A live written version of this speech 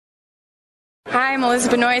Hi, I'm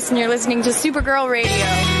Elizabeth Noyce, and you're listening to Supergirl Radio.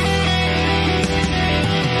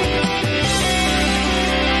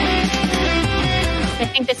 I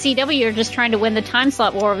think the CW are just trying to win the time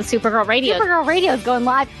slot war with Supergirl Radio. Supergirl Radio is going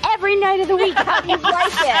live every night of the week. How do you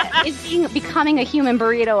like it? Is becoming a human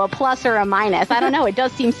burrito a plus or a minus? I don't know. It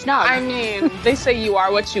does seem snug. I mean, they say you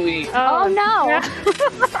are what you eat. Oh no.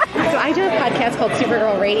 So I do a podcast called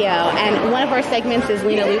Supergirl Radio, and one of our segments is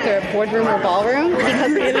Lena Luthor, Boardroom or Ballroom,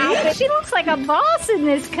 because She looks like a boss in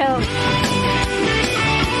this coat.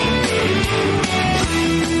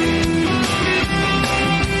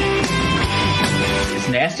 Is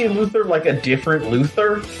Nasty Luthor like a different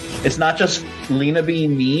Luthor? It's not just Lena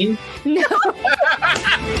being mean? no.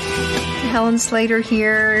 Helen Slater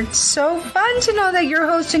here. It's so fun to know that you're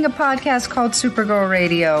hosting a podcast called Supergirl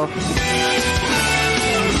Radio.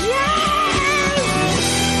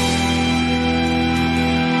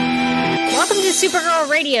 Welcome to Supergirl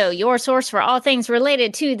Radio, your source for all things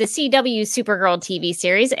related to the CW Supergirl TV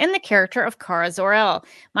series and the character of Kara Zor-El.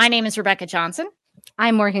 My name is Rebecca Johnson.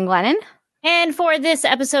 I'm Morgan Glennon. And for this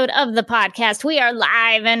episode of the podcast, we are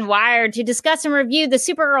live and wired to discuss and review the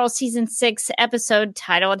Supergirl Season 6 episode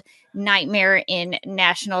titled Nightmare in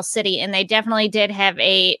National City. And they definitely did have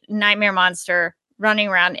a nightmare monster running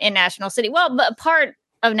around in National City. Well, but part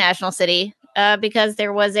of National City, because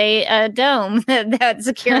there was a dome that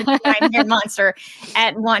secured the nightmare monster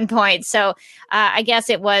at one point. So I guess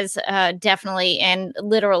it was definitely and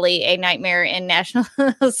literally a nightmare in National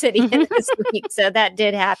City this week. So that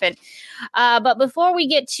did happen. But before we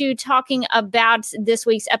get to talking about this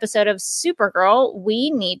week's episode of Supergirl,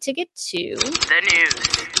 we need to get to the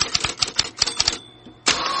news.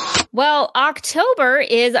 Well, October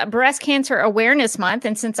is Breast Cancer Awareness Month,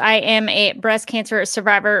 and since I am a breast cancer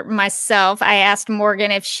survivor myself, I asked Morgan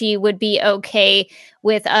if she would be okay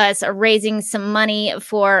with us raising some money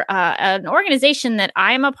for an organization that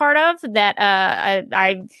I am a part of that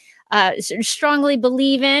I strongly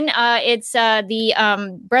believe in. It's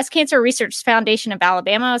the Breast Cancer Research Foundation of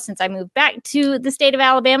Alabama. Since I moved back to the state of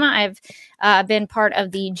Alabama, I've been part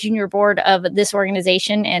of the junior board of this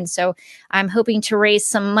organization, and so I'm hoping to raise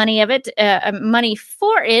some money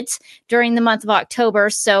for it during the month of October.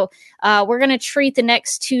 So we're going to treat the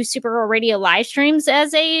next two Supergirl Radio live streams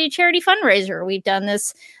as a charity fundraiser. We've done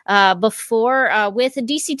this before with a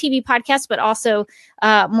DC TV podcast, but also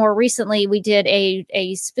more recently we did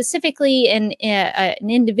a specifically and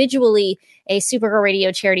individually a Supergirl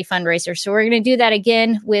Radio charity fundraiser. So we're going to do that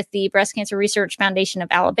again with the Breast Cancer Research Foundation of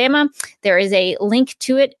Alabama. There is a link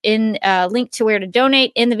to it link to where to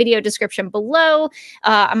donate in the video description below.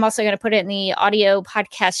 I'm also going to put it in the audio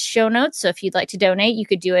podcast show notes. So if you'd like to donate, you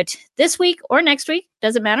could do it this week or next week.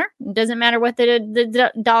 Doesn't matter. It doesn't matter what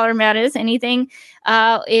the dollar amount is. Anything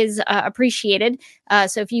is appreciated.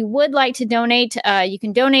 So if you would like to donate, you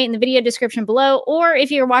can donate in the video description below. Or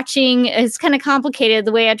if you're watching, it's kind of complicated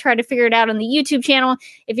the way I try to figure it out on the YouTube channel.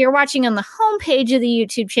 If you're watching on the homepage of the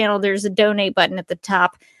YouTube channel, there's a donate button at the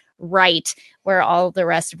top right where all the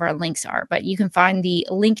rest of our links are. But you can find the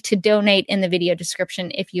link to donate in the video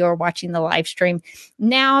description if you're watching the live stream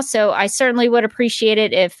now. So I certainly would appreciate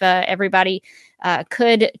it if everybody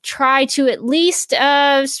could try to at least,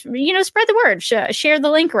 spread the word, share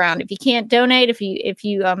the link around. If you can't donate, if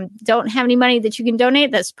you don't have any money that you can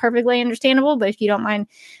donate, that's perfectly understandable. But if you don't mind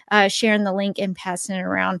sharing the link and passing it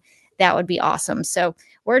around, that would be awesome. So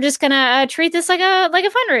we're just going to treat this like a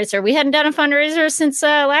fundraiser. We hadn't done a fundraiser since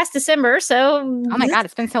last December. So, oh my God,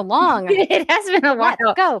 it's been so long. It has been a while.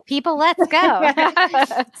 Let's go, people. Let's go.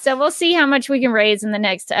 So we'll see how much we can raise in the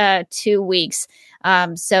next 2 weeks.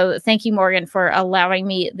 So thank you, Morgan, for allowing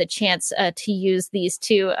me the chance to use these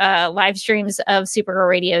two live streams of Supergirl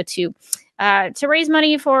Radio to raise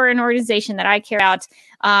money for an organization that I care about.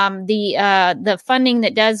 The funding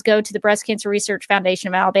that does go to the Breast Cancer Research Foundation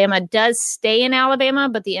of Alabama does stay in Alabama,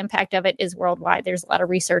 but the impact of it is worldwide. There's a lot of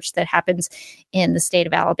research that happens in the state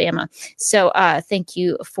of Alabama. So thank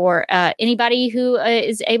you for anybody who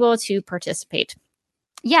is able to participate.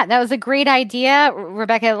 Yeah, that was a great idea.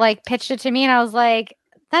 Rebecca pitched it to me and I was like,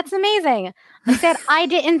 that's amazing. I said, I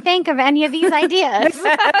didn't think of any of these ideas. so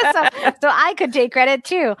I could take credit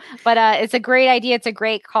too. But it's a great idea. It's a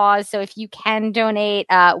great cause. So if you can donate,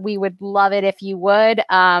 we would love it if you would.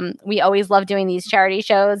 We always love doing these charity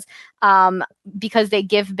shows because they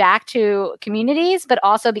give back to communities, but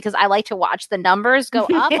also because I like to watch the numbers go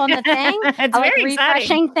up on the thing. It's I like very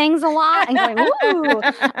refreshing exciting. things a lot and going,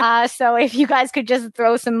 ooh. So if you guys could just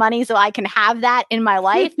throw some money so I can have that in my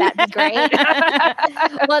life, that'd be great.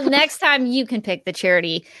 Well, next time you can pick the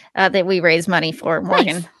charity that we raise money for,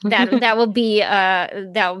 Morgan. That will be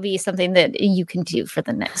something that you can do for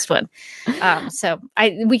the next one. So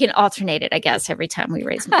we can alternate it, I guess, every time we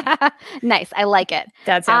raise money. Nice. I like it.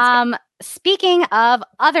 That sounds good. Speaking of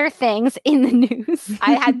other things in the news,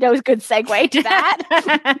 I had no good segue to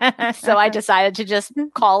that. So I decided to just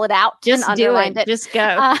call it out. Just and do underlined it. Just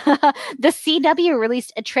go. The CW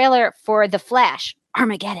released a trailer for The Flash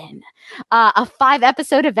Armageddon, a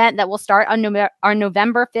 5-episode event that will start on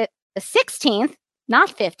November 16th,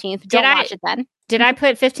 not 15th. Don't watch it then. Did I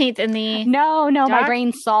put 15th in the... No, doc? my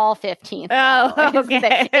brain saw 15th. Oh,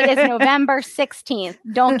 okay. It is November 16th.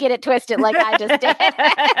 Don't get it twisted like I just did.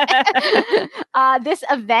 This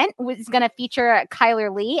event was going to feature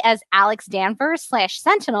Kyler Lee as Alex Danvers /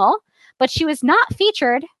 Sentinel, but she was not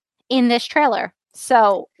featured in this trailer.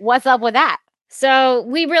 So what's up with that? So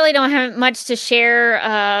we really don't have much to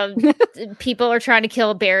share. People are trying to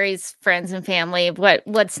kill Barry's friends and family.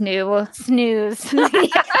 What's new? Snooze.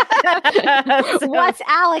 What's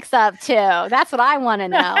Alex up to? That's what I want to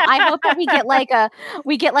know. I hope that we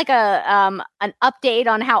get an update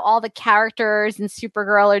on how all the characters in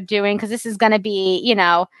Supergirl are doing, because this is going to be,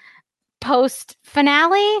 post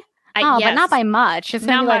finale. Yes. But not by much. It's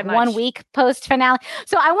going to be like 1 week post finale.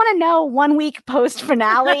 So I want to know 1 week post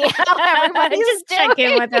finale how everybody's just check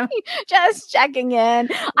in with them. Just checking in.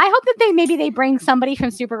 I hope that they bring somebody from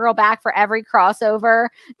Supergirl back for every crossover,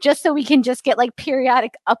 just so we can just get like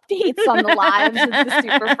periodic updates on the lives of the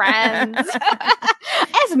Super Friends.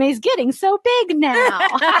 Esme's getting so big now.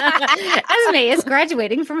 Esme is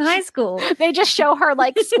graduating from high school. They just show her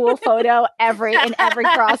like school photo in every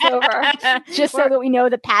crossover, just so that we know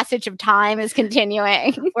the passage of time is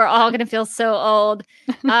continuing. We're all going to feel so old.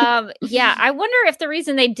 Yeah, I wonder if the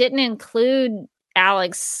reason they didn't include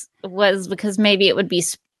Alex was because maybe it would be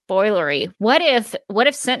spoilery. What if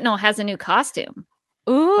Sentinel has a new costume?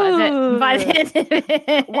 Ooh. What if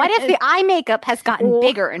the eye makeup has gotten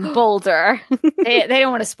bigger and bolder? They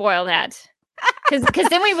don't want to spoil that. Because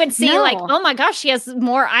then we would see oh my gosh, she has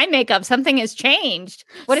more eye makeup. Something has changed.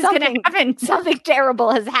 What is going to happen? Something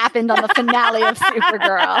terrible has happened on the finale of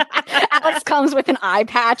Supergirl. Alex comes with an eye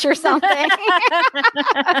patch or something.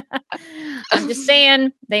 I'm just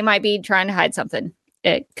saying they might be trying to hide something.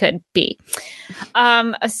 It could be.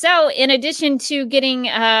 So in addition to getting,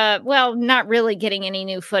 not really getting any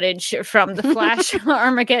new footage from the Flash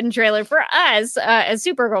Armageddon trailer for us as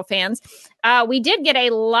Supergirl fans, we did get a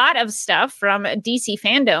lot of stuff from DC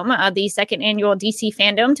Fandom. The second annual DC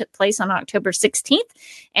Fandom took place on October 16th,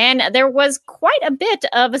 and there was quite a bit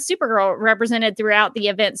of a Supergirl represented throughout the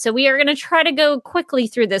event. So we are going to try to go quickly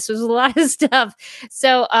through this. There's a lot of stuff.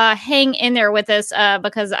 So hang in there with us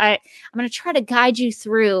because I'm going to try to guide you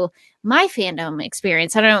through my fandom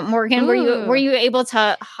experience. I don't know, Morgan, were you able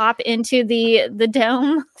to hop into the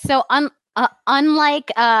dome? So much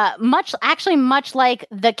like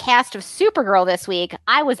the cast of Supergirl this week,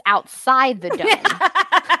 I was outside the dome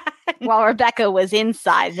while Rebecca was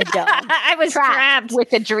inside the dome. I was trapped with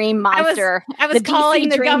the dream monster. I was calling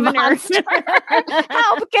the governor.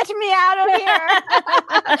 Help, get me out of here.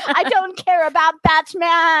 I don't care about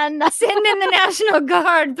Batman. Send in the National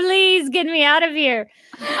Guard. Please get me out of here.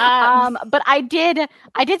 But I did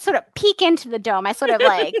sort of peek into the dome. I sort of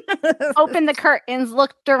like opened the curtains,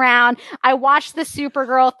 looked around. I watched the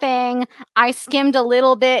Supergirl thing. I skimmed a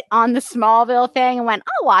little bit on the Smallville thing and went,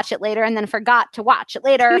 I'll watch it later, and then forgot to watch it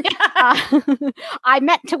later. I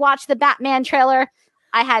meant to watch the Batman trailer.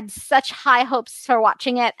 I had such high hopes for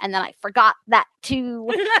watching it, and then I forgot that too.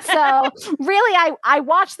 So really, I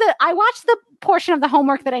watched the portion of the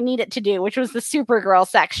homework that I needed to do, which was the Supergirl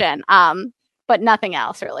section. But nothing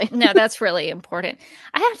else, really. No, that's really important.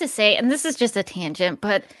 I have to say, and this is just a tangent,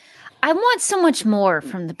 but I want so much more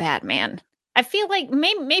from the Batman. I feel like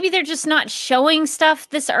maybe they're just not showing stuff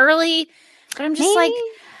this early, but I'm just like,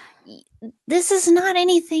 this is not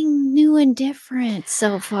anything new and different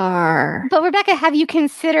so far. But Rebecca, have you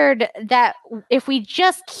considered that if we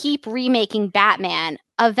just keep remaking Batman,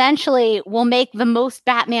 eventually we'll make the most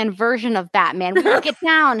Batman version of Batman? We'll get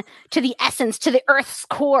down to the essence, to the Earth's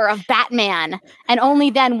core of Batman, and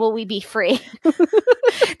only then will we be free.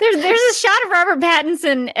 There's a shot of Robert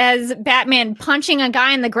Pattinson as Batman punching a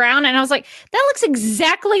guy in the ground, and I was like, that looks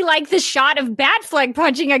exactly like the shot of Batfleck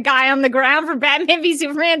punching a guy on the ground for Batman v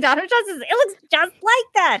Superman: Dawn of Justice. It looks just like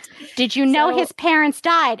that. Did you know his parents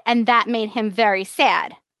died, and that made him very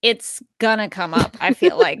sad? It's gonna come up, I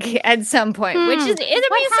feel like, at some point, which is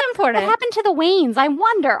important. What happened to the Waynes? I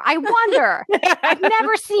wonder. I've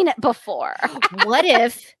never seen it before. What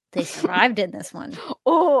if They survived in this one.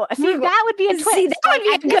 Oh, see, that would be a twist. See, that would be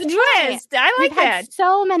a good twist. I like that. Had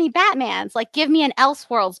so many Batmans. Like, give me an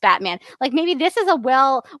Elseworlds Batman. Like, maybe this is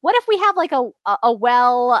what if we have like a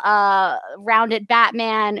rounded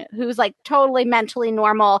Batman who's like totally mentally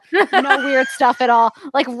normal, no weird stuff at all,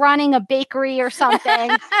 like running a bakery or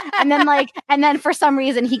something. and then for some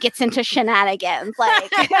reason he gets into shenanigans.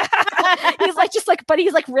 Like, he's like, but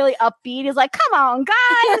he's like really upbeat. He's like, come on, guys.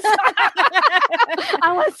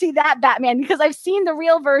 I want to see that Batman because I've seen the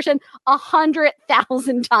real version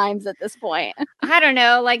 100,000 times at this point. I don't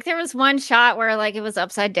know. Like there was one shot where like it was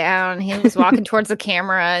upside down. He was walking towards the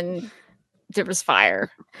camera and there was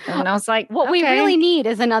fire. And I was like, what we really need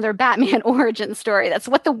is another Batman origin story. That's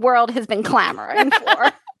what the world has been clamoring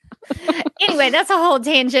for. Anyway, that's a whole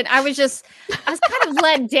tangent. I was kind of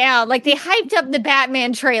let down. Like they hyped up the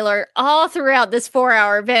Batman trailer all throughout this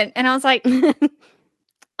 4-hour event. And I was like,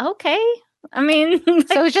 okay. I mean,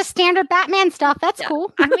 so it's just standard Batman stuff. That's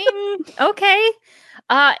cool. I mean, okay.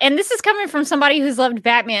 And this is coming from somebody who's loved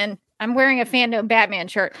Batman. I'm wearing a Fandom Batman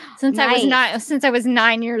shirt since I was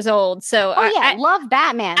 9 years old. So I love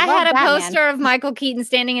Batman. I had a poster of Michael Keaton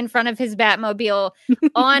standing in front of his Batmobile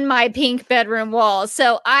on my pink bedroom wall.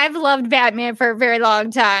 So I've loved Batman for a very long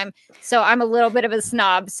time. So I'm a little bit of a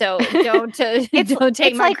snob. So don't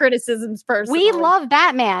take my criticisms personally. We love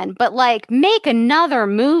Batman, but like make another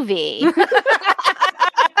movie.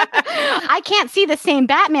 I can't see the same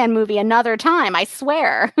Batman movie another time. I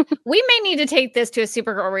swear. We may need to take this to a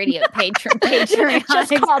Supergirl Radio Patreon.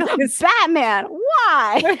 Just called Batman.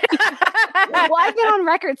 Why? Well, I've been on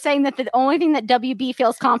record saying that the only thing that WB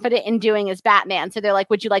feels confident in doing is Batman. So they're like,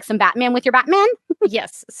 would you like some Batman with your Batman?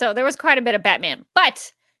 Yes. So there was quite a bit of Batman,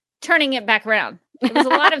 but turning it back around. There was a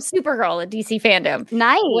lot of Supergirl at DC Fandom.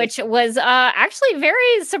 Nice. Which was actually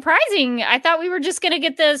very surprising. I thought we were just going to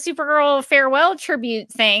get the Supergirl farewell tribute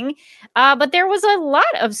thing. But there was a lot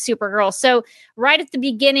of Supergirl. So right at the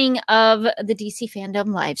beginning of the DC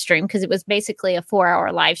Fandom live stream, because it was basically a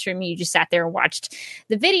 4-hour live stream, you just sat there and watched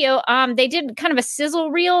the video. They did kind of a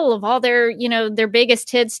sizzle reel of all their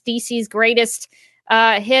biggest hits, DC's greatest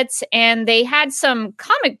hits. And they had some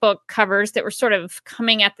comic book covers that were sort of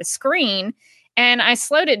coming at the screen. And I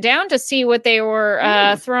slowed it down to see what they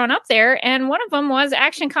were throwing up there. And one of them was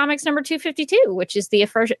Action Comics number 252, which is the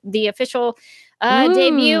official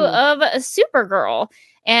debut of Supergirl.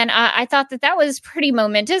 And I thought that was pretty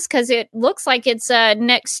momentous because it looks like it's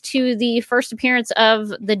next to the first appearance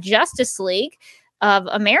of the Justice League of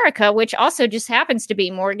America, which also just happens to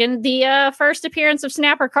be, Morgan, the first appearance of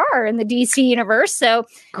Snapper Carr in the DC universe. So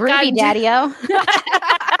groovy, Daddy-O.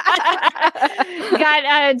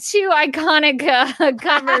 Got two iconic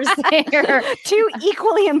covers there. Two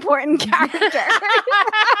equally important characters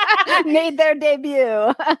made their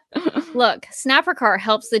debut. Look, Snapper Carr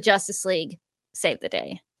helps the Justice League save the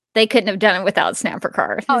day. They couldn't have done it without Snapper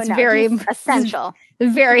Carr. It's very essential.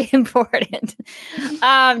 Very important.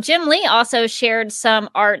 Jim Lee also shared some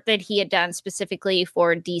art that he had done specifically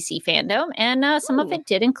for DC Fandom, and some of it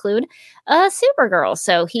did include Supergirl.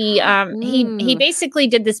 So he basically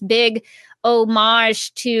did this big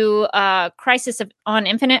homage to Crisis on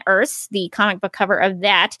Infinite Earths, the comic book cover of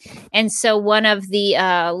that. And so one of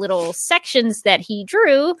the little sections that he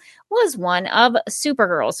drew was one of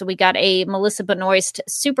Supergirl. So we got a Melissa Benoist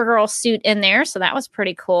Supergirl suit in there. So that was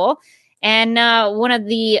pretty cool. And one of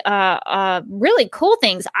the really cool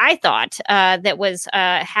things I thought that was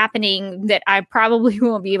happening that I probably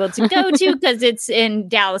won't be able to go to because it's in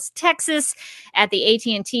Dallas, Texas, at the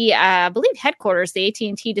AT&T, I believe headquarters, the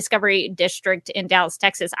AT&T Discovery District in Dallas,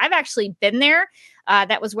 Texas. I've actually been there.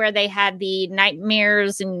 That was where they had the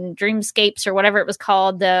Nightmares and Dreamscapes or whatever it was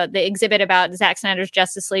called, the exhibit about Zack Snyder's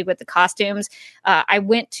Justice League with the costumes. I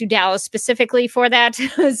went to Dallas specifically for that.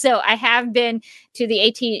 So I have been to the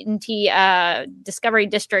AT&T Discovery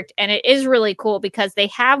District, and it is really cool because they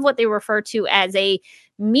have what they refer to as a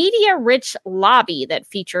media-rich lobby that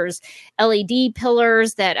features LED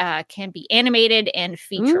pillars that can be animated and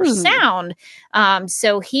feature sound.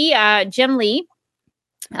 So Jim Lee,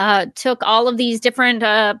 took all of these different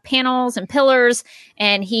panels and pillars,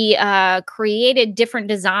 and he created different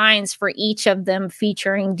designs for each of them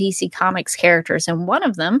featuring DC Comics characters. And one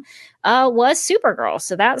of them was Supergirl.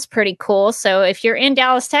 So that's pretty cool. So if you're in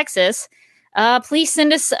Dallas, Texas, please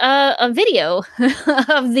send us a video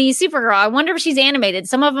of the Supergirl. I wonder if she's animated.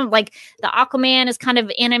 Some of them, like the Aquaman, is kind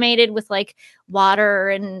of animated with like water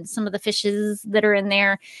and some of the fishes that are in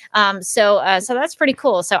there. So that's pretty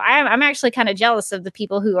cool. So I'm actually kind of jealous of the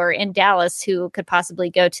people who are in Dallas who could possibly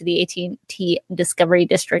go to the AT&T Discovery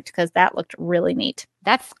District because that looked really neat.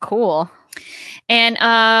 That's cool.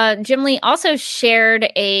 And Jim Lee also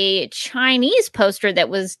shared a Chinese poster that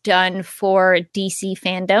was done for DC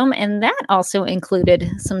Fandom, and that also included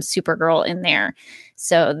some Supergirl in there.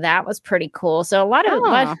 So that was pretty cool. So a lot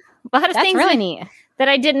of that's things really neat that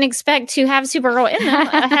I didn't expect to have Supergirl in them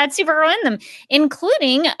had Supergirl in them,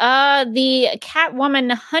 including the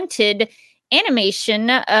Catwoman Hunted animation,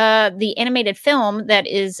 the animated film that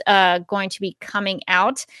is going to be coming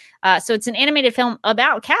out. So it's an animated film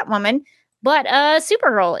about Catwoman, but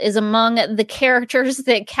Supergirl is among the characters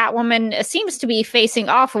that Catwoman seems to be facing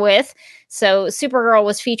off with. So Supergirl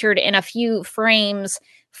was featured in a few frames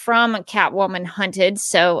from Catwoman Hunted.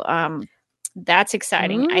 So that's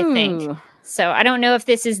exciting, I think. So I don't know if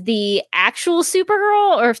this is the actual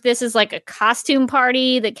Supergirl or if this is like a costume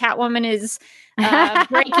party that Catwoman is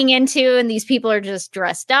breaking into, and these people are just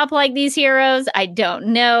dressed up like these heroes. I don't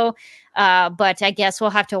know. But I guess we'll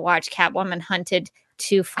have to watch Catwoman Hunted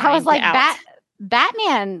to find out. I was like,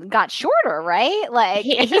 Batman got shorter, right? Like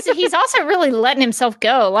he's also really letting himself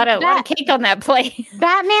go. A lot of cake on that plate.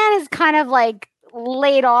 Batman is kind of like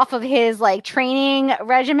laid off of his like training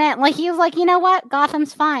regiment. Like he was like, you know what?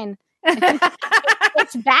 Gotham's fine.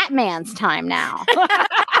 It's Batman's time now.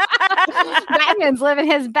 Batman's living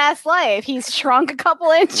his best life. He's shrunk a couple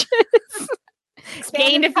inches.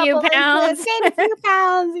 Gained a few pounds.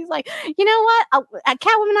 He's like, you know what?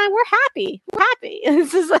 Catwoman and I, we're happy. We're happy.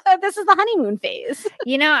 This is the honeymoon phase.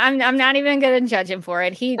 You know, I'm not even going to judge him for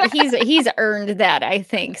it. He's earned that, I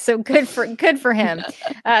think. So good for him.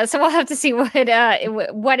 So we'll have to see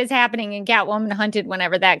what is happening in Catwoman Hunted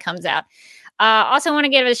whenever that comes out. Also want to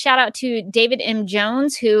give a shout out to David M.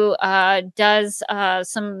 Jones, who does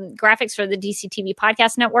some graphics for the DC TV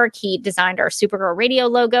Podcast Network. He designed our Supergirl Radio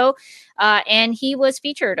logo, and he was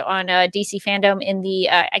featured on DC Fandom in the,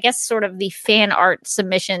 I guess, sort of the fan art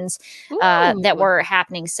submissions that were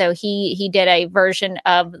happening. So he did a version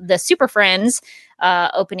of the Super Friends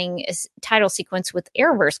opening title sequence with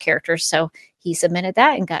Arrowverse characters. So he submitted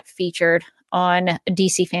that and got featured on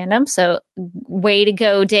DC Fandom. So way to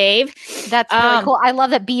go, Dave. That's really cool. I love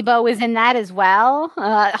that Bebo is in that as well,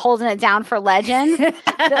 holding it down for Legend.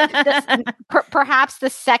 Perhaps the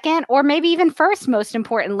second or maybe even first most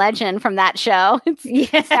important Legend from that show.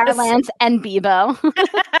 It's Sarah Lance and Bebo.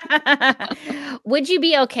 Would you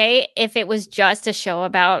be okay if it was just a show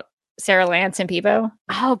about Sarah Lance and Bebo?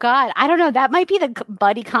 Oh God, I don't know. That might be the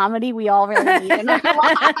buddy comedy we all really need in our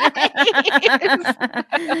lives.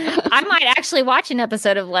 I might actually watch an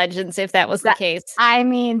episode of Legends if that was the case. I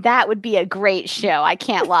mean, that would be a great show. I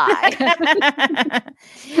can't lie.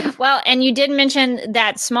 Well, and you did mention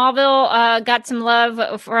that Smallville got some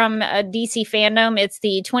love from DC Fandom. It's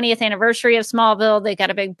the 20th anniversary of Smallville. They got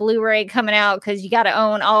a big Blu-ray coming out because you got to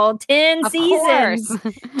own all 10 seasons,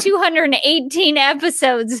 218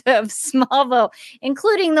 episodes of Smallville,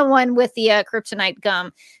 including the one with the Kryptonite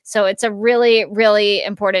gum. So it's a really, really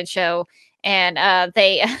important show. And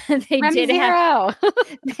they did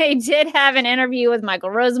have an interview with Michael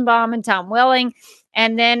Rosenbaum and Tom Welling.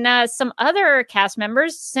 And then some other cast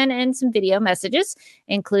members sent in some video messages,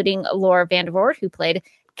 including Laura Vandervoort, who played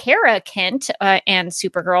Kara Kent and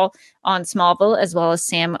Supergirl on Smallville, as well as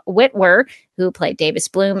Sam Witwer, who played Davis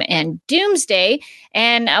Bloom and Doomsday.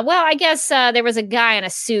 And, well, I guess there was a guy in a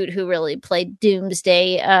suit who really played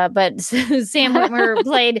Doomsday, but Sam Witwer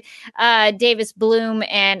played Davis Bloom.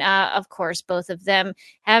 And, of course, both of them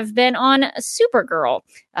have been on Supergirl,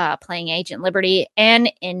 playing Agent Liberty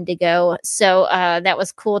and Indigo. So that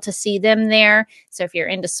was cool to see them there. So if you're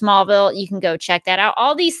into Smallville, you can go check that out.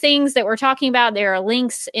 All these things that we're talking about, there are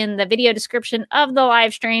links in the video description of the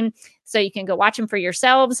live stream, so you can go watch them for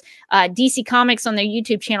yourselves. DC Comics on their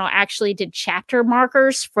YouTube channel actually did chapter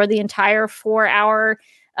markers for the entire 4-hour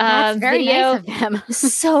That's very video. nice of them.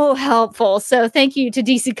 So helpful. So thank you to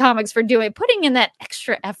DC Comics for putting in that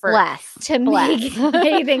extra effort to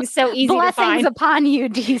make things so easy to find. Blessings upon you,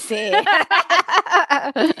 DC.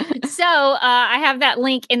 So I have that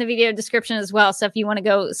link in the video description as well. So if you want to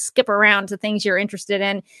go skip around to things you're interested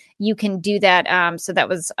in, you can do that. So that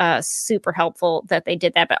was super helpful that they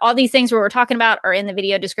did that. But all these things we're talking about are in the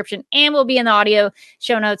video description and will be in the audio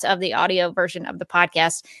show notes of the audio version of the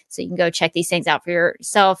podcast. So you can go check these things out for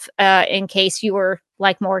yourself in case you were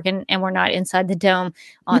like Morgan and we're not inside the dome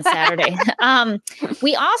on Saturday.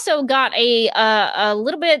 We also got a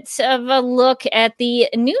little bit of a look at the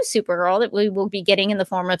new Supergirl that we will be getting in the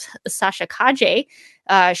form of Sasha Kaje.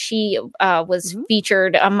 She was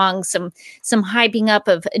featured among some hyping up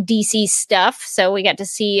of DC stuff. So we got to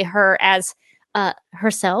see her as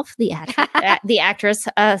herself, the actress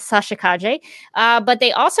Sasha Kaje. But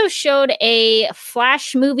they also showed a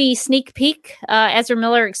Flash movie sneak peek. Ezra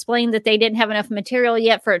Miller explained that they didn't have enough material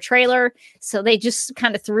yet for a trailer, so they just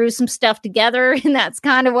kind of threw some stuff together, and that's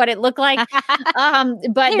kind of what it looked like.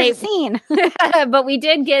 But but we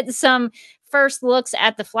did get some first looks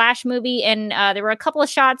at the Flash movie, and there were a couple of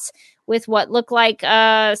shots with what looked like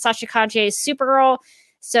Sasha Kaje's Supergirl.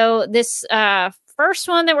 So this first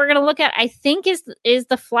one that we're going to look at, I think, is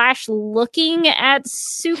the Flash looking at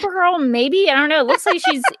Supergirl. Maybe, I don't know. It looks like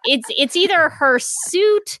it's either her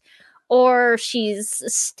suit or she's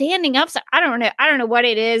standing up. So I don't know what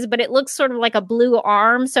it is, but it looks sort of like a blue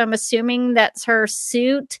arm. So I'm assuming that's her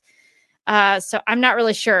suit. So I'm not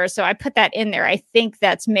really sure. So I put that in there. I think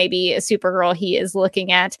that's maybe a Supergirl he is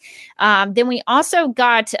looking at. Then we also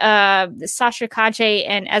got Sasha Kaje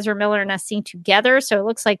and Ezra Miller in a scene together. So it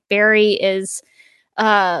looks like Barry is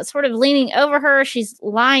sort of leaning over her. She's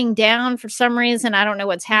lying down for some reason. I don't know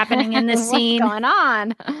what's happening in this scene. What's going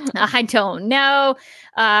on? I don't know.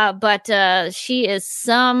 But she is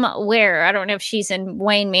somewhere. I don't know if she's in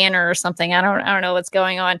Wayne Manor or something. I don't know what's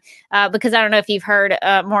going on. Because I don't know if you've heard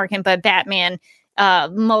Morgan, but Batman,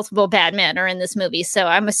 multiple Batmen are in this movie. So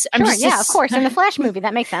I'm of course, in the Flash movie,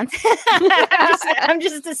 that makes sense. I'm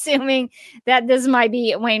just assuming that this might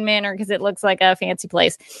be Wayne Manor because it looks like a fancy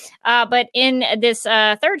place. But in this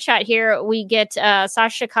third shot here, we get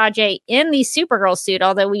Sasha Kaje in the Supergirl suit,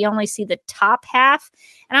 although we only see the top half.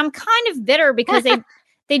 And I'm kind of bitter because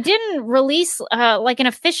they didn't release like an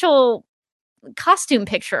official costume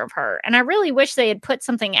picture of her. And I really wish they had put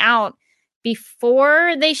something out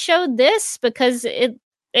before they showed this, because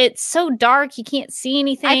it's so dark you can't see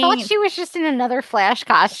anything. I thought she was just in another Flash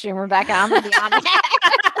costume, Rebecca. I'm gonna be honest.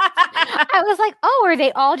 I was like, oh, are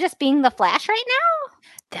they all just being the Flash right now?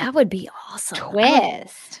 That would be awesome.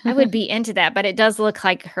 Twist. I would be into that, but it does look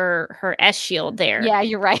like her S shield there. Yeah,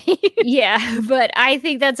 you're right. Yeah, but I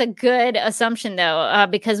think that's a good assumption though,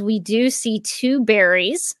 because we do see two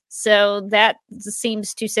Barrys, so that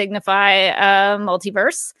seems to signify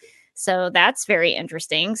multiverse. So that's very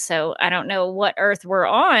interesting. So I don't know what Earth we're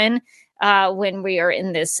on when we are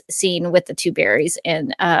in this scene with the two Barrys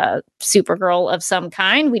and Supergirl of some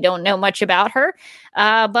kind. We don't know much about her,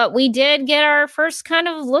 but we did get our first kind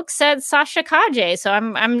of looks at Sasha Kaje. So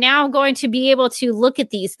I'm now going to be able to look at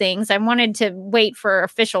these things. I wanted to wait for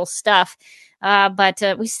official stuff, but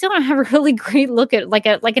we still don't have a really great look at like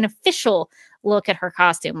an official look at her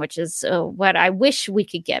costume, which is what I wish we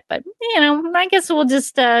could get. But, I guess we'll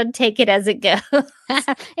just take it as it goes.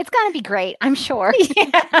 It's going to be great, I'm sure.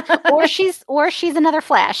 Yeah. or she's another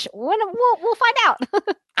Flash. We'll find out.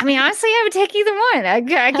 I mean, honestly, I would take either one. I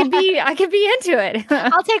could be into it.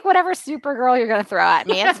 I'll take whatever Supergirl you're going to throw at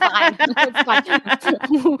me. It's fine. It's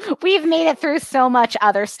fine. We've made it through so much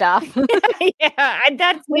other stuff. Yeah,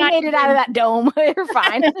 we made it out of that dome. You're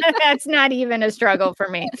fine. That's not even a struggle for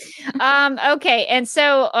me. Okay, and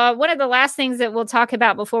so one of the last things that we'll talk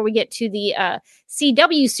about before we get to the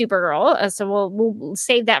CW Supergirl, so we'll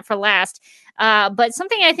save that for last. But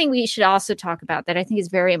something I think we should also talk about that I think is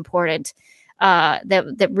very important.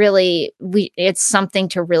 That really it's something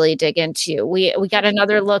to really dig into. We got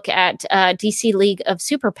another look at DC League of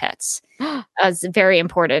Super Pets. It's very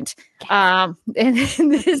important. And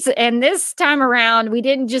this time around, we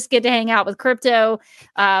didn't just get to hang out with Crypto,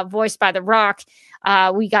 voiced by The Rock.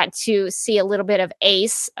 We got to see a little bit of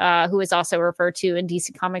Ace, who is also referred to in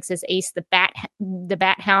DC Comics as Ace the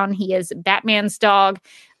Bat Hound. He is Batman's dog.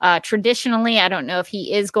 Traditionally, I don't know if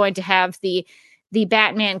he is going to have the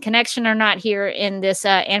Batman connection or not here in this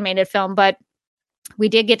animated film, but we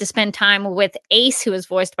did get to spend time with Ace, who is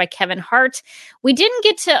voiced by Kevin Hart. We didn't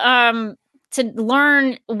get to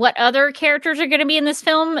learn what other characters are going to be in this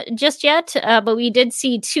film just yet, but we did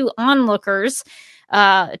see two onlookers,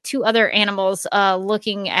 two other animals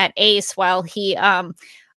looking at Ace while he,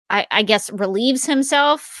 I guess, relieves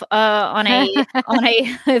himself on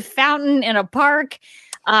a fountain in a park.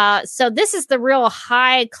 So this is the real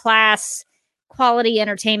high class quality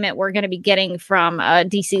entertainment we're going to be getting from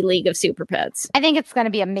DC League of Super Pets. I think it's going to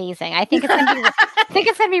be amazing. I think it's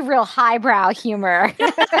going to be real highbrow humor.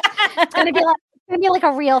 It's going to be like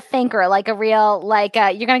a real thinker, like a real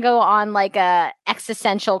you're going to go on like a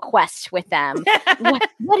existential quest with them.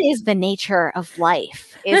 What is the nature of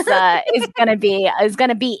life? Is going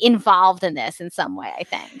to be involved in this in some way, I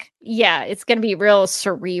think. Yeah, it's going to be real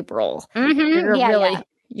cerebral. Mm-hmm.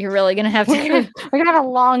 You're really going to have to... We're going to have a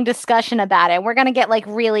long discussion about it. We're going to get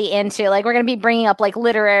really into we're going to be bringing up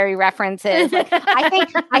literary references.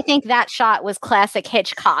 I think that shot was classic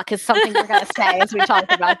Hitchcock is something we're going to say as we talk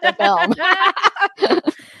about the film.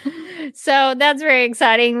 So that's very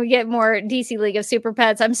exciting. We get more DC League of Super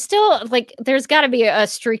Pets. I'm still like, there's got to be a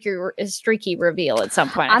streaky reveal at some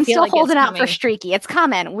point. I'm still like holding out for Streaky. It's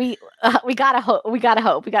coming. We gotta hope. We gotta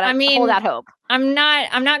hope. We gotta hold out hope. I'm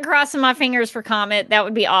not crossing my fingers for Comet. That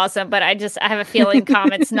would be awesome. But I have a feeling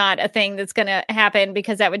Comet's not a thing that's going to happen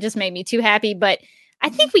because that would just make me too happy. But I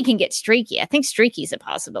think we can get Streaky. I think Streaky's a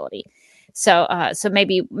possibility. So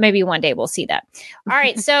maybe one day we'll see that. All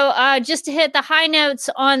right. So just to hit the high notes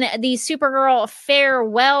on the Supergirl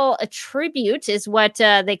farewell tribute is what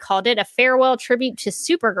they called it, a farewell tribute to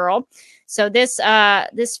Supergirl. So this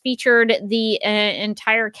featured the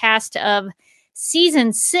entire cast of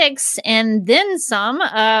season 6 and then some.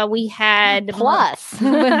 We had plus.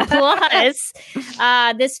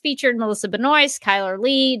 This featured Melissa Benoist, Kyler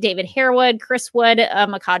Lee, David Harewood, Chris Wood,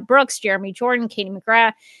 Makad Brooks, Jeremy Jordan, Katie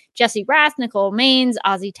McGrath, Jesse Rath, Nicole Maines,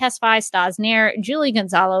 Ozzy Tesfaye, Stas Nair, Julie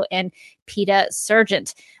Gonzalo, and Peta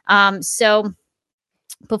Sargent. So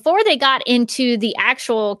before they got into the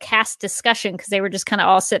actual cast discussion, because they were just kind of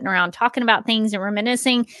all sitting around talking about things and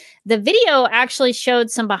reminiscing, the video actually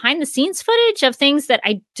showed some behind the scenes footage of things that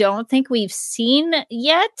I don't think we've seen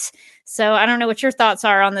yet. So I don't know what your thoughts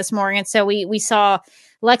are on this, Morgan. So we saw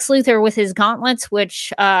Lex Luthor with his gauntlets,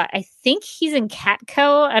 which I think he's in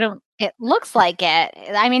Catco. It looks like it.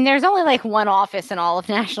 I mean, there's only like one office in all of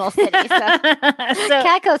National City, so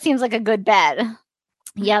Catco seems like a good bet.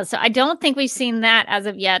 Yeah, so I don't think we've seen that as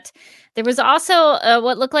of yet. There was also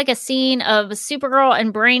what looked like a scene of Supergirl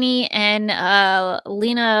and Brainy and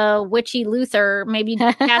Lena Witchy Luthor maybe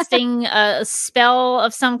casting a spell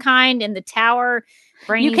of some kind in the tower.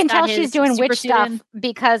 Brainy's you can tell she's doing witch stuff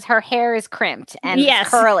because her hair is crimped and it's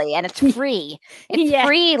curly and it's free. It's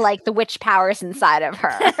free like the witch powers inside of her.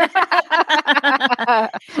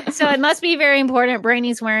 So it must be very important.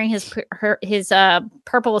 Brainy's wearing his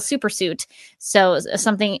purple supersuit. So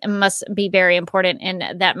something must be very important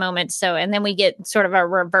in that moment. So, and then we get sort of a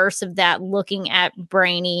reverse of that looking at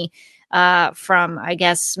Brainy from, I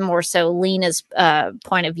guess, more so Lena's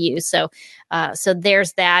point of view. So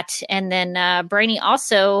there's that. And then Brainy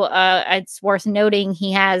also, it's worth noting,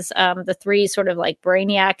 he has the 3 sort of like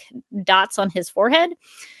Brainiac dots on his forehead,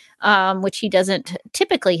 which he doesn't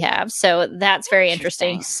typically have. So that's very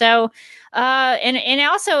interesting. So, and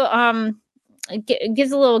also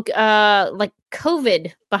gives a little like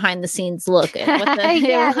COVID behind the scenes look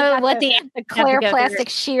at what the clear plastic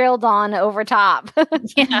shield on over top.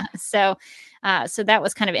 Yeah. So that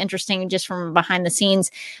was kind of interesting just from behind the scenes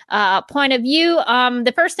point of view.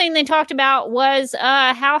 The first thing they talked about was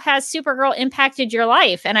how has Supergirl impacted your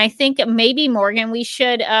life? And I think maybe, Morgan, we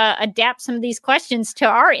should adapt some of these questions to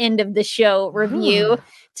our end of the show review.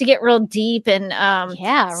 To get real deep and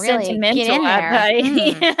really sentimental. Get in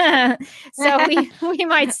there. Yeah. So we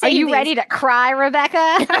might say, are you ready to cry,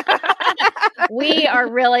 Rebecca? We are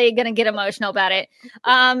really going to get emotional about it.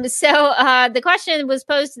 So the question was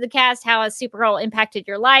posed to the cast: how has Supergirl impacted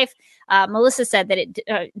your life? Melissa said that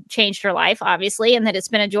it changed her life, obviously, and that it's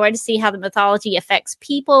been a joy to see how the mythology affects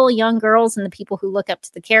people, young girls, and the people who look up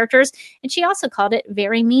to the characters. And she also called it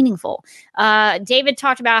very meaningful. David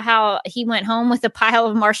talked about how he went home with a pile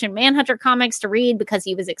of Martian Manhunter comics to read because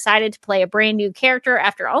he was excited to play a brand new character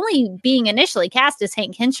after only being initially cast as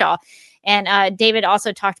Hank Henshaw. And David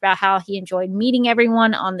also talked about how he enjoyed meeting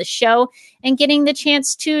everyone on the show and getting the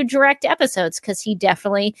chance to direct episodes because he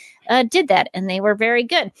definitely did that, and they were very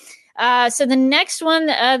good. So the next one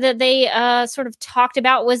that they sort of talked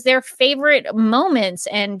about was their favorite moments.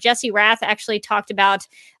 And Jesse Rath actually talked about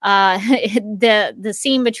the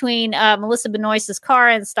scene between Melissa Benoist's car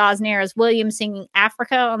and Stas Nair's William singing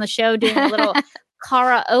Africa on the show, doing a little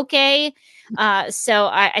karaoke. So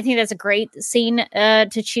I think that's a great scene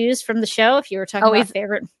to choose from the show if you were talking about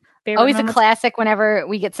favorite always moments. A classic whenever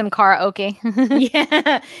we get some karaoke.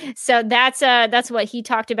 Yeah. So that's what he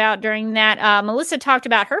talked about during that. Melissa talked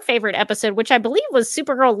about her favorite episode, which I believe was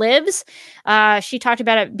Supergirl Lives. She talked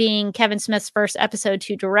about it being Kevin Smith's first episode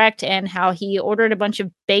to direct and how he ordered a bunch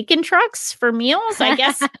of bacon trucks for meals. I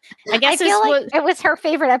guess I feel like it was her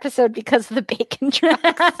favorite episode because of the bacon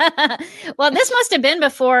trucks. Well, this must have been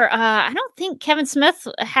before. I don't think Kevin Smith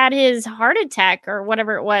had his heart attack or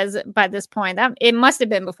whatever it was by this point. It must have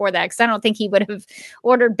been before that, because I don't think he would have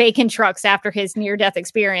ordered bacon trucks after his near-death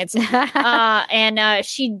experience. And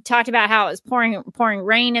she talked about how it was pouring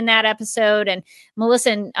rain in that episode. And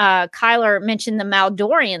Melissa and Kyler mentioned the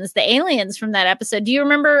Maldorians, the aliens from that episode. Do you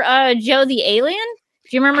remember Joe the Alien?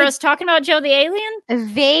 Do you remember us talking about Joe the Alien?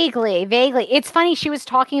 Vaguely. It's funny. She was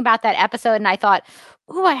talking about that episode, and I thought,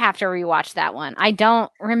 ooh, I have to rewatch that one. I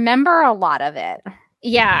don't remember a lot of it.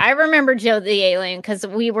 Yeah, I remember Joe the Alien because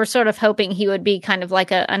we were sort of hoping he would be kind of like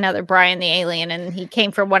another Brian the Alien, and he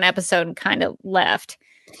came for one episode and kind of left.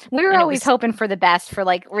 We were always hoping for the best for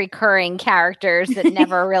like recurring characters that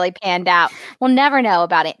never really panned out. We'll never know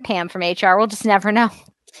about it, Pam from HR. We'll just never know.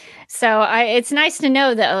 So it's nice to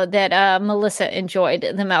know, though, that Melissa enjoyed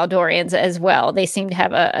the Maldorians as well. They seem to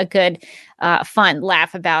have a good, fun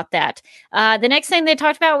laugh about that. The next thing they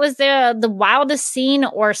talked about was the wildest scene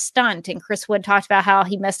or stunt. And Chris Wood talked about how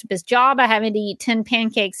he messed up his jaw by having to eat 10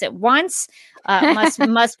 pancakes at once.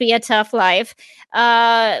 Must be a tough life.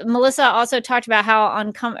 Melissa also talked about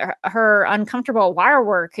how her uncomfortable wire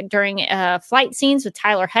work during flight scenes with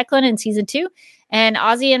Tyler Hoechlin in season 2. And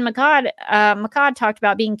Ozzy and McCod talked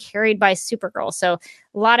about being carried by Supergirl. So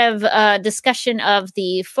a lot of discussion of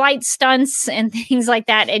the flight stunts and things like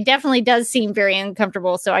that. It definitely does seem very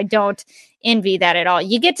uncomfortable. So I don't envy that at all.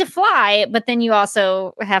 You get to fly, but then you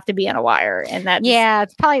also have to be on a wire, and that's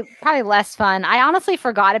it's probably less fun. I honestly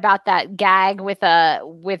forgot about that gag with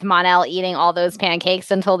Mon-El eating all those pancakes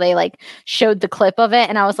until they like showed the clip of it,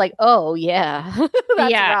 and I was like, oh yeah,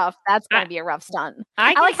 that's rough. That's gonna be a rough stunt.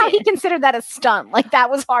 I like how he considered that a stunt. Like that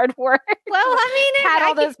was hard work. Well, I mean, had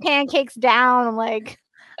all those pancakes down. I'm like.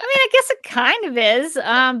 I mean, I guess it kind of is,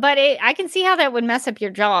 but I can see how that would mess up your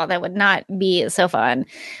jaw. That would not be so fun.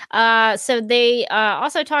 So they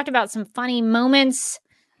also talked about some funny moments.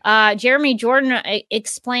 Jeremy Jordan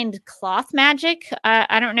explained cloth magic.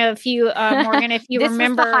 I don't know if you, Morgan, if you this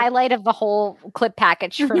remember. Was the highlight of the whole clip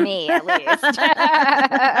package for me, at least.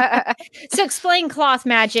 So explain cloth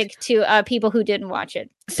magic to people who didn't watch it.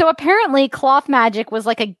 So apparently cloth magic was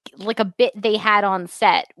like a bit they had on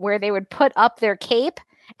set where they would put up their cape.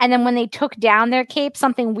 And then when they took down their cape,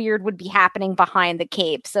 something weird would be happening behind the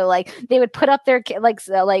cape. So like they would put up their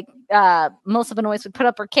Melissa Benoist would put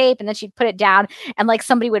up her cape and then she'd put it down and like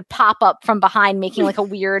somebody would pop up from behind making like a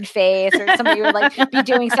weird face, or somebody would like be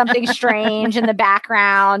doing something strange in the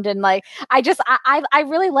background. And like I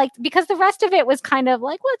really liked, because the rest of it was kind of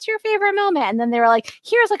like, what's your favorite moment? And then they were like,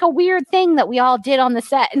 here's like a weird thing that we all did on the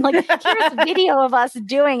set, and like here's a video of us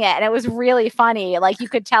doing it. And it was really funny. Like you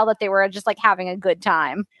could tell that they were just like having a good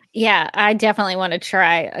time. Yeah, I definitely want to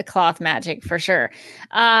try a cloth magic for sure.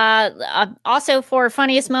 Also, for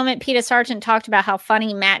funniest moment, Peter Sargent talked about how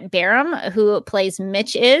funny Matt Barham, who plays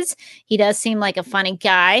Mitch, is. He does seem like a funny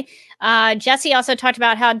guy. Jesse also talked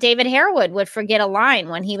about how David Harewood would forget a line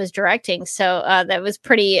when he was directing. So that was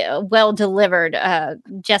pretty well delivered.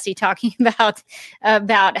 Jesse talking about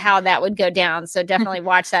how that would go down. So definitely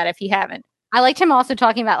watch that if you haven't. I liked him also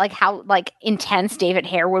talking about like how like intense David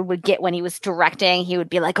Harewood would get when he was directing. He would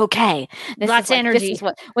be like, okay, lots of energy. This is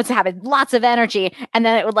what's happening. Lots of energy. And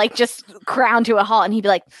then it would like just ground to a halt and he'd be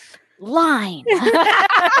like, line.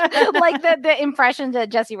 Like the impression that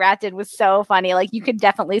Jesse Rath did was so funny. Like you could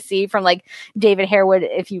definitely see from like David Harewood,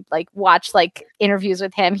 if you like watch like interviews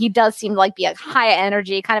with him, he does seem to like be a high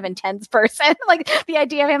energy, kind of intense person. Like the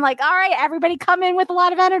idea of him like, all right, everybody come in with a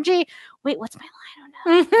lot of energy. Wait, what's my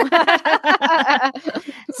line?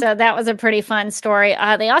 So that was a pretty fun story.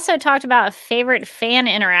 They also talked about favorite fan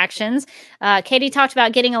interactions. Katie talked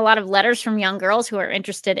about getting a lot of letters from young girls who are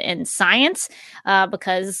interested in science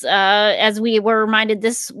because as we were reminded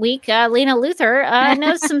this week, Lena Luthor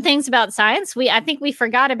knows some things about science. I think we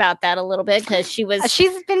forgot about that a little bit because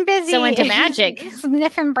she's been busy so into magic,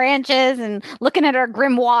 sniffing branches and looking at her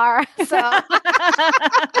grimoire.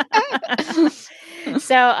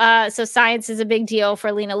 So science is a big deal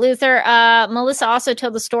for Lena Luthor. Melissa also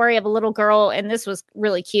told the story of a little girl, and this was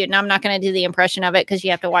really cute. And I'm not going to do the impression of it because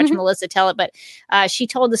you have to watch Melissa tell it. But she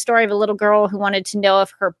told the story of a little girl who wanted to know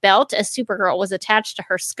if her belt as Supergirl was attached to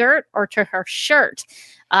her skirt or to her shirt.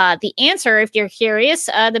 The answer, if you're curious,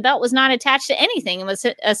 the belt was not attached to anything. It was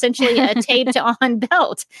essentially a taped on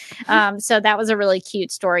belt. So that was a really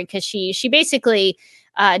cute story because she basically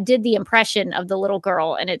did the impression of the little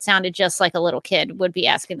girl, and it sounded just like a little kid would be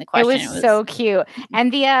asking the question. It was so cute.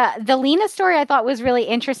 And the Lena story I thought was really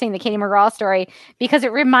interesting, the Katie McGraw story, because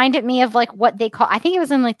it reminded me of like what they call, I think it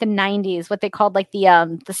was in like the 90s, what they called like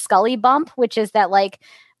the Scully bump, which is that like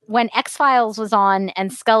when X-Files was on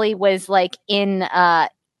and Scully was like in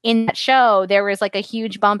that show, there was like a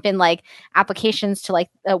huge bump in like applications to like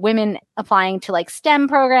women applying to like STEM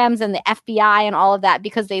programs and the FBI and all of that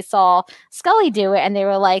because they saw Scully do it and they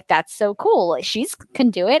were like, that's so cool. She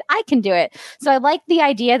can do it. I can do it. So I like the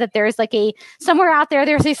idea that there's like somewhere out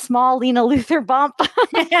there's a small Lena Luthor bump.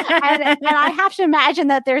 and I have to imagine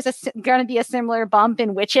that there's going to be a similar bump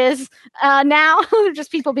in Witches now.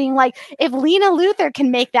 Just people being like, if Lena Luthor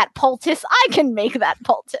can make that poultice, I can make that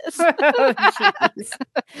poultice.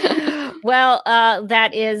 Well,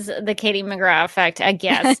 that is the Katie McGrath effect, I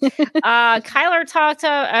guess. Kyler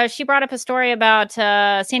talked, she brought up a story about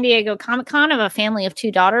San Diego Comic-Con of a family of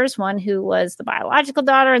 2 daughters, one who was the biological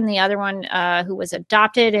daughter and the other one who was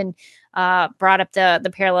adopted, and brought up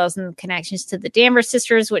the parallels and connections to the Danvers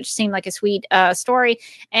sisters, which seemed like a sweet story.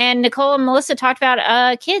 And Nicole and Melissa talked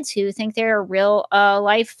about kids who think they're real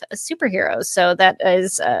life superheroes. So that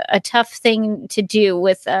is a tough thing to do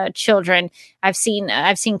with children. I've seen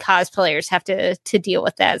cosplayers have to deal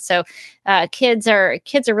with that. So kids are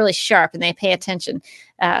really sharp and they pay attention.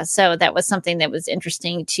 So that was something that was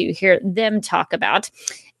interesting to hear them talk about.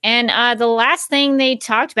 And the last thing they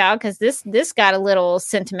talked about, because this got a little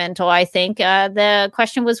sentimental, I think, the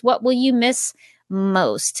question was, what will you miss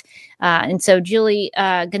most? And so Julie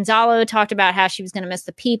Gonzalo talked about how she was going to miss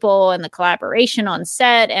the people and the collaboration on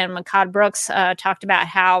set. And Makad Brooks talked about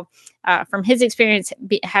how, from his experience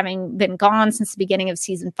having been gone since the beginning of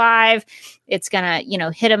season 5, it's going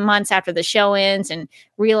to, hit him months after the show ends, and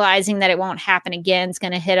realizing that it won't happen again is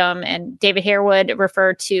going to hit him. And David Harewood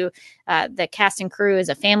referred to the cast and crew as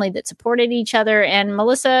a family that supported each other. And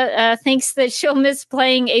Melissa thinks that she'll miss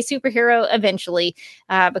playing a superhero eventually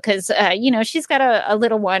because, she's got a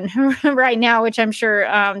little one right now, which I'm sure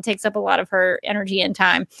takes up a lot of her energy and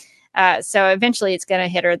time. So eventually it's going to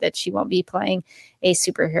hit her that she won't be playing a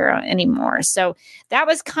superhero anymore. So that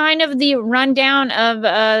was kind of the rundown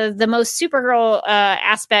of the most Supergirl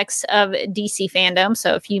aspects of DC fandom.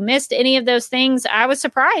 So if you missed any of those things, I was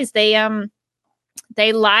surprised.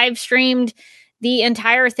 They live streamed the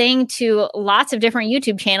entire thing to lots of different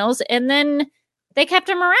YouTube channels, and then they kept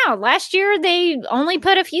them around. Last year, they only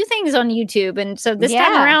put a few things on YouTube. And so this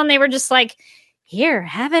time around, they were just like, here,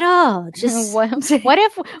 have it all. Just what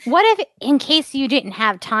if, in case you didn't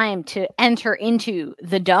have time to enter into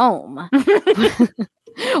the dome,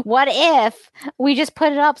 what if we just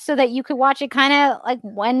put it up so that you could watch it kind of like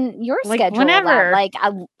when your schedule, whenever. Like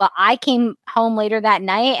I came home later that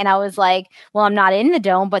night and I was like, well, I'm not in the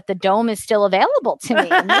dome, but the dome is still available to me.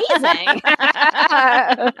 Amazing.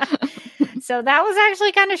 So that was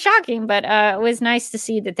actually kind of shocking, but it was nice to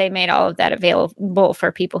see that they made all of that available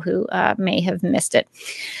for people who may have missed it.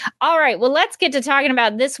 All right, well, let's get to talking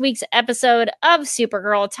about this week's episode of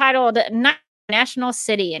Supergirl, titled National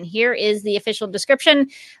City. And here is the official description.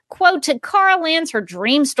 Quote, Kara lands her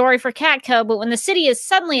dream story for Catco, but when the city is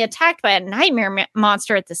suddenly attacked by a nightmare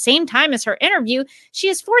monster at the same time as her interview, she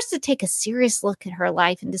is forced to take a serious look at her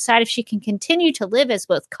life and decide if she can continue to live as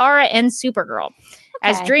both Kara and Supergirl.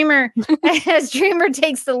 Okay. As Dreamer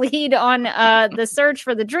takes the lead on the search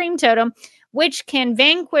for the Dream Totem, which can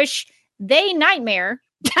vanquish the nightmare.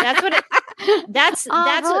 That's what that's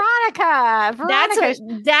Veronica.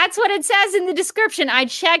 That's what it says in the description. I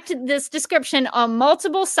checked this description on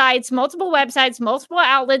multiple sites, multiple websites, multiple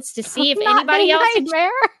outlets to see if anybody else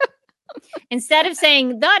instead of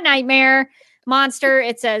saying the nightmare monster,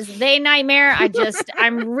 it says the nightmare.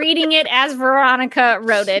 I'm reading it as Veronica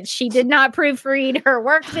wrote it. She did not proofread her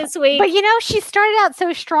work this week. But she started out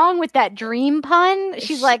so strong with that dream pun.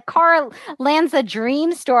 She's like, Kara lands a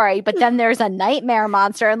dream story, but then there's a nightmare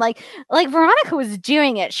monster. And like Veronica was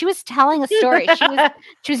doing it. She was telling a story.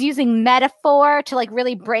 She was using metaphor to like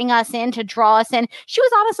really bring us in, to draw us in. She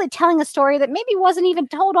was honestly telling a story that maybe wasn't even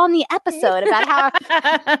told on the episode about how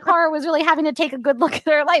Kara was really having to take a good look at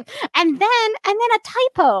her life. And then a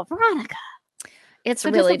typo, Veronica. It's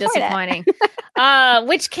so really disappointing.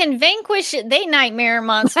 Which can vanquish the nightmare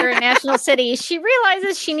monster in National City. She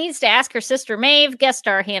realizes she needs to ask her sister Maeve, guest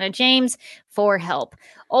star Hannah James, for help.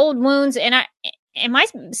 Old wounds, and am I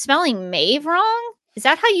spelling Maeve wrong? Is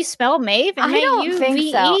that how you spell Maeve? I don't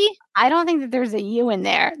think so. I don't think that there's a U in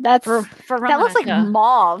there. That's that looks like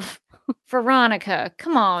mauve. Veronica,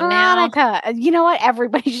 come on Veronica. Now. You know what?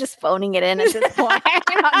 Everybody's just phoning it in at this point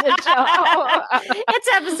on the show. It's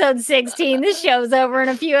episode 16. This show's over in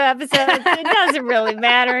a few episodes. It doesn't really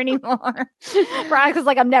matter anymore. Veronica's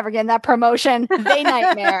like, I'm never getting that promotion. They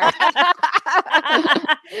nightmare.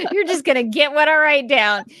 You're just going to get what I write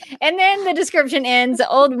down. And then the description ends.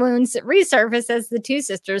 Old wounds resurface as the two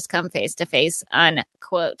sisters come face to face,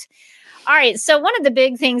 unquote. All right, so one of the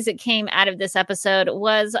big things that came out of this episode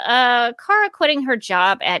was Kara quitting her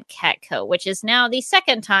job at Catco, which is now the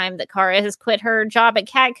second time that Kara has quit her job at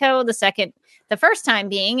Catco. The first time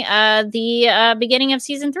being the beginning of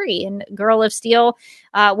season 3 in Girl of Steel,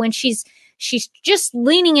 when she's just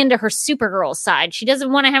leaning into her Supergirl side. She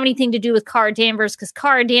doesn't want to have anything to do with Kara Danvers because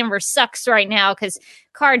Kara Danvers sucks right now because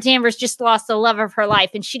Kara Danvers just lost the love of her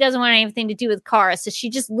life and she doesn't want anything to do with Kara. So she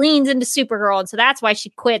just leans into Supergirl. And so that's why she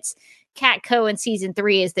quits Catco in season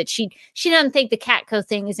 3 is that she doesn't think the Catco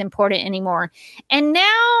thing is important anymore. And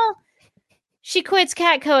now she quits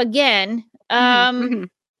Catco again.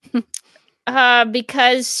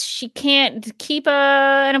 Because she can't keep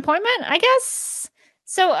an appointment, I guess.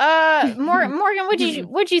 So, Morgan, what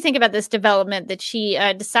do you think about this development that she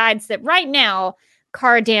decides that right now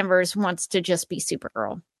Kara Danvers wants to just be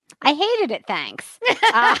Supergirl? I hated it. Thanks.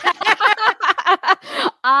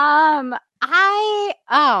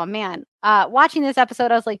 Watching this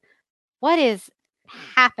episode, I was like, what is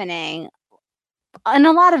happening in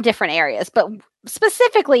a lot of different areas, but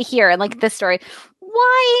specifically here in like this story,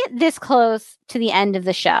 why this close to the end of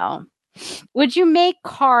the show would you make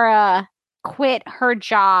Kara quit her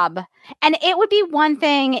job? And it would be one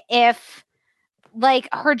thing if like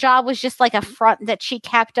her job was just like a front that she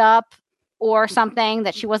kept up or something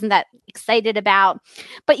that she wasn't that excited about.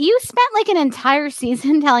 But you spent like an entire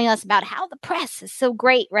season telling us about how the press is so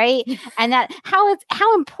great, right? And that how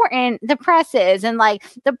important the press is, and like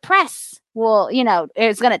the press will,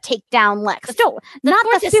 is going to take down Lex. The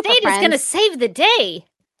Fourth Estate is going to save the day.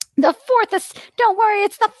 Don't worry,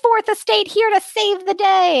 it's the Fourth Estate here to save the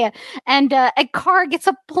day. And Kara gets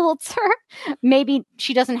a Pulitzer. Maybe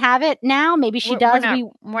she doesn't have it now. Maybe she does.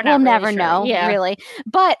 We'll never know, really.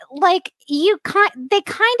 But like they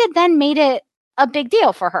kind of then made it a big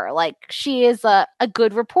deal for her. Like she is a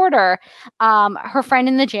good reporter. Her friend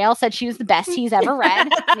in the jail said she was the best he's ever read.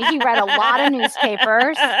 I mean, he read a lot of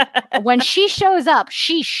newspapers. When she shows up,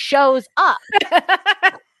 she shows up.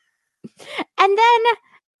 And then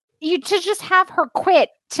to just have her quit,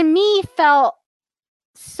 to me, felt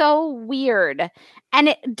so weird. And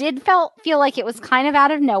it did feel like it was kind of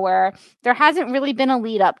out of nowhere. There hasn't really been a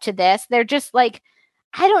lead up to this. They're just like,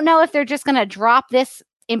 I don't know if they're just going to drop this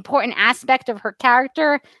important aspect of her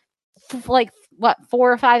character, like, 4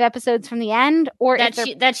 or 5 episodes from the end? Or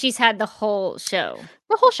that she's had the whole show.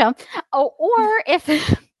 The whole show. Oh, or if...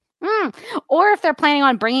 or if they're planning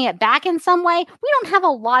on bringing it back in some way. We don't have a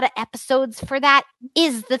lot of episodes for that,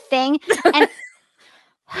 is the thing. And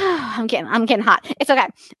I'm getting hot. It's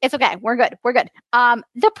okay. We're good. The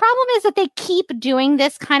problem is that they keep doing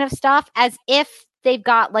this kind of stuff as if they've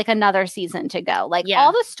got like another season to go. Like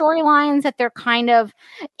all the storylines that they're kind of,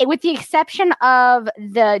 with the exception of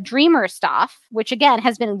the Dreamer stuff, which again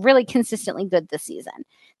has been really consistently good this season.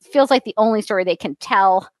 It feels like the only story they can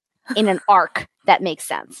tell in an arc that makes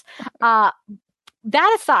sense. That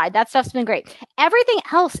aside, that stuff's been great. Everything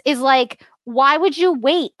else is like, why would you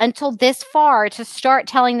wait until this far to start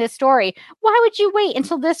telling this story? Why would you wait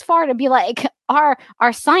until this far to be like, our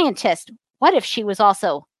scientist, what if she was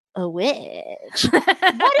also a witch?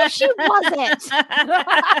 What if she wasn't?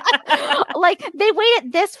 Like, they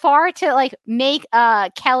waited this far to like make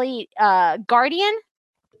Kelly Guardian?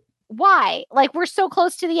 Why? Like, we're so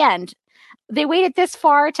close to the end. They waited this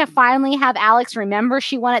far to finally have Alex remember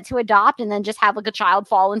she wanted to adopt and then just have like a child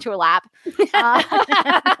fall into her lap.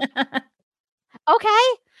 Okay.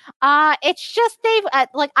 It's just they've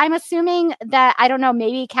like, I'm assuming that, I don't know,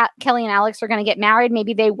 maybe Kelly and Alex are going to get married.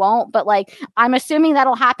 Maybe they won't. But like, I'm assuming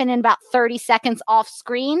that'll happen in about 30 seconds off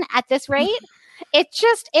screen at this rate. It's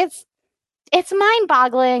mind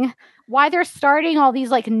boggling why they're starting all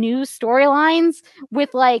these like new storylines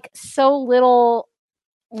with like so little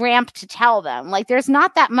ramp to tell them. Like, there's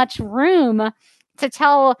not that much room to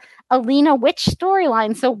tell Alina Witch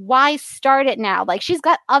storyline, so why start it now? Like, she's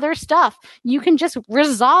got other stuff. You can just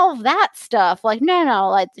resolve that stuff. Like, no,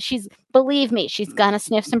 like, believe me, she's gonna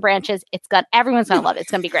sniff some branches. Everyone's gonna love it.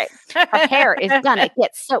 It's gonna be great. Her hair is gonna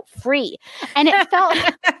get so free. And it felt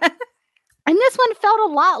and this one felt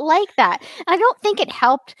a lot like that. And I don't think it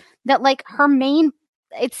helped that like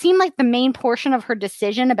it seemed like the main portion of her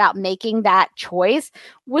decision about making that choice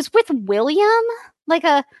was with William.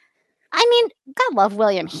 God love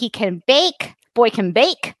William. He can bake. Boy can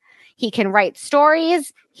bake. He can write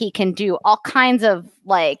stories. He can do all kinds of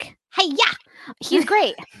like, hey, yeah. He's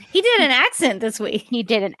great. He did an accent this week. He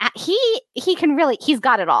can really, he's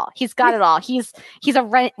got it all. He's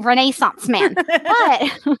a Renaissance man. But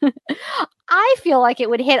I feel like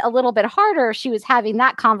it would hit a little bit harder if she was having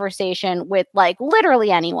that conversation with like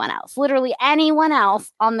literally anyone else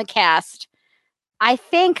on the cast. I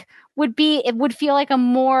think it would feel like a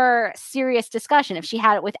more serious discussion if she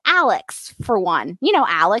had it with Alex, for one.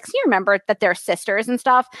 Alex, you remember that they're sisters and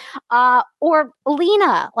stuff. Or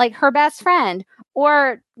Lena, like her best friend.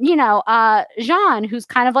 Or, Jean, who's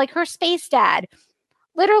kind of like her space dad.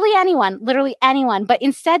 Literally anyone. But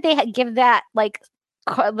instead they give that like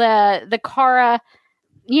the Kara,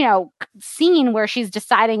 scene where she's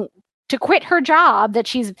deciding to quit her job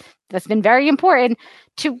that's been very important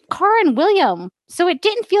to Kara and William. So it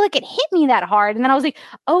didn't feel like it hit me that hard. And then I was like,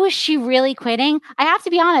 oh, is she really quitting? I have to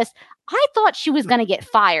be honest. I thought she was going to get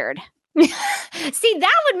fired. See,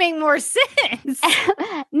 that would make more sense.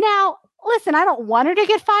 Now, listen, I don't want her to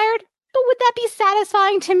get fired, but would that be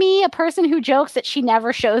satisfying to me, a person who jokes that she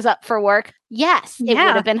never shows up for work? Yes, it would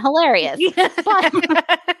have been hilarious. But,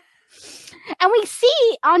 and we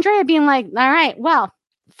see Andrea being like, all right, well,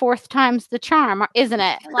 4th time's the charm, isn't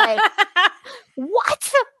it? Like,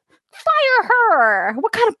 what? Fire her.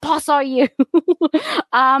 What kind of boss are you?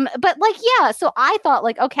 But like, yeah, so I thought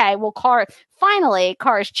like, okay, well,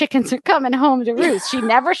 Kara's chickens are coming home to roost. She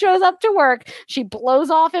never shows up to work. She blows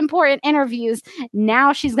off important interviews.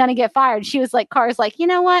 Now she's going to get fired. She was like, Kara's like, you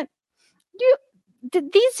know what?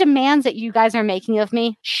 These demands that you guys are making of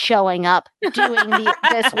me, showing up, doing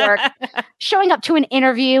this work, showing up to an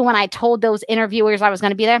interview when I told those interviewers I was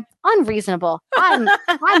going to be there, unreasonable. I'm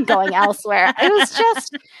going elsewhere. It was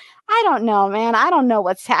just, I don't know, man. I don't know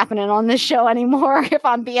what's happening on this show anymore, if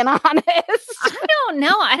I'm being honest. I don't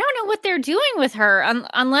know. I don't know what they're doing with her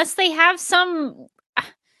unless they have something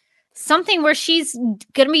where she's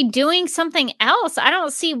going to be doing something else. I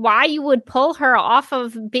don't see why you would pull her off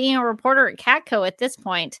of being a reporter at Catco at this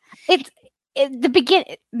point. Maybe in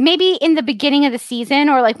the beginning of the season,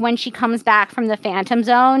 or like when she comes back from the Phantom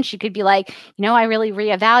Zone, she could be like, I really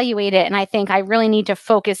reevaluate it, and I think I really need to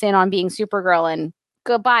focus in on being Supergirl and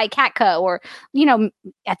goodbye Catco, or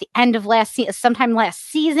at the end of sometime last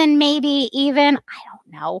season, maybe even.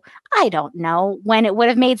 I don't know when it would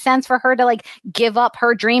have made sense for her to like give up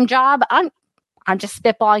her dream job. I'm just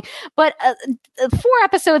spitballing, but 4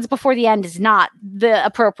 episodes before the end is not the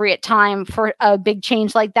appropriate time for a big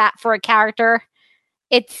change like that for a character.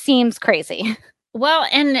 It seems crazy. Well,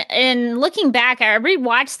 and looking back, I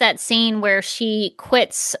rewatched that scene where she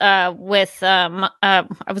quits with I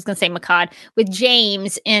was going to say Makad, with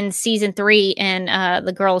James in season 3 in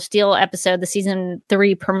the Girls Deal episode, the season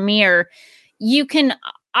 3 premiere. You can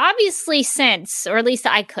obviously sense, or at least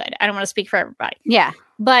I could. I don't want to speak for everybody. Yeah.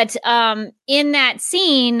 But in that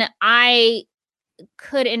scene, I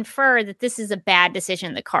could infer that this is a bad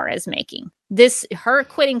decision that Kara is making. Her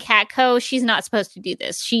quitting Catco, she's not supposed to do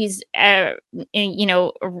this. She's, acting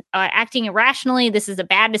irrationally. This is a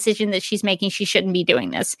bad decision that she's making. She shouldn't be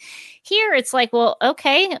doing this. Here, it's like, well,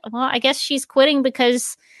 okay, well, I guess she's quitting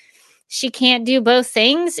because she can't do both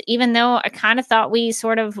things, even though I kind of thought we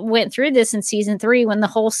sort of went through this in season 3 when the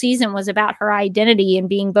whole season was about her identity and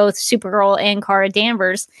being both Supergirl and Kara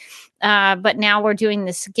Danvers. But now we're doing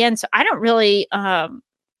this again. So I don't really, I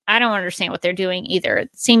don't understand what they're doing either. It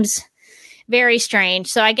seems very strange.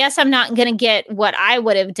 So I guess I'm not going to get what I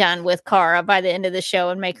would have done with Kara by the end of the show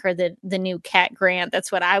and make her the new Cat Grant.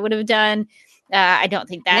 That's what I would have done. I don't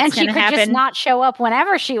think that's going to happen. Just not show up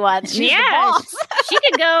whenever she wants. She's the boss. She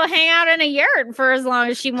could go hang out in a yurt for as long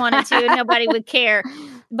as she wanted to. And nobody would care.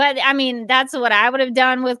 But I mean, that's what I would have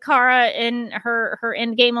done with Kara in her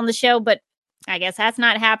end game on the show. But I guess that's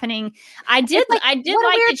not happening. I did like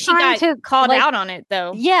that she got called out on it,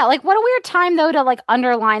 though. Yeah, like what a weird time, though, to like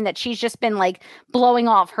underline that she's just been like blowing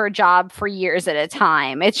off her job for years at a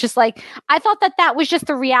time. It's just like, I thought that was just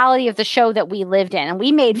the reality of the show that we lived in, and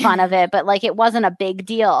we made fun of it, but like it wasn't a big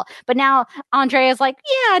deal. But now Andrea's like,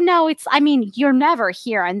 yeah, no, you're never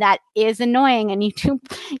here, and that is annoying. And you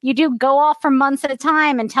do go off for months at a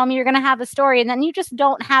time and tell me you're going to have a story, and then you just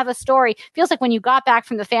don't have a story. Feels like when you got back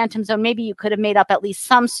from the Phantom Zone, maybe you could have made up at least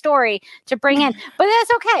some story to bring in, but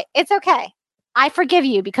that's okay. It's okay. I forgive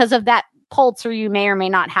you because of that Pulitzer you may or may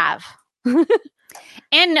not have.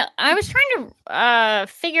 And I was trying to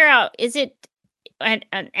figure out, is it and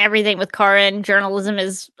everything with Kara and journalism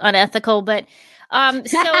is unethical, but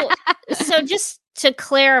so just to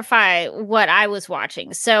clarify what I was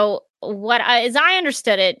watching. So as I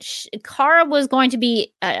understood it, Kara was going to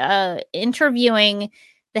be interviewing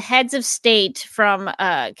the heads of state from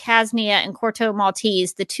Casnia and Corto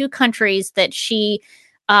Maltese, the 2 countries that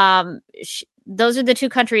those are the 2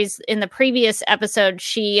 countries in the previous episode.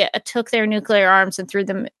 She took their nuclear arms and threw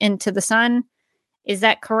them into the sun. Is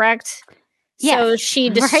that correct? Yes. So she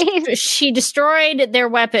destroyed their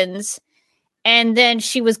weapons, and then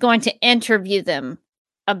she was going to interview them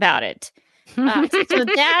about it. So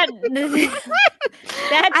that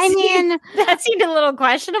seemed a little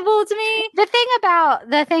questionable to me. The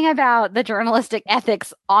thing about the journalistic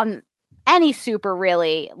ethics on any super,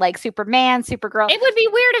 really, like Superman, Supergirl, it would be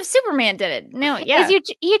weird if Superman did it. No, yeah, is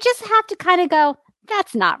you just have to kind of go,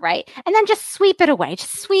 That's not right. And then just sweep it away.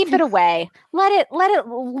 Just sweep it away. Let it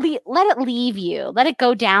leave you. Let it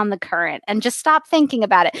go down the current and just stop thinking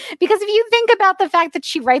about it. Because if you think about the fact that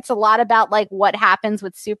she writes a lot about like what happens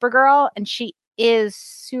with Supergirl, and she is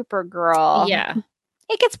Supergirl. Yeah.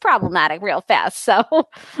 It gets problematic real fast. So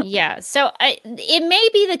yeah. So it may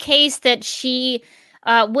be the case that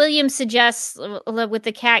William suggests with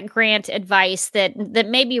the Cat Grant advice that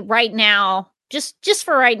maybe right now, just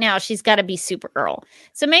for right now, she's got to be Supergirl.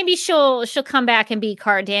 So maybe she'll come back and be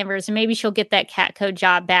Kara Danvers, and maybe she'll get that Catco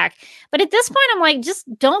job back. But at this point, I'm like, just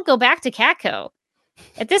don't go back to Catco.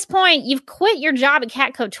 At this point, you've quit your job at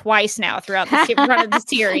Catco twice now throughout the run of the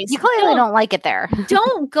series. You clearly don't like it there.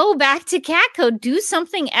 Don't go back to Catco. Do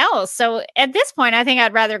something else. So at this point, I think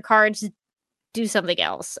I'd rather Kara just do something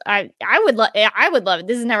else. I would love it.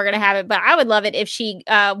 This is never going to happen, but I would love it if she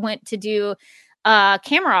went to do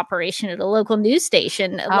camera operation at a local news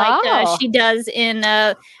station like she does in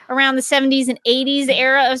around the 70s and 80s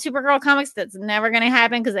era of Supergirl comics. That's never going to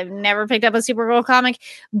happen because I've never picked up a Supergirl comic,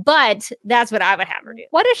 but that's what I would have her do.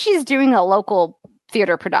 What if she's doing a local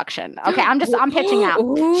theater production? Okay, I'm pitching out.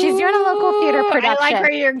 She's doing a local theater production. I like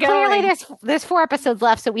where you're going. Clearly there's 4 episodes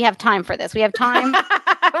left, so we have time for this. We have time.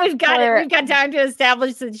 We've got time to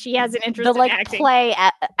establish that she has an interest in acting. Play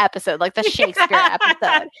episode, like the Shakespeare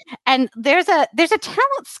episode. And there's a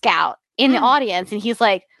talent scout in the audience, and he's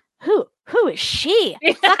like, who is she?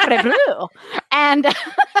 Sacre bleu. And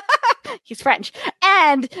he's French.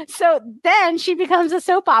 And so then she becomes a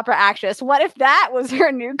soap opera actress. What if that was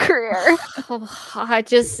her new career? I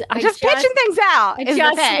just pitching things out. I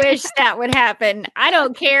just wish that would happen. I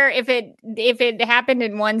don't care if it happened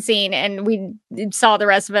in one scene and we saw the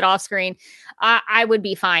rest of it off screen. I would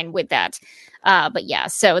be fine with that. But yeah,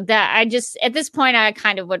 so that at this point, I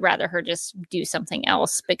kind of would rather her just do something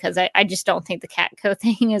else because I just don't think the Catco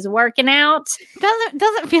thing is working out.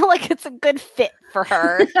 Doesn't feel like it's a good fit for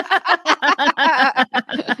her.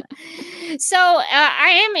 So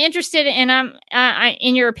I am interested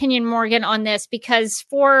in your opinion, Morgan, on this because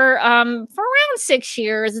for around 6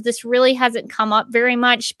 years, this really hasn't come up very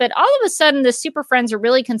much. But all of a sudden, the Super Friends are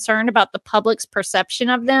really concerned about the public's perception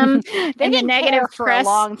of them and the negative for press. A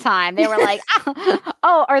long time. They were like,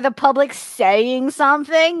 "Oh, are the public saying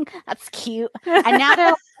something? That's cute." And now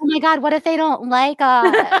they're like, "Oh my God, what if they don't like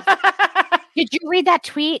us?" Did you read that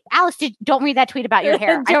tweet? Alice, don't read that tweet about your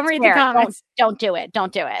hair. Don't read the comments. Don't do it.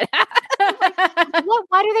 Don't do it.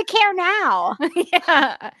 Why do they care now?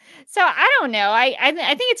 Yeah. So I don't know. I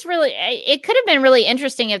think it's really, it could have been really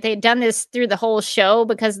interesting if they'd done this through the whole show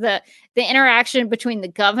because the interaction between the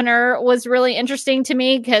governor was really interesting to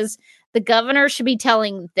me because the governor should be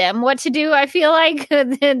telling them what to do, I feel like, than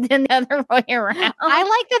the other way around. I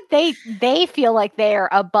like that they feel like they're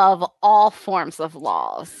above all forms of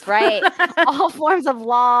laws, right? All forms of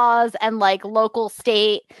laws and like local,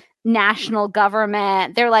 state, national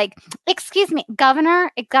government. They're like, excuse me,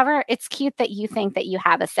 governor, it's cute that you think that you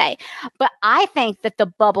have a say. But I think that the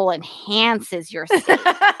bubble enhances your state.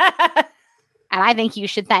 And I think you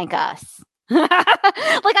should thank us. Like,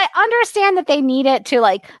 I understand that they need it to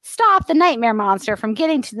like stop the nightmare monster from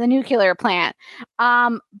getting to the nuclear plant.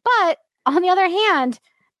 But on the other hand,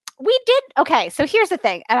 we did. Okay, so here's the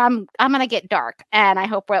thing, and I'm gonna get dark, and I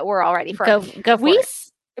hope we're all ready for it. Go for it.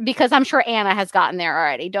 Because I'm sure Anna has gotten there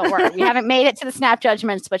already. Don't worry, we haven't made it to the snap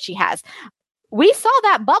judgments, but she has. We saw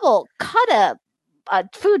that bubble cut a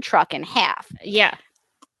food truck in half. Yeah.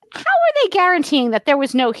 How are they guaranteeing that there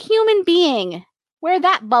was no human being where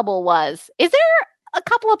that bubble was? Is there a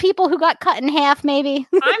couple of people who got cut in half, maybe?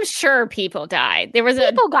 I'm sure people died.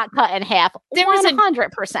 People got cut in half. There was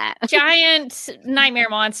 100%. Giant nightmare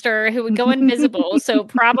monster who would go invisible. So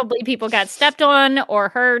probably people got stepped on or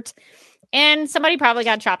hurt. And somebody probably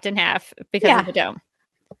got chopped in half because of the dome.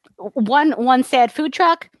 One sad food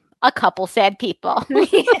truck, a couple sad people.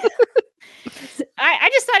 I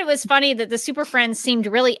just thought it was funny that the Super Friends seemed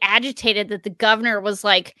really agitated that the governor was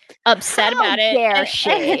like upset about it. Dare she?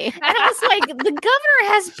 And I was like, the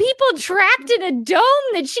governor has people trapped in a dome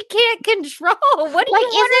that she can't control. What do you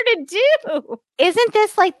want her to do? Isn't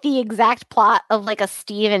this like the exact plot of like a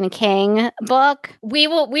Stephen King book? We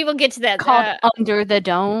will get to that. Called Under the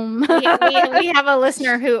Dome. we have a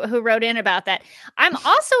listener who wrote in about that. I'm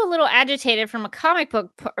also a little agitated from a comic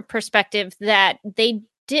book perspective that they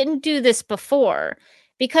didn't do this before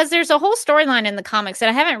because there's a whole storyline in the comics that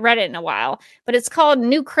I haven't read it in a while, but it's called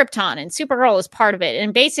New Krypton and Supergirl is part of it.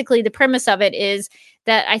 And basically the premise of it is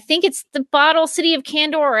that I think it's the bottle city of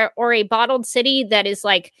Kandor or a bottled city that is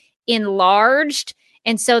like enlarged.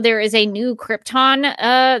 And so there is a new Krypton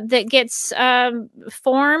that gets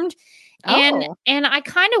formed. And I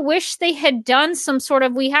kind of wish they had done some sort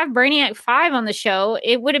of, we have Brainiac 5 on the show.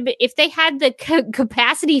 It would have been, if they had the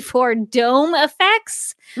capacity for dome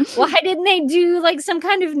effects, why didn't they do like some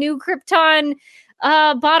kind of new Krypton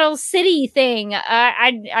Bottle City thing?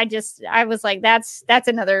 I was like, that's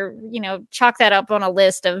another, chalk that up on a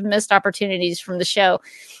list of missed opportunities from the show.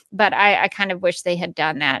 But I kind of wish they had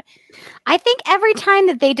done that. I think every time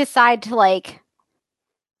that they decide to like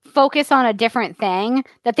focus on a different thing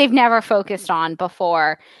that they've never focused on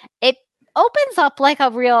before, it opens up like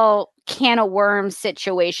a real can of worms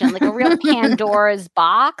situation, like a real Pandora's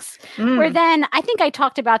box, where then I think I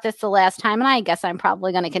talked about this the last time, and I guess I'm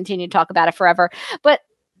probably going to continue to talk about it forever. But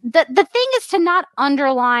the thing is to not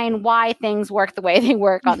underline why things work the way they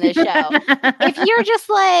work on this show. If you're just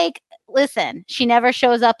like, listen, she never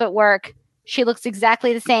shows up at work, she looks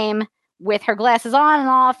exactly the same with her glasses on and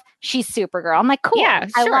off, she's Supergirl. I'm like, cool. Yeah,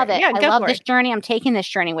 I sure. love it. Yeah, I love this journey. I'm taking this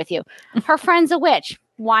journey with you. Her friend's a witch.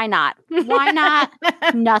 Why not? Why not?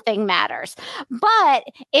 Nothing matters. But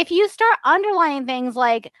if you start underlining things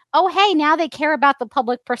like, oh, hey, now they care about the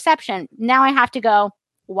public perception. Now I have to go,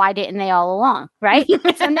 why didn't they all along? Right?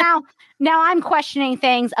 So now I'm questioning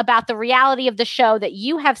things about the reality of the show that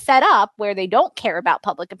you have set up where they don't care about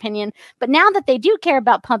public opinion. But now that they do care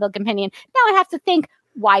about public opinion, now I have to think,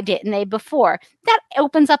 why didn't they before? That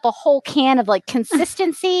opens up a whole can of like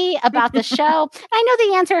consistency about the show. I know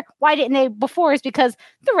the answer, why didn't they before, is because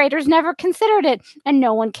the writers never considered it and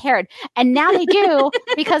no one cared. And now they do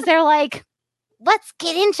because they're like, let's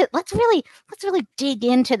really dig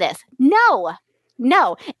into this. No,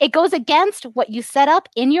 it goes against what you set up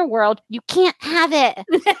in your world. You can't have it.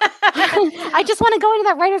 I just want to go into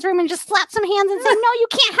that writer's room and just slap some hands and say, no, you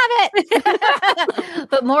can't have it.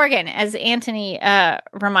 But Morgan, as Anthony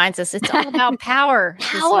reminds us, it's all about power.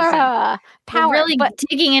 Power. We're really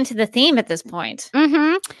digging into the theme at this point.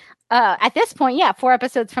 At this point, yeah, 4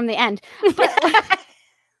 episodes from the end. But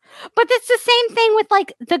it's the same thing with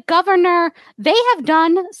like the governor. They have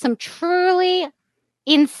done some truly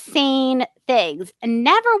insane things, and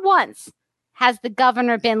never once has the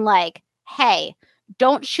governor been like, hey,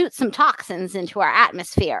 don't shoot some toxins into our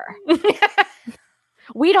atmosphere.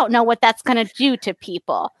 We don't know what that's going to do to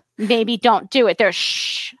people. Maybe don't do it. There's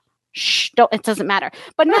shh, don't, it doesn't matter.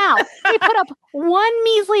 But now we put up one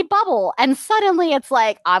measly bubble and suddenly it's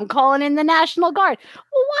like, I'm calling in the National Guard.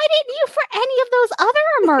 Well, why didn't you for any of those other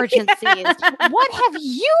emergencies? What have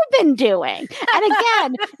you been doing? And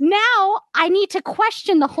again, now I need to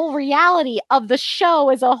question the whole reality of the show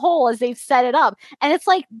as a whole as they've set it up. And it's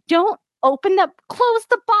like, close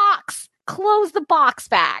the box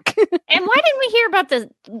back. And why didn't we hear about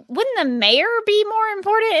wouldn't the mayor be more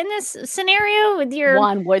important in this scenario with your,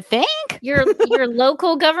 one would think, your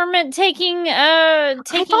local government taking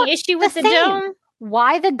issue with the dome?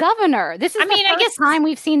 Why the governor? This is the first time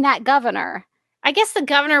we've seen that governor. I guess the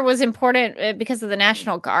governor was important because of the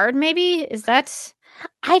National Guard, maybe? Is that...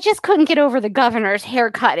 I just couldn't get over the governor's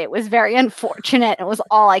haircut. It was very unfortunate. It was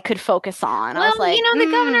all I could focus on. Well, I was like, the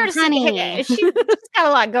governor's honey. She's got a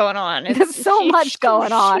lot going on. There's so much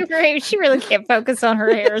going on. She really can't focus on her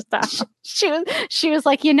hairstyle. She was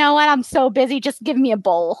like, you know what? I'm so busy. Just give me a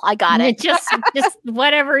bowl. I got it. Just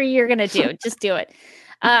whatever you're gonna do, just do it.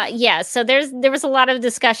 So there was a lot of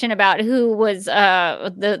discussion about who was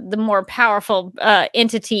the more powerful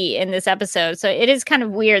entity in this episode. So it is kind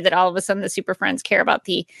of weird that all of a sudden the Super Friends care about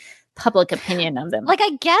the public opinion of them. Like,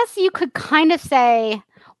 I guess you could kind of say,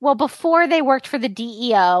 well, before they worked for the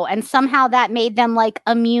DEO and somehow that made them like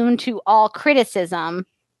immune to all criticism.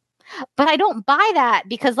 But I don't buy that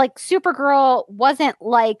because like Supergirl wasn't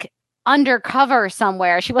like undercover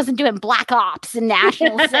somewhere. She wasn't doing black ops in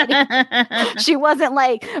National City. She wasn't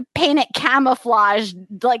like painted camouflage,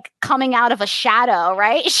 like coming out of a shadow,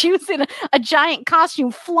 right? She was in a giant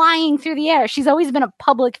costume flying through the air. She's always been a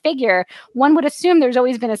public figure. One would assume there's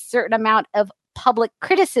always been a certain amount of public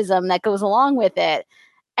criticism that goes along with it.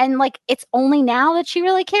 And like, it's only now that she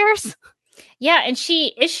really cares. Yeah, and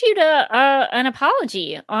she issued an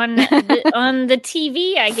apology on the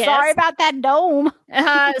TV, I guess. Sorry about that dome.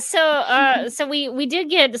 So we did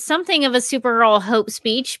get something of a Supergirl hope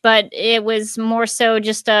speech, but it was more so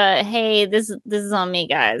just hey, this is on me,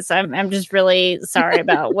 guys. I'm just really sorry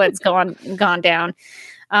about what's gone down.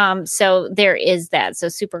 So there is that. So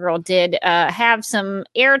Supergirl did have some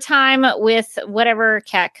airtime with whatever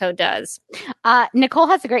Catco does. Nicole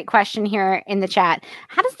has a great question here in the chat.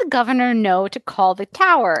 How does the governor know to call the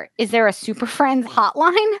tower? Is there a Super Friends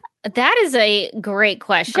hotline? That is a great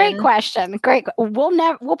question. Great question. Great.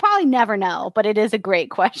 We'll probably never know, but it is a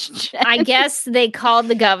great question. I guess they called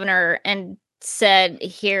the governor and said,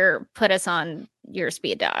 "Here, put us on your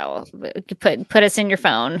speed dial. Put us in your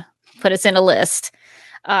phone. Put us in a list."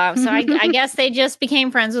 So I guess they just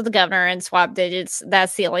became friends with the governor and swapped digits.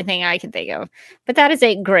 That's the only thing I can think of. But that is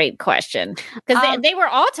a great question because they were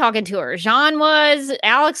all talking to her. Jean was,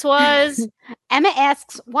 Alex was. Emma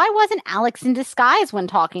asks, why wasn't Alex in disguise when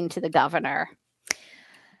talking to the governor?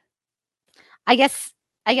 I guess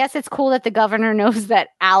it's cool that the governor knows that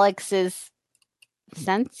Alex is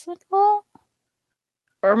sensible.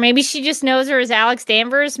 Or maybe she just knows her as Alex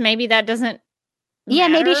Danvers. Maybe that doesn't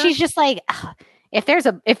matter. Maybe she's just like, if there's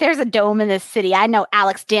a dome in this city, I know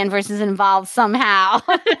Alex Danvers is involved somehow.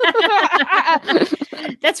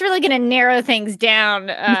 That's really going to narrow things down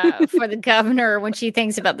for the governor when she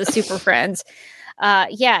thinks about the Super Friends. Now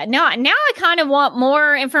I kind of want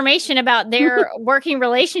more information about their working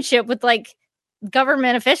relationship with like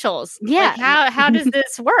government officials. Yeah. Like, how does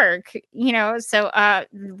this work? So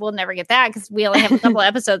we'll never get that because we only have a couple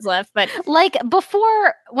episodes left. But like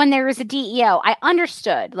before, when there was a DEO, I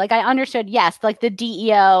understood, yes, like the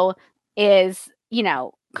DEO is,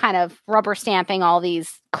 kind of rubber stamping all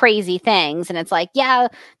these crazy things. And it's like, yeah,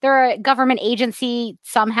 they're a government agency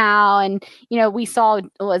somehow. And, we saw,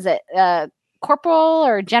 was it Corporal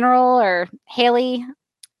or General or Haley?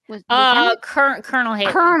 Colonel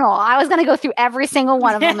Haley. Colonel. I was going to go through every single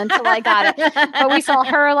one of them until I got it. But we saw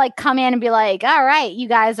her like come in and be like, all right, you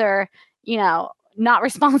guys are, not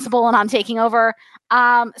responsible and I'm taking over.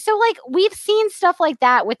 So like we've seen stuff like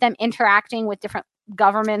that with them interacting with different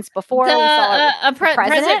governments before. We saw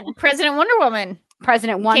President Wonder Woman.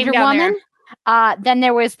 President Wonder Woman. Then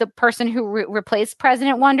there was the person who replaced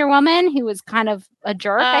President Wonder Woman, who was kind of a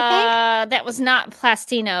jerk, I think. That was not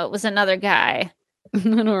Plastino. It was another guy. I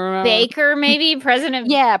don't remember. Baker, maybe President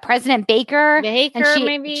Baker. And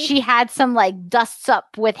maybe she had some like dusts up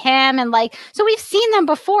with him, and like so we've seen them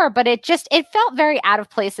before, but it felt very out of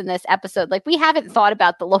place in this episode. Like we haven't thought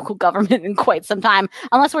about the local government in quite some time,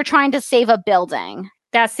 unless we're trying to save a building.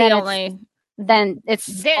 That's the only. Then it's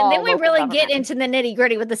then we really get into the nitty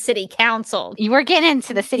gritty with the city council. You were getting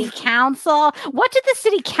into the city council. What did the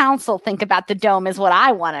city council think about the dome? Is what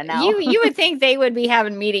I want to know. You would think they would be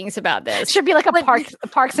having meetings about this. Should be like a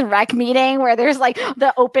Parks and Rec meeting where there's like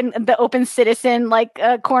the open citizen like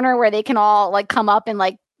corner where they can all like come up and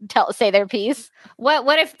like say their piece.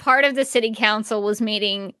 What if part of the city council was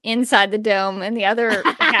meeting inside the dome and the other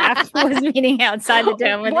half was meeting outside the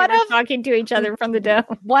dome and they were talking to each other from the dome?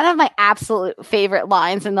 One of my absolute favorite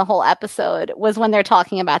lines in the whole episode was when they're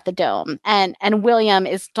talking about the dome and William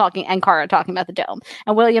is talking and Kara talking about the dome,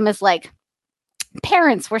 and William is like,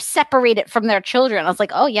 parents were separated from their children. I was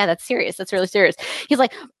like, oh yeah, that's serious. That's really serious. He's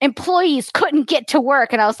like, employees couldn't get to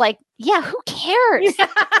work. And I was like, yeah, who cares?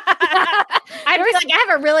 I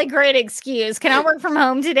have a really great excuse. Can I work from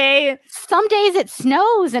home today? Some days it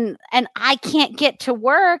snows and I can't get to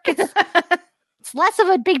work. It's less of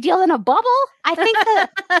a big deal than a bubble. I think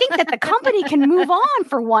that the company can move on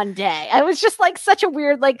for one day. I was just like such a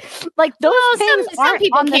weird like those things some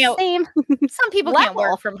people on can't, the same. Some people level. can't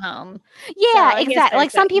work from home. Yeah, so exactly. Like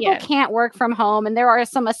some people can't work from home, and there are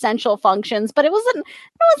some essential functions, but it wasn't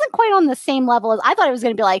quite on the same level as I thought it was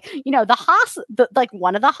going to be. Like like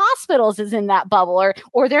one of the hospitals is in that bubble,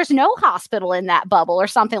 or there's no hospital in that bubble, or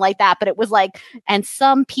something like that. But it was like, and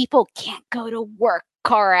some people can't go to work.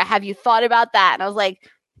 Kara, have you thought about that? And I was like,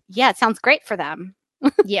 yeah, it sounds great for them.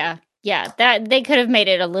 Yeah, that they could have made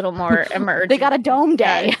it a little more emergent. They got a dome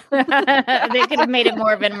day. They could have made it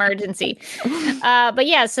more of an emergency. But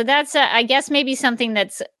yeah, so that's I guess maybe something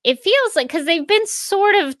it feels like, because they've been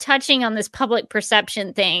sort of touching on this public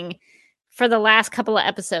perception thing for the last couple of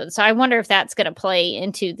episodes. So I wonder if that's going to play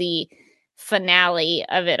into the finale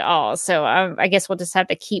of it all. So I guess we'll just have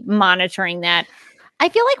to keep monitoring that. I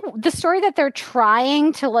feel like the story that they're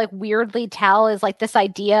trying to like weirdly tell is like this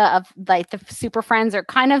idea of like the Super Friends are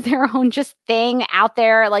kind of their own just thing out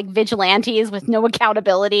there, like vigilantes with no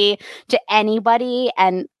accountability to anybody.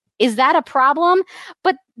 And is that a problem?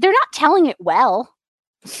 But they're not telling it well.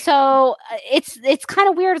 So it's kind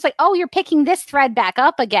of weird. It's like, oh, you're picking this thread back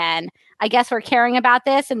up again. I guess we're caring about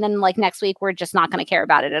this. And then like next week, we're just not going to care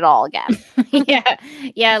about it at all again.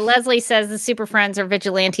 Yeah. Leslie says the Super Friends are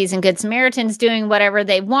vigilantes and good Samaritans doing whatever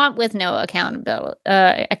they want with no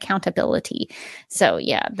accountability. So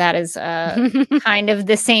yeah, that is kind of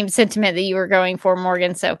the same sentiment that you were going for,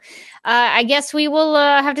 Morgan. So I guess we will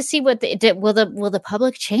have to see will the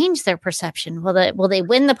public change their perception? Will they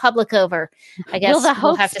win the public over? I guess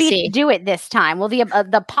we'll have to see. Do it this time? Will the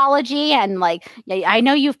apology and like, I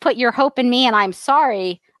know you've put your hope in me, and I'm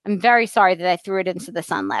sorry. I'm very sorry that I threw it into the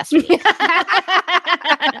sun last week.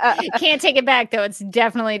 Can't take it back, though. It's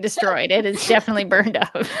definitely destroyed. It is definitely burned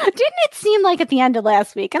up. Didn't it seem like at the end of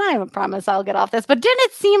last week, and I promise I'll get off this, but didn't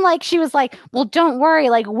it seem like she was like, well, don't worry,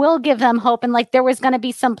 like, we'll give them hope, and like there was going to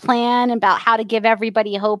be some plan about how to give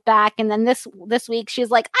everybody hope back, and then this week she's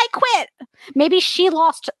like, I quit. Maybe she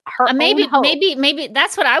lost her own hope. Maybe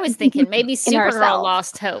that's what I was thinking. Maybe Supergirl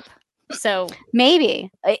lost hope. So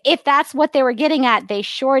maybe if that's what they were getting at, they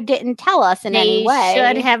sure didn't tell us in any way.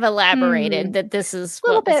 Should have elaborated that this is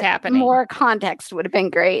what was happening. More context would have been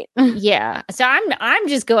great. Yeah. So I'm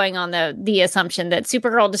just going on the assumption that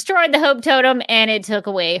Supergirl destroyed the Hope Totem and it took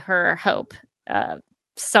away her hope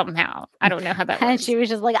somehow. I don't know how that works. And she was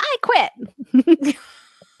just like, I quit.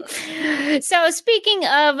 So speaking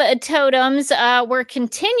of totems, we're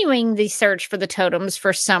continuing the search for the totems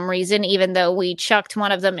for some reason, even though we chucked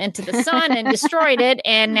one of them into the sun and destroyed it.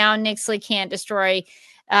 And now Nyxly can't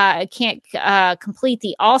complete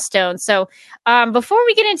the Allstone. So before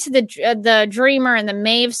we get into the Dreamer and the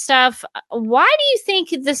Maeve stuff, why do you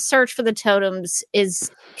think the search for the totems is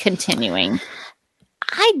continuing?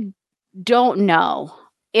 I don't know,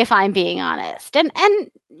 if I'm being honest. And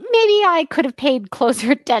maybe I could have paid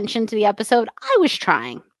closer attention to the episode. I was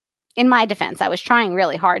trying. In my defense, I was trying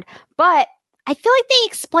really hard. But I feel like they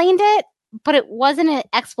explained it, but it wasn't an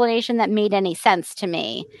explanation that made any sense to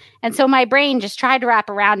me. And so my brain just tried to wrap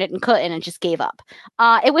around it and couldn't and just gave up.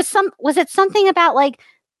 Was it something about like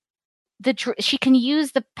she can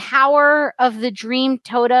use the power of the Dream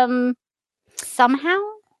Totem somehow?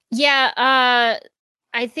 Yeah,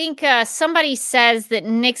 I think somebody says that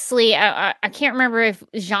Nyxly, I can't remember if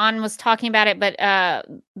Jean was talking about it, but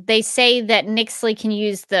they say that Nyxly can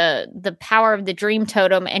use the power of the Dream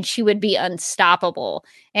Totem and she would be unstoppable.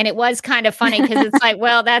 And it was kind of funny because it's like,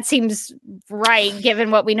 well, that seems right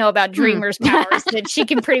given what we know about Dreamer's powers, that she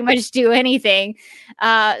can pretty much do anything.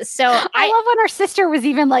 So I love when her sister was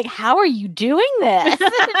even like, how are you doing this?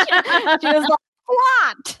 She was like,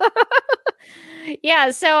 what? Yeah,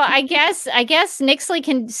 so I guess Nyxly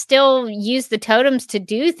can still use the totems to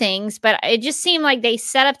do things, but it just seemed like they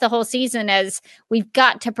set up the whole season as we've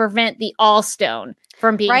got to prevent the Allstone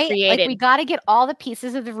from being created. Like we got to get all the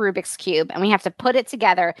pieces of the Rubik's Cube and we have to put it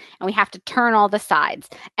together and we have to turn all the sides.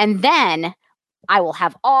 And then I will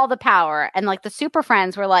have all the power. And like the Super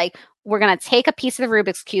Friends were like, we're going to take a piece of the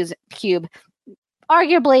Rubik's Cube,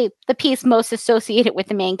 arguably the piece most associated with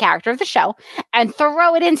the main character of the show, and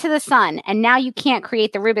throw it into the sun. And now you can't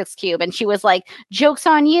create the Rubik's Cube. And she was like, joke's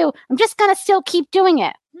on you. I'm just going to still keep doing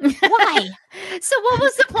it. Why? So what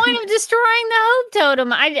was the point of destroying the Hope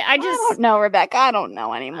Totem? I don't know, Rebecca. I don't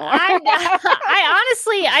know anymore. I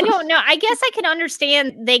honestly, I don't know. I guess I can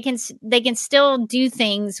understand they can still do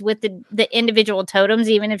things with the individual totems,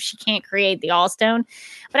 even if she can't create the Allstone.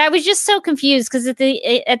 But I was just so confused because at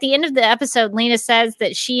the end of the episode, Lena says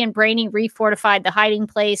that she and Brainy refortified the hiding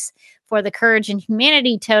place for the Courage and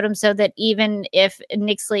Humanity totem so that even if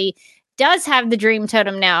Nyxly does have the Dream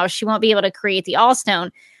Totem now, she won't be able to create the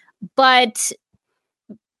Allstone. But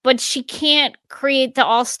she can't create the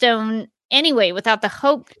Allstone anyway without the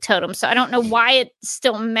Hope Totem. So I don't know why it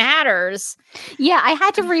still matters. Yeah, I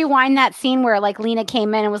had to rewind that scene where like Lena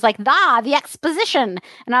came in and was like, the exposition.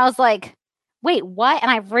 And I was like, wait, what?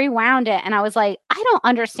 And I rewound it and I was like, I don't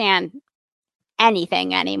understand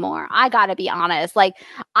anything anymore. I gotta be honest. Like,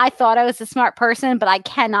 I thought I was a smart person, but I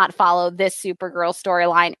cannot follow this Supergirl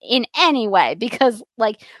storyline in any way because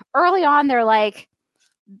like early on they're like,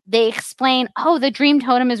 they explain, the Dream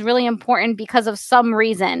Totem is really important because of some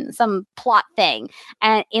reason, some plot thing.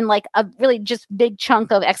 And in like a really just big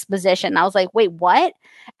chunk of exposition, I was like, wait, what?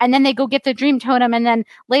 And then they go get the Dream Totem. And then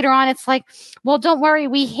later on, it's like, well, don't worry.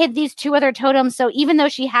 We hid these 2 other totems. So even though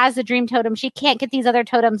she has the Dream Totem, she can't get these other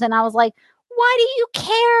totems. And I was like, why do you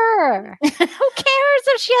care? Who cares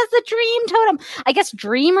if she has the Dream Totem? I guess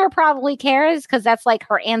Dreamer probably cares because that's like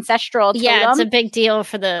her ancestral totem. Yeah, it's a big deal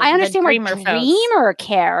for the I understand where Dreamer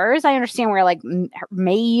cares. I understand where like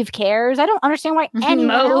Maeve cares. I don't understand why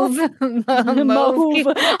anyone else. Mauve.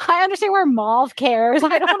 I understand where Mauve cares.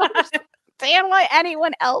 I don't understand why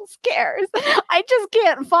anyone else cares. I just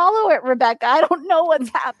can't follow it, Rebecca. I don't know what's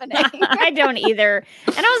happening. I don't either.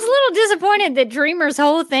 And I was a little disappointed that Dreamer's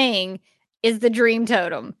whole thing is the Dream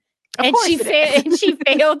Totem. And she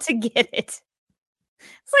failed to get it.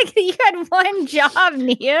 It's like you had one job,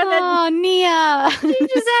 Nia. Oh, Nia. You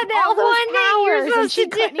just had that all one powers and she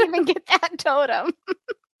couldn't even get that totem.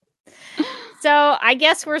 So I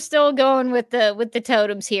guess we're still going with the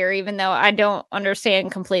totems here, even though I don't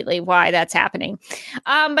understand completely why that's happening.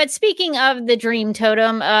 But speaking of the Dream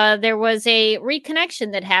Totem, there was a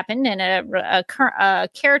reconnection that happened, and a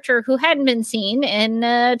character who hadn't been seen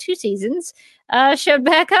in 2 seasons showed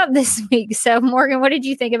back up this week. So, Morgan, what did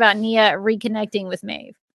you think about Nia reconnecting with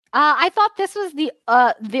Maeve? I thought this was the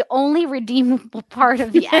only redeemable part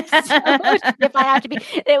of the episode. If I have to be,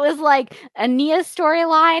 it was like a Nia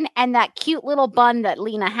storyline and that cute little bun that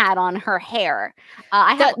Lena had on her hair.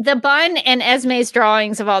 The bun and Esme's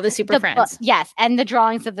drawings of all the Super Friends. Yes, and the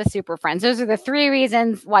drawings of the Super Friends. Those are the 3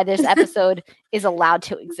 reasons why this episode is allowed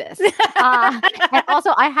to exist. And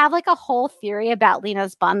also, I have like a whole theory about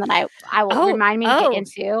Lena's bun that I will remind me to get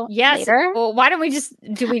into later. Well, why don't we just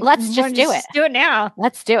Let's just do it. Do it now.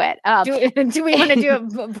 Let's do it. Do we want to do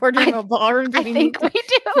a boardroom or ballroom? I think we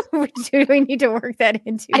do. Do we need to work that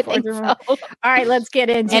into? I think so. All right, let's get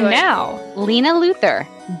into it. And now, Lena Luthor,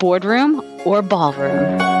 boardroom or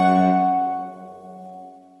ballroom?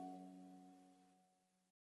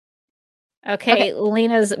 Okay,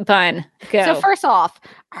 Lena's bun. Go. So first off,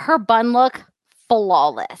 her bun look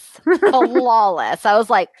flawless. Flawless. I was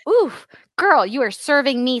like, oof, girl, you are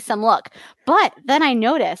serving me some look. But then I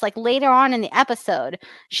noticed, like later on in the episode,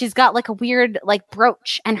 she's got like a weird like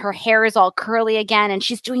brooch and her hair is all curly again and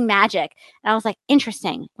she's doing magic. And I was like,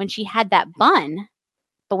 interesting. When she had that bun,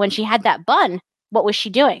 what was she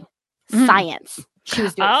doing? Science. She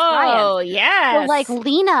was doing science. Oh, yeah. So like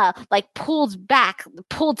Lena, like pulled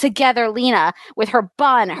together Lena with her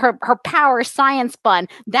bun, her power science bun.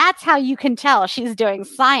 That's how you can tell she's doing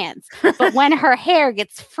science. But when her hair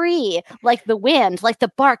gets free, like the wind, like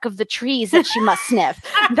the bark of the trees that she must sniff,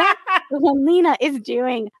 that's when Lena is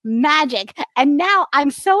doing magic. And now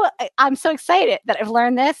I'm so excited that I've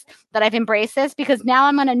learned this, that I've embraced this, because now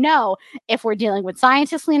I'm going to know if we're dealing with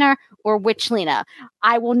scientist Lena or witch Lena.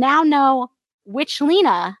 I will now know which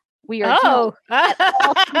Lena we are dealing with at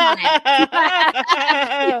all times.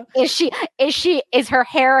 Is her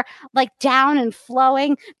hair like down and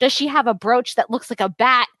flowing? Does she have a brooch that looks like a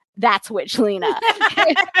bat? That's witch Lena.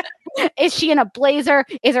 Is she in a blazer?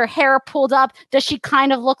 Is her hair pulled up? Does she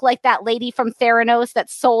kind of look like that lady from Theranos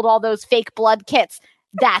that sold all those fake blood kits?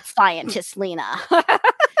 That's scientist Lena.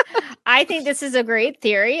 I think this is a great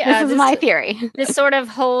theory. This is my theory. This sort of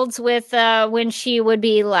holds with when she would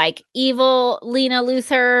be like evil Lena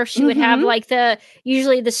Luthor. She would have like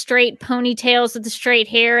usually the straight ponytails with the straight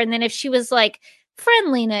hair. And then if she was like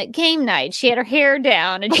friend Lena at game night, she had her hair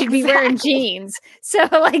down and she'd be wearing jeans. So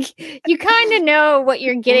like you kind of know what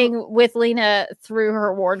you're getting with Lena through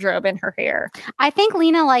her wardrobe and her hair. I think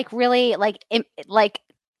Lena like really like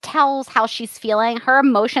tells how she's feeling. Her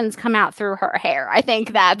emotions come out through her hair. I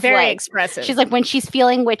think that's very like, expressive. She's like, when she's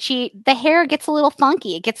feeling witchy, the hair gets a little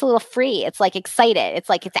funky. It gets a little free. It's like excited. It's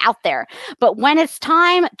like it's out there. But when it's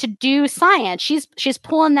time to do science, she's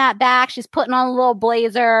pulling that back. She's putting on a little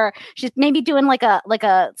blazer. She's maybe doing like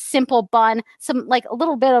a simple bun, some like a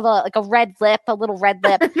little bit of a red lip.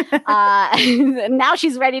 Now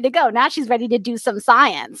she's ready to go. Now she's ready to do some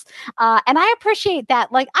science. And I appreciate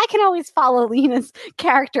that. Like I can always follow Lena's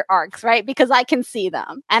character arcs, right? Because I can see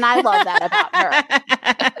them. And I love that about her.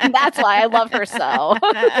 And that's why I love her so.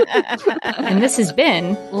 And this has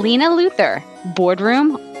been Lena Luthor,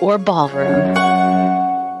 boardroom or ballroom.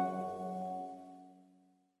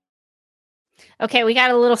 Okay, we got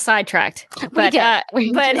a little sidetracked. But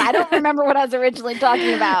I don't remember what I was originally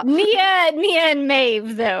talking about. Nia and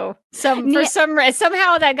Maeve, though.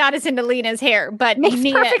 Somehow that got us into Lena's hair. But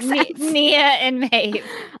Nia and Maeve.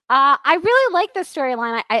 I really like this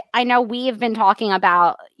storyline. I know we have been talking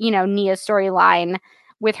about, Nia's storyline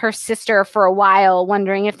with her sister for a while,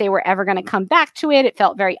 wondering if they were ever going to come back to it. It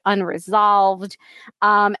felt very unresolved.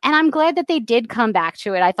 And I'm glad that they did come back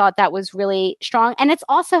to it. I thought that was really strong. And it's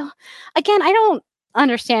also, again, I don't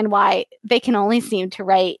understand why they can only seem to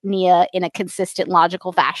write Nia in a consistent,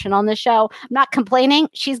 logical fashion on the show. I'm not complaining.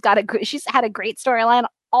 She's had a great storyline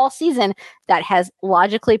all season that has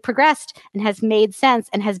logically progressed and has made sense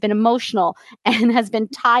and has been emotional and has been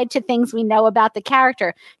tied to things we know about the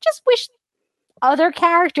character. Just wish other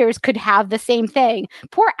characters could have the same thing.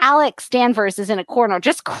 Poor Alex Danvers is in a corner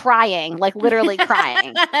just crying, like literally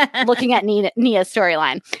crying, looking at Nia's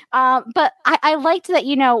storyline. But I liked that,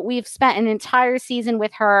 we've spent an entire season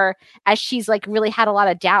with her as she's like really had a lot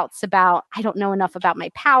of doubts about, I don't know enough about my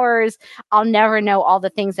powers. I'll never know all the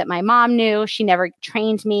things that my mom knew. She never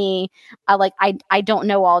trained me. I don't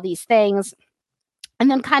know all these things. And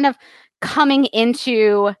then kind of coming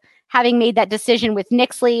into having made that decision with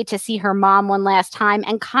Nixley to see her mom one last time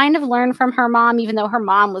and kind of learn from her mom, even though her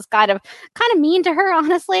mom was kind of mean to her,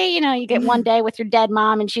 honestly. You know, you get one day with your dead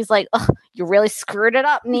mom and she's like, oh, you really screwed it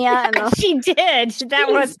up, Nia. And, she did. That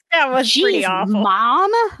was pretty awful. Mom.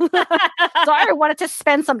 Sorry, I wanted to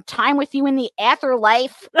spend some time with you in the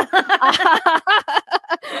afterlife. But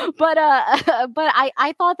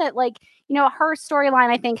I thought that, like, you know, her storyline,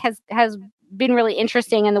 I think, has been really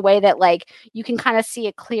interesting in the way that, like, you can kind of see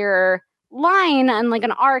a clear line and like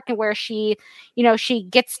an arc where she, you know, she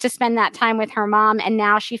gets to spend that time with her mom, and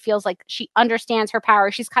now she feels like she understands her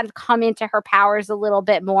power. She's kind of come into her powers a little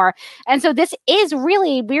bit more. And so this is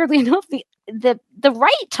really, weirdly enough, the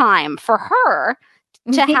right time for her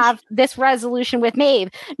to have this resolution with Maeve.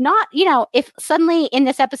 Not, you know, if suddenly in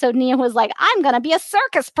this episode Nia was like, I'm going to be a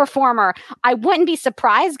circus performer, I wouldn't be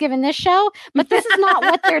surprised given this show, but this is not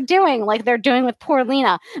what they're doing like they're doing with poor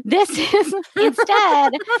Lena. This is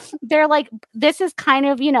instead, they're like, this is kind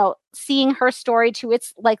of, you know, seeing her story to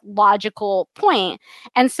its like logical point.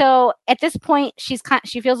 And so at this point, she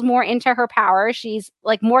feels more into her power. She's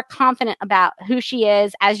like more confident about who she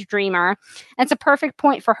is as Dreamer. And it's a perfect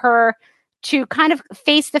point for her to kind of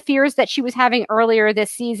face the fears that she was having earlier this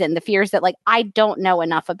season, the fears that, like, I don't know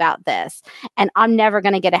enough about this and I'm never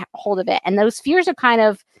going to get a hold of it. And those fears are kind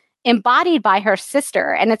of embodied by her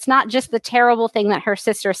sister. And it's not just the terrible thing that her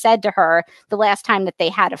sister said to her the last time that they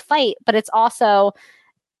had a fight, but it's also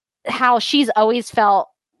how she's always felt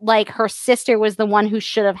like her sister was the one who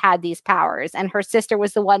should have had these powers, and her sister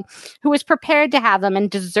was the one who was prepared to have them and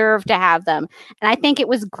deserved to have them. And I think it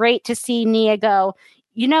was great to see Nia go,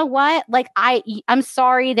 you know what? Like, I'm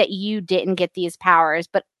sorry that you didn't get these powers,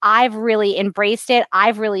 but I've really embraced it.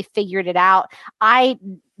 I've really figured it out. I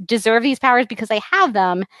deserve these powers because I have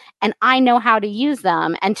them and I know how to use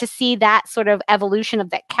them. And to see that sort of evolution of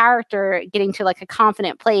that character getting to like a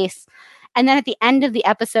confident place. And then at the end of the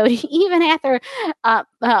episode, even after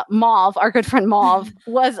Mauve, our good friend Mauve,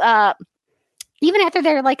 was even after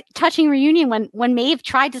their like touching reunion, when Maeve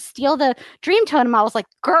tried to steal the dream totem, I was like,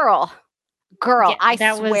 girl, yeah, I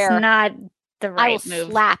swear, was not the right I will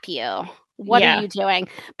move. slap you. What are you doing?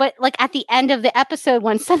 But like at the end of the episode,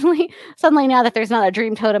 when suddenly now that there's not a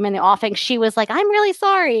dream totem in the offing, she was like, I'm really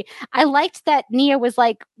sorry. I liked that Nia was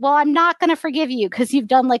like, well, I'm not going to forgive you because you've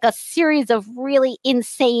done like a series of really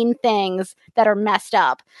insane things that are messed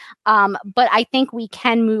up. But I think we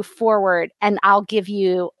can move forward and I'll give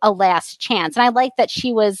you a last chance. And I like that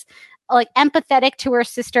she was like empathetic to her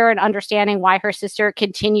sister and understanding why her sister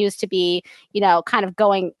continues to be, you know, kind of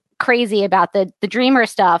going crazy about the Dreamer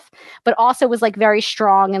stuff, but also was like very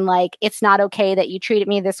strong and like, it's not okay that you treated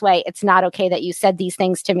me this way. It's not okay that you said these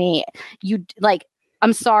things to me. You like,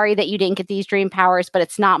 I'm sorry that you didn't get these dream powers, but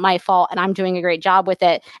it's not my fault and I'm doing a great job with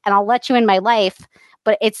it. And I'll let you in my life,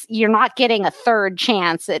 but you're not getting a third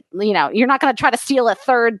chance. You know, you're not going to try to steal a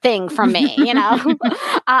third thing from me, you know?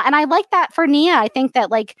 And I like that for Nia. I think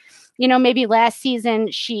that like, you know, maybe last season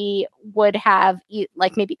she would have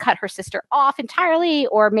like maybe cut her sister off entirely,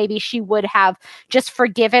 or maybe she would have just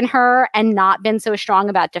forgiven her and not been so strong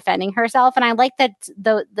about defending herself. And I like that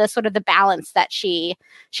the sort of the balance that she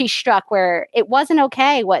struck, where it wasn't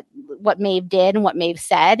okay what Maeve did and what Maeve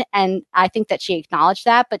said. And I think that she acknowledged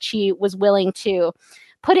that, but she was willing to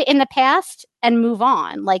put it in the past and move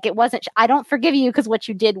on. Like it wasn't, I don't forgive you because what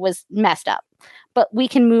you did was messed up, but we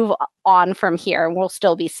can move on from here and we'll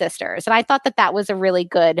still be sisters. And I thought that was a really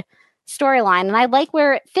good storyline. And I like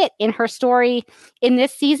where it fit in her story in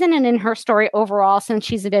this season and in her story overall since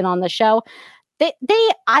she's been on the show.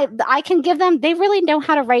 I can give them, they really know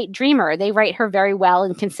how to write Dreamer. They write her very well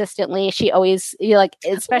and consistently. She always, like,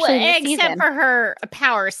 especially except season. for her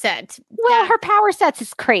power set. Well, her power sets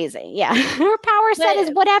is crazy. Yeah. Her power set is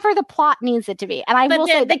whatever the plot needs it to be. And I will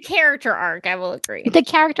say the character arc, I will agree. The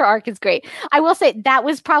character arc is great. I will say that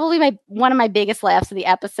was probably one of my biggest laughs of the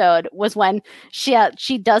episode was when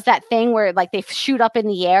she does that thing where like they shoot up in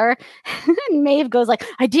the air and Maeve goes like,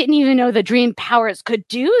 I didn't even know the dream powers could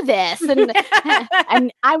do this.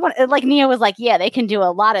 And I want, like Nia was like, yeah, they can do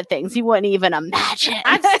a lot of things you wouldn't even imagine.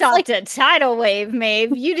 I've stopped a tidal wave,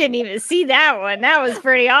 Maeve. You didn't even see that one. That was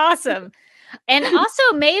pretty awesome. And also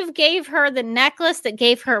Maeve gave her the necklace that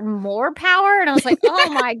gave her more power. And I was like,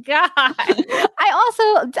 oh my God. I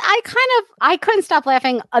couldn't stop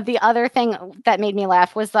laughing. The other thing that made me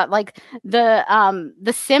laugh was that like the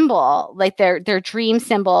symbol, like their dream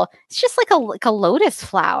symbol, it's just like a lotus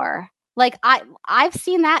flower. Like I've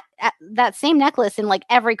seen that same necklace in like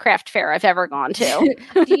every craft fair I've ever gone to.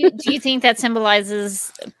 Do you think that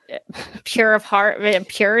symbolizes pure of heart,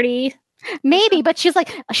 purity? Maybe, but she's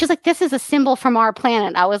like, this is a symbol from our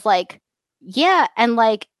planet. I was like, yeah, and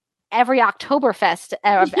like every Oktoberfest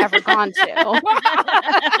I've ever gone to.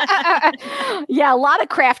 Yeah, a lot of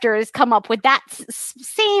crafters come up with that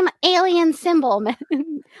same alien symbol.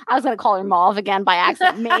 I was going to call her Mauve again by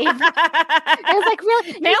accident. Maeve. It was like,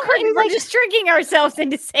 really? Now we're just tricking ourselves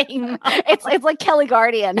into saying Mauve. It's like Kelly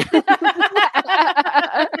Guardian.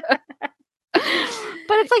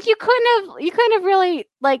 But it's like you couldn't have really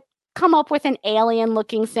like come up with an alien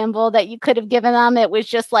looking symbol that you could have given them. It was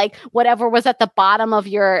just like whatever was at the bottom of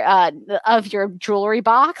your jewelry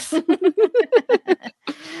box.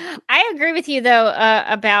 I agree with you though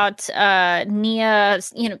about Nia,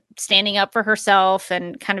 standing up for herself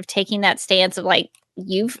and kind of taking that stance of like,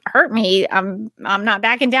 you've hurt me. I'm not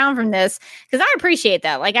backing down from this, because I appreciate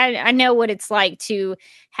that. Like I know what it's like to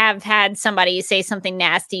have had somebody say something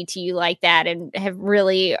nasty to you like that and have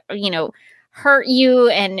really, hurt you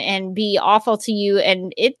and be awful to you.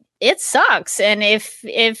 And it sucks. And if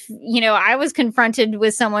I was confronted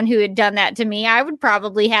with someone who had done that to me, I would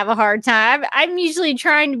probably have a hard time. I'm usually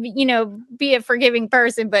trying to be a forgiving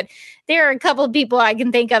person, but there are a couple of people I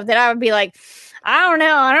can think of that I would be like, I don't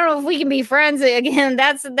know if we can be friends again.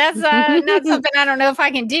 That's not something I don't know if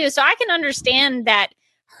I can do. So I can understand that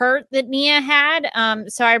hurt that Nia had.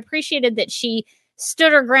 So I appreciated that she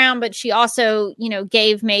stood her ground, but she also,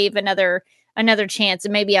 gave Maeve another chance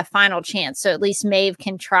and maybe a final chance. So at least Maeve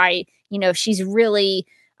can try, if she's really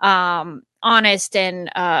honest and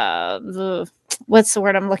what's the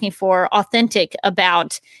word I'm looking for? Authentic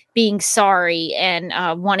about being sorry and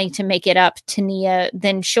wanting to make it up to Nia,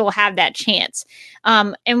 then she'll have that chance.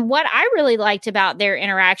 And what I really liked about their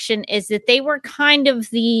interaction is that they were kind of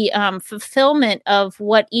the fulfillment of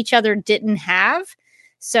what each other didn't have.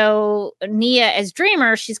 So Nia as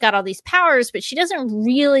Dreamer, she's got all these powers, but she doesn't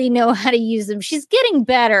really know how to use them. She's getting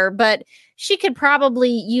better, but she could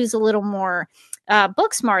probably use a little more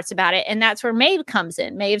book smarts about it. And that's where Maeve comes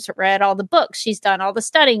in. Maeve's read all the books. She's done all the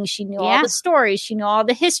studying. She knew all the stories. She knew all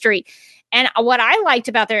the history. And what I liked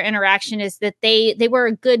about their interaction is that they were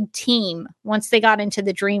a good team once they got into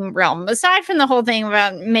the dream realm. Aside from the whole thing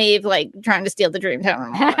about Maeve like trying to steal the dream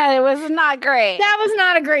town. It was not great. That was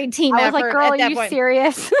not a great team effort. I was like, girl, are you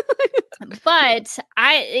serious? But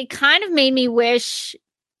it kind of made me wish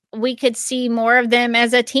we could see more of them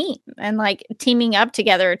as a team and like teaming up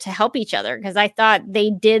together to help each other. Because I thought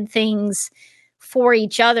they did things for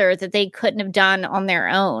each other that they couldn't have done on their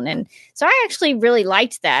own. And so I actually really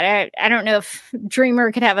liked that. I don't know if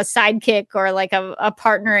Dreamer could have a sidekick or like a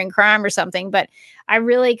partner in crime or something, but I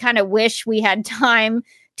really kind of wish we had time,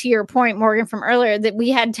 to your point, Morgan, from earlier, that we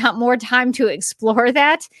had more time to explore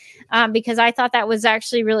that, because I thought that was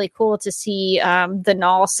actually really cool to see the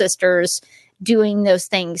Nall sisters doing those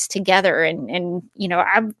things together. And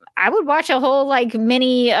I would watch a whole like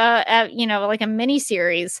mini like a mini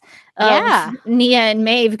series of Nia and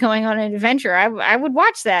Maeve going on an adventure. I would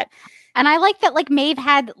watch that. And I like that, like, Maeve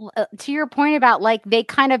had, to your point about, like, they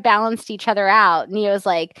kind of balanced each other out. Nia was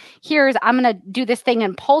like, I'm going to do this thing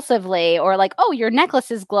impulsively, or like, oh, your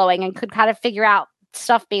necklace is glowing, and could kind of figure out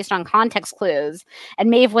stuff based on context clues. And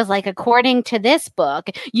Maeve was like, according to this book,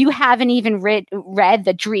 you haven't even read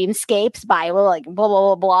the Dreamscapes Bible, like, blah,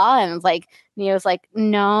 blah, blah, blah. And it's like, Nia was like,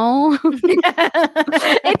 no.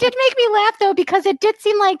 It did make me laugh, though, because it did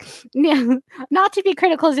seem like, not to be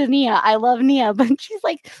critical to Nia, I love Nia, but she's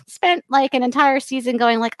like spent like an entire season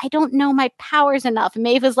going like, I don't know my powers enough. And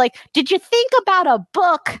Maeve was like, did you think about a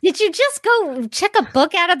book? Did you just go check a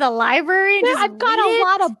book out of the library? Yeah, I've got a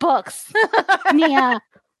lot of books, Nia.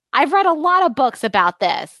 I've read a lot of books about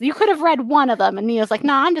this. You could have read one of them. And Nia's like,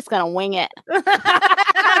 I'm just going to wing it.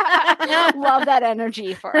 Love that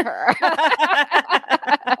energy for her.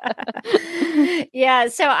 Yeah.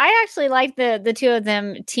 So I actually like the two of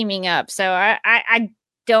them teaming up. So I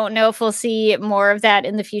don't know if we'll see more of that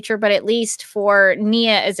in the future, but at least for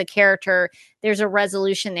Nia as a character, there's a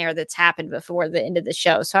resolution there that's happened before the end of the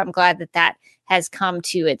show. So I'm glad that has come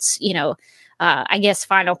to its, I guess,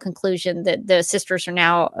 final conclusion, that the sisters are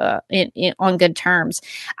now on good terms.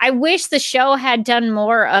 I wish the show had done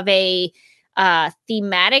more of a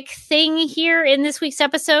thematic thing here in this week's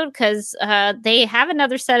episode, because they have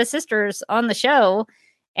another set of sisters on the show,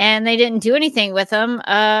 and they didn't do anything with them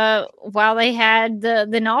while they had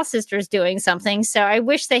the Nall sisters doing something. So I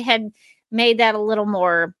wish they had made that a little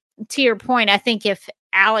more. To your point, I think if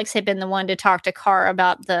Alex had been the one to talk to Carr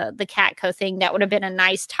about the Catco thing, that would have been a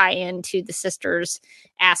nice tie-in to the sisters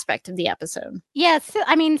aspect of the episode. Yes,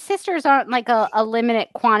 I mean, sisters aren't like a limited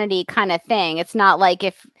quantity kind of thing. It's not like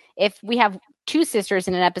if we have two sisters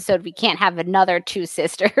in an episode, we can't have another two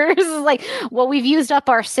sisters. Like, well, we've used up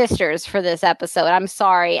our sisters for this episode. I'm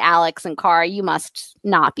sorry, Alex and Cara, you must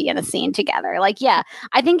not be in a scene together. Like, yeah,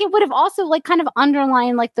 I think it would have also like kind of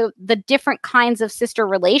underlined like the different kinds of sister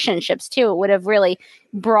relationships too. It would have really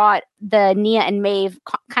brought the Nia and Maeve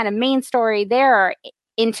kind of main story there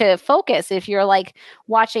into focus. If you're like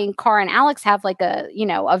watching Cara and Alex have like a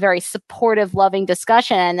very supportive, loving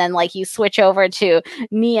discussion, and then like you switch over to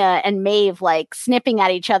Nia and Maeve like snipping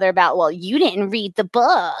at each other about, well, you didn't read the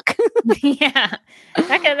book. Yeah,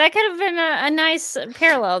 that could have been a nice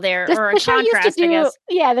parallel there, or a contrast, I guess.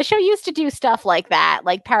 Yeah, the show used to do stuff like that,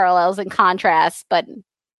 like parallels and contrasts, but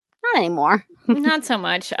not anymore. Not so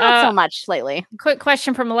much. Not so much lately. Quick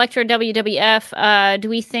question from Electra WWF. Do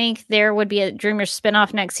we think there would be a Dreamer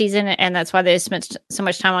spinoff next season, and that's why they spent so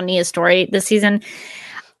much time on Nia's story this season?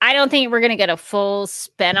 I don't think we're going to get a full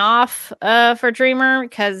spinoff for Dreamer,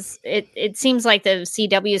 because it seems like the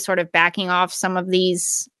CW is sort of backing off some of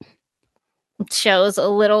these shows a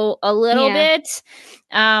little bit.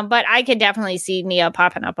 But I could definitely see Nia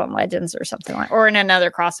popping up on Legends or something or in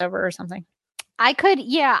another crossover or something. I could,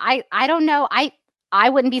 yeah. I don't know. I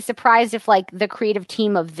wouldn't be surprised if like the creative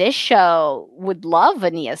team of this show would love a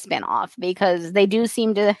Nia spinoff, because they do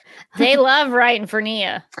seem to. They love writing for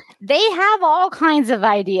Nia. They have all kinds of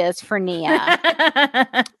ideas for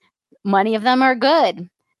Nia. Many of them are good.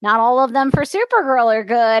 Not all of them for Supergirl are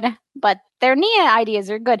good, but their Nia ideas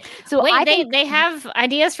are good. So wait, they have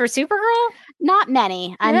ideas for Supergirl? Not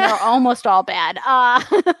many, and they're almost all bad.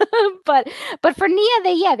 But for Nia,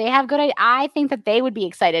 they have good ideas. I think that they would be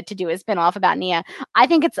excited to do a spinoff about Nia. I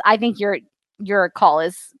think your call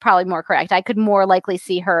is probably more correct. I could more likely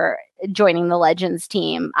see her joining the Legends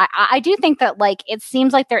team. I do think that like it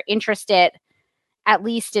seems like they're interested, at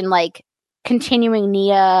least in like continuing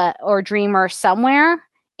Nia or Dreamer somewhere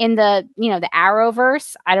in the the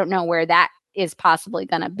Arrowverse. I don't know where that is possibly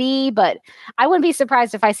going to be, but I wouldn't be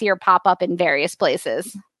surprised if I see her pop up in various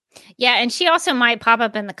places. Yeah, and she also might pop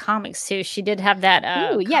up in the comics too. She did have that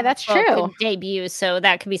yeah, that's true, debut, so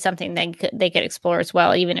that could be something they could explore as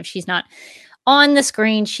well. Even if she's not on the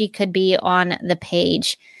screen, she could be on the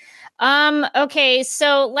page. Okay,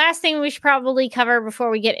 so last thing we should probably cover before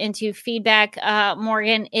we get into feedback,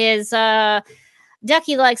 Morgan, is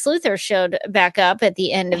Ducky Lex Luthor showed back up at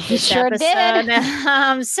the end of this episode.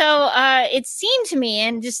 Did. So it seemed to me,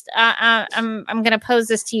 and just I'm going to pose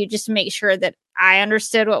this to you just to make sure that I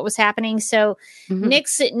understood what was happening. So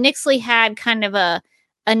Nixley had kind of a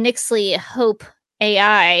Nixley Hope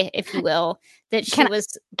AI, if you will, that she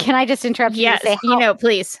was. Can I just interrupt you? Yes, to say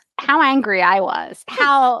please. How angry I was!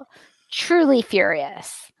 How truly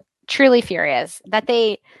furious that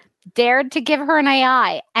they dared to give her an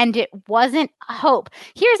AI and it wasn't Hope.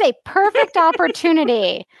 Here's a perfect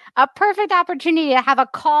opportunity to have a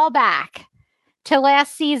callback to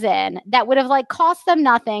last season that would have like cost them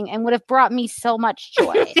nothing and would have brought me so much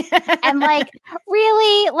joy. And like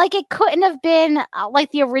really, like it couldn't have been like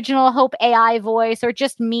the original Hope AI voice or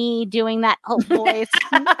just me doing that Hope voice.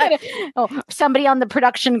 Somebody on the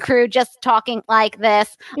production crew just talking like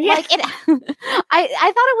this. Yeah. Like it, I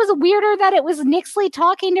thought it was weirder that it was Nixley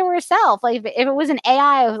talking to herself. Like if it was an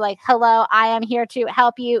AI, it was like, "Hello, I am here to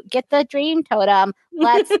help you get the dream totem.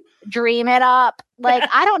 Let's dream it up." Like,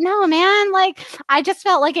 I don't know, man. Like, I just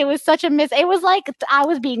felt like it was such a it was like I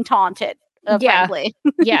was being taunted. Frankly.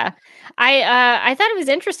 Yeah. I thought it was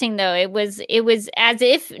interesting though. It was as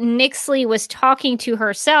if Nixley was talking to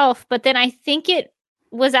herself, but then I think it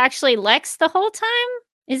was actually Lex the whole time.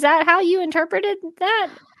 Is that how you interpreted that?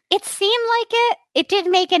 It seemed like it. It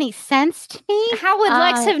didn't make any sense to me. How would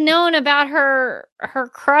Lex have known about her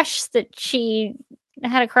crush that she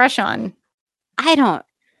had a crush on? I don't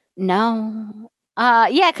know.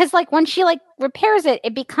 Yeah, because like when she like repairs it,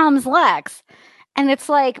 it becomes Lex, and it's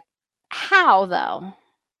like, how though?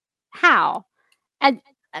 How? And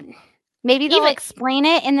maybe they'll explain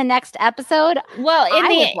it in the next episode. Well,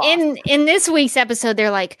 in this week's episode,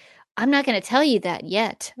 they're like, "I'm not going to tell you that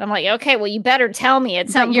yet." I'm like, "Okay, well, you better tell me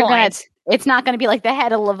at some point." It's not going to be like the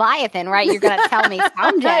head of Leviathan, right? You're going to tell me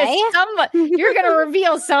someday. You're going to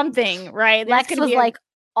reveal something, right? Lex was like,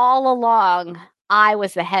 all along, I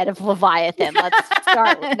was the head of Leviathan. Let's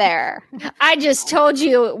start there. I just told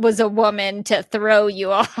you it was a woman to throw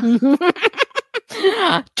you off.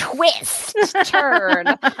 Twist, turn.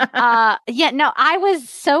 I was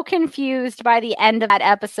so confused by the end of that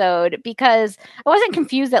episode because I wasn't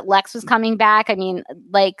confused that Lex was coming back. I mean,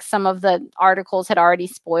 like some of the articles had already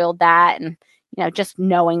spoiled that. And, just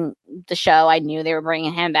knowing the show, I knew they were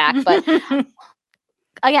bringing him back. But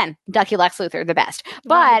again, Ducky Lex Luthor, the best.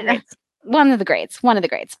 But one of the greats.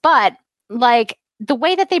 But like the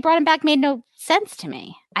way that they brought him back made no sense to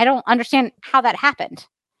me. I don't understand how that happened.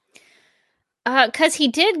 Because he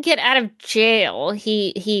did get out of jail.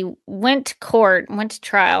 He went to court, went to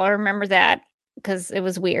trial. I remember that because it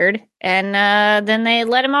was weird. And then they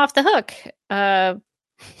let him off the hook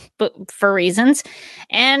but for reasons.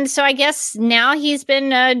 And so I guess now he's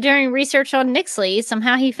been doing research on Nixley.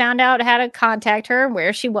 Somehow he found out how to contact her,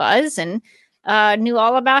 where she was, and knew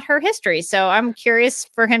all about her history. So I'm curious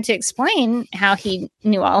for him to explain how he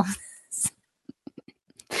knew all of this.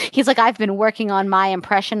 He's like, I've been working on my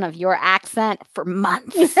impression of your accent for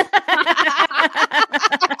months.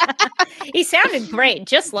 He sounded great,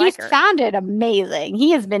 just like her. He sounded amazing.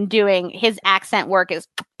 He has been doing his accent work is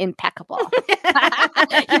impeccable.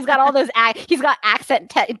 He's got all those he's got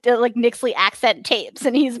accent like Nixley accent tapes,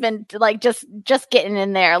 and he's been like just getting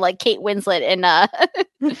in there like Kate Winslet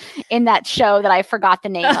in that show that I forgot the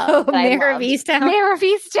name of. Mayor of Easttown. Mayor of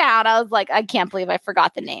Easttown. I was like, I can't believe I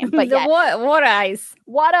forgot the name. But yeah, what eyes?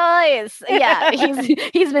 What eyes? Yeah,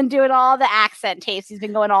 he's been doing all the accent tapes. He's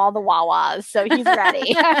been going all the wah-wahs, so he's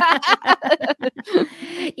ready.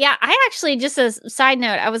 Yeah, I actually, just a side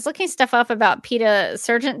note, I was looking stuff up about Peta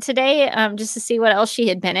Sargent today, just to see what else she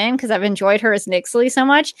had been in, because I've enjoyed her as Nixley so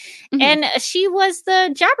much. Mm-hmm. And she was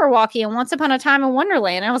the Jabberwocky in Once Upon a Time in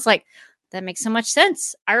Wonderland. I was like, that makes so much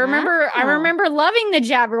sense. I remember loving the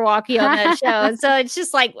Jabberwocky on that show. And so it's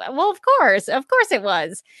just like, well, of course it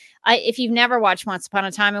was. If you've never watched Once Upon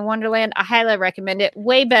a Time in Wonderland, I highly recommend it.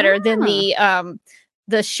 Way better than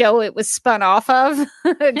the show it was spun off of,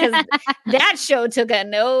 because that show took a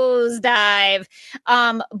nosedive.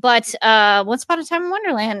 But Once Upon a Time in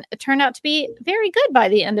Wonderland, it turned out to be very good by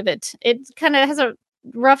the end of it. It kind of has a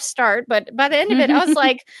rough start, but by the end of it, I was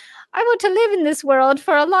like, I want to live in this world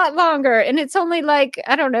for a lot longer. And it's only like,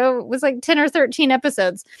 I don't know, it was like 10 or 13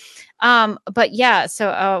 episodes. But yeah,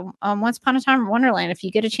 so Once Upon a Time in Wonderland, if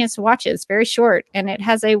you get a chance to watch it, it's very short and it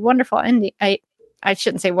has a wonderful ending. I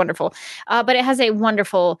shouldn't say wonderful, but it has a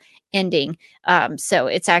wonderful ending. So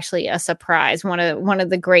it's actually a surprise. One of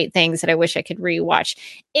the great things that I wish I could rewatch.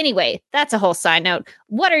 Anyway, that's a whole side note.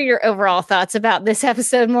 What are your overall thoughts about this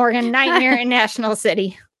episode, Morgan? Nightmare in National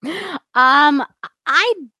City.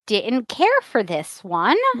 I didn't care for this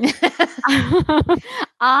one.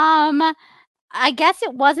 I guess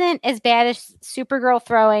it wasn't as bad as Supergirl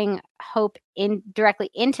throwing Hope directly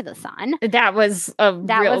into the sun. That was a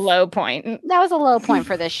low point. That was a low point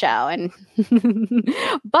for this show, and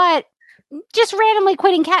but just randomly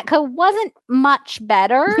quitting Catco wasn't much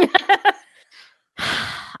better.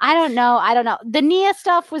 I don't know. The Nia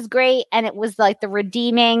stuff was great, and it was like the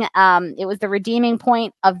redeeming. It was the redeeming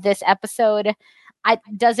point of this episode.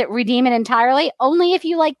 Does it redeem it entirely? Only if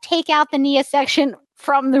you like take out the Nia section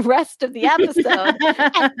from the rest of the episode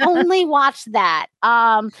and only watch that.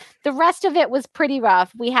 The rest of it was pretty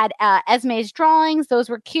rough. We had Esme's drawings. Those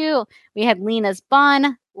were cute. We had Lena's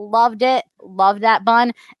bun. Loved it. Loved that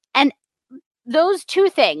bun. And those two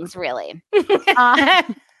things, really.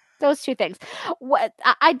 Those two things. What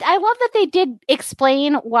I love that they did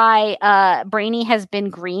explain why Brainy has been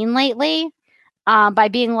green lately by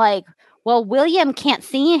being like, well, William can't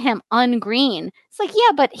see him ungreen. It's like,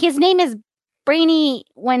 yeah, but his name is Brainy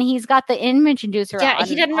when he's got the image inducer. Yeah,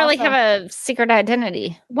 he doesn't really have a secret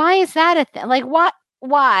identity. Why is that a thing? Like, what?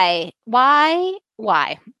 Why?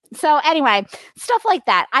 So anyway, stuff like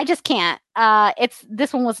that. I just can't.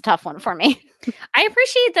 This one was a tough one for me. I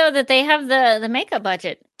appreciate though that they have the makeup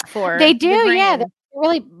budget for. They do, yeah. They're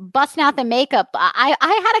really busting out the makeup. I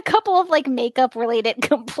had a couple of like makeup related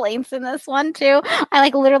complaints in this one too. I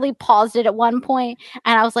like literally paused it at one point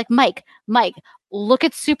and I was like, Mike, look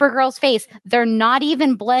at Supergirl's face. They're not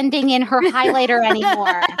even blending in her highlighter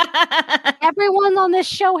anymore. Everyone on this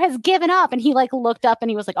show has given up. And he like looked up and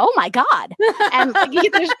he was like, oh my God. And like,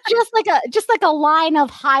 there's just like a line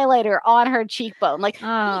of highlighter on her cheekbone. Like, you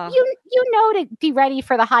know, to be ready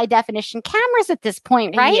for the high definition cameras at this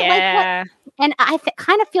point, right? Yeah. Like, and I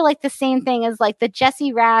kind of feel like the same thing as like the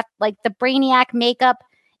Jesse Rath, like the Brainiac makeup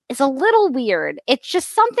is a little weird. It's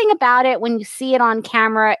just something about it when you see it on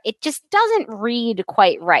camera. It just doesn't read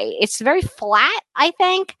quite right. It's very flat, I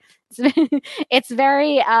think. It's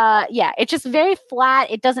very, it's just very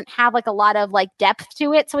flat. It doesn't have like a lot of like depth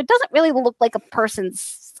to it. So it doesn't really look like a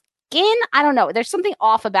person's skin. I don't know. There's something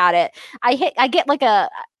off about it. I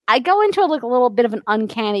go into like a little bit of an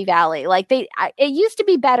uncanny valley. Like it used to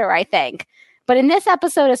be better, I think. But in this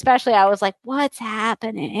episode especially, I was like, what's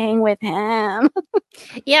happening with him?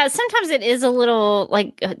 Yeah, sometimes it is a little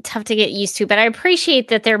like tough to get used to, but I appreciate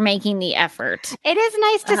that they're making the effort. It is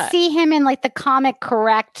nice to see him in like the comic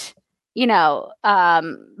correct Brainy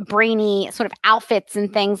sort of outfits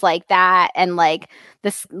and things like that, and like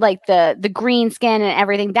this, like the green skin and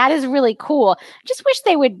everything. That is really cool. Just wish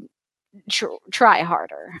they would try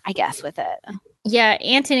harder, I guess, with it. Yeah,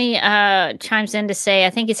 Anthony chimes in to say, I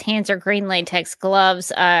think his hands are green latex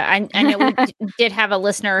gloves. I know we did have a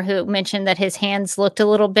listener who mentioned that his hands looked a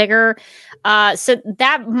little bigger. So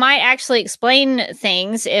that might actually explain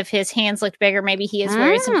things. If his hands looked bigger, maybe he is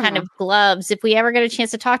wearing some kind of gloves. If we ever get a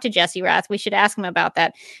chance to talk to Jesse Rath, we should ask him about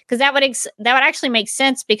that. Because that would actually make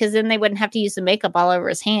sense, because then they wouldn't have to use the makeup all over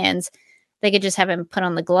his hands. They could just have him put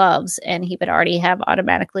on the gloves, and he would already have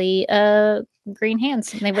automatically green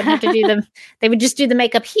hands. And they wouldn't have to do them. They would just do the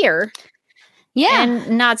makeup here. Yeah.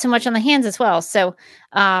 And not so much on the hands as well. So,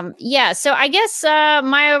 So I guess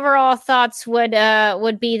my overall thoughts would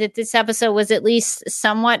be that this episode was at least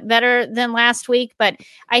somewhat better than last week. But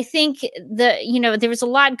I think there was a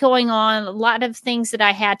lot going on, a lot of things that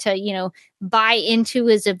I had to, buy into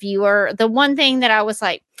as a viewer. The one thing that I was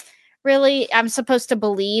like, really, I'm supposed to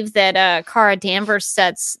believe that Cara Danvers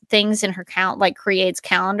sets things in her creates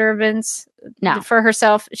calendar events for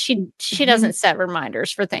herself. She doesn't set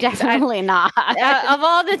reminders for things. Definitely not. Of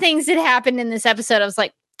all the things that happened in this episode, I was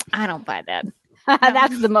like, I don't buy that.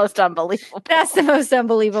 That's the most unbelievable. That's the most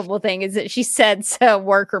unbelievable thing, is that she sets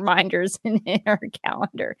work reminders in her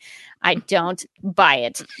calendar. I don't buy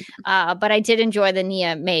it. But I did enjoy the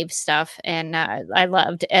Nia Maeve stuff, and I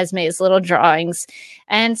loved Esme's little drawings.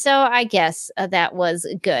 And so I guess that was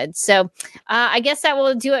good. So I guess that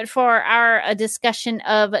will do it for our discussion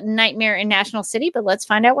of Nightmare in National City. But let's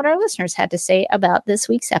find out what our listeners had to say about this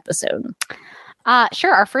week's episode.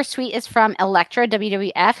 Sure. Our first tweet is from Electra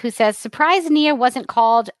WWF, who says, "Surprised Nia wasn't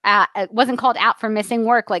called out for missing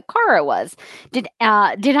work like Cara was. Did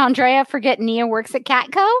Andrea forget Nia works at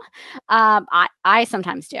Catco? I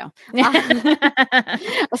sometimes do.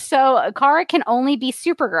 So Cara can only be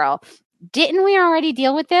Supergirl. Didn't we already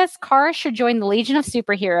deal with this? Cara should join the Legion of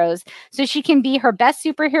Superheroes so she can be her best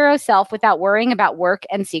superhero self without worrying about work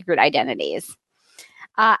and secret identities."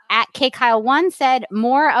 At KKyle1 said,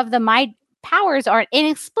 "More of my powers aren't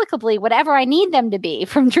inexplicably whatever I need them to be,"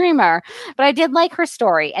 from Dreamer. "But I did like her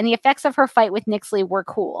story, and the effects of her fight with Nixley were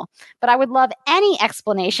cool. But I would love any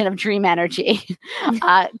explanation of dream energy.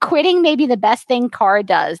 Quitting may be the best thing Cara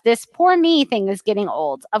does. This poor me thing is getting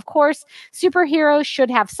old. Of course, superheroes should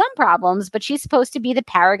have some problems, but she's supposed to be the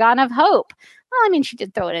paragon of hope." Well, I mean, she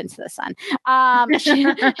did throw it into the sun.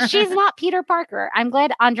 She's not Peter Parker. I'm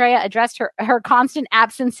glad Andrea addressed her constant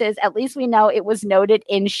absences. At least we know it was noted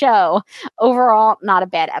in show. Overall, not a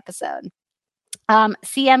bad episode.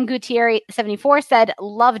 CM Gutierrez 74 said,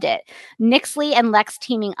 "Loved it. Nixley and Lex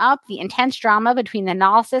teaming up, the intense drama between the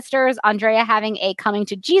Nall sisters, Andrea having a coming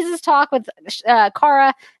to Jesus talk with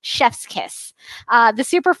Cara, chef's kiss. The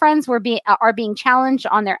Super Friends are being challenged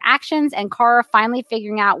on their actions, and Cara finally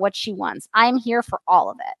figuring out what she wants. I'm here for all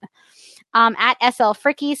of it." At SL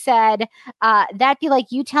Fricky said, "That'd be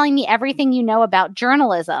like you telling me everything you know about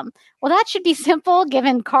journalism." Well, that should be simple,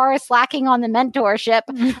 given Cara slacking on the mentorship.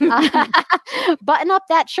 Button up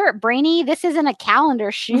that shirt, Brainy. This isn't a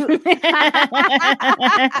calendar shoot.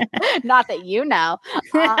 Not that you know.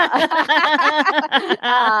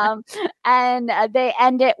 And they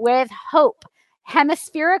end it with hope.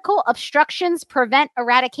 Hemispherical obstructions prevent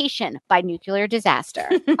eradication by nuclear disaster.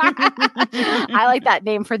 I like that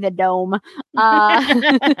name for the dome.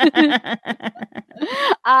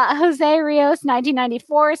 Jose Rios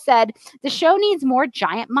 1994 said, "The show needs more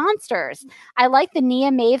giant monsters. I like the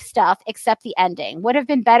Nia Maeve stuff, except the ending. Would have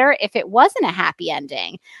been better if it wasn't a happy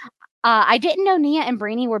ending. I didn't know Nia and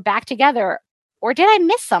Brainy were back together, or did I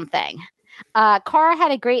miss something? Cara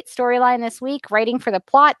had a great storyline this week. Writing for the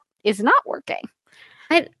plot is not working."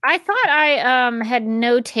 I thought I had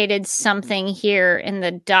notated something here in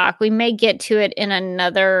the doc. We may get to it in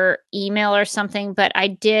another email or something, but I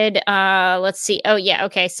did. Let's see. Oh, yeah.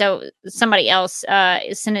 Okay. So somebody else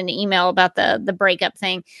sent an email about the breakup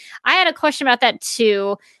thing. I had a question about that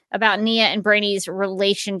too, about Nia and Brainy's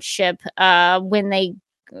relationship when they,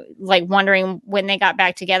 wondering when they got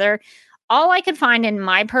back together. All I could find in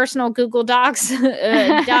my personal Google Docs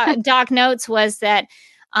doc notes was that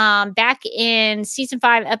back in season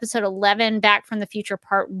 5, episode 11, Back from the Future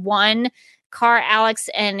Part 1, Cara, Alex,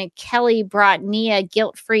 and Kelly brought Nia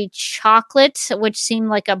guilt-free chocolate, which seemed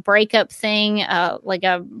like a breakup thing, like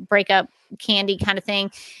a breakup candy kind of thing.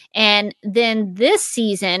 And then this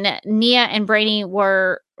season, Nia and Brainy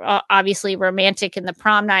were obviously romantic in the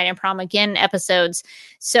prom night and prom again episodes.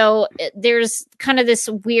 So there's kind of this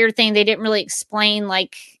weird thing. They didn't really explain,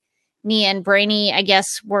 Nia and Brainy, I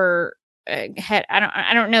guess, were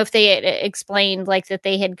I don't know if they had explained like that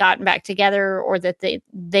they had gotten back together or that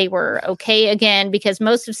they were okay again, because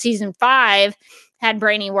most of season 5 had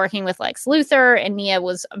Brainy working with Lex Luthor, and Nia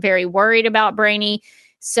was very worried about Brainy.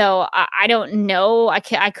 So I don't know. I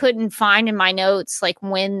couldn't find in my notes like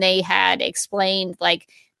when they had explained like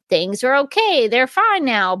things are okay, they're fine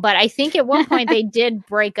now. But I think at one point they did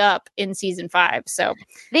break up in season 5. So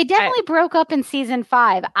they definitely broke up in season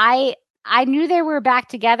 5. I knew they were back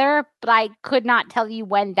together, but I could not tell you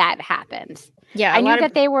when that happened. Yeah, I knew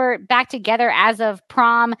that they were back together as of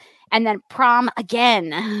prom, and then prom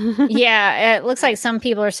again. Yeah, it looks like some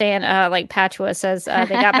people are saying, like Patchua says, they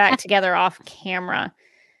got back together off camera.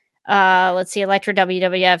 Let's see, Electra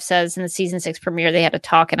WWF says in the season 6 premiere they had a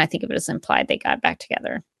talk, and I think it was implied they got back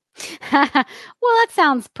together. Well, that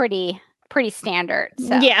sounds pretty standard.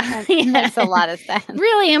 So yeah, that makes a lot of sense.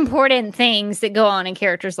 Really important things that go on in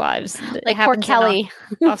characters' lives, like poor Kelly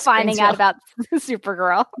finding out about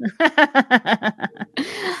Supergirl.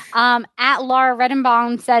 At Laura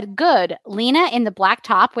Redenbaum said, "Good, Lena in the black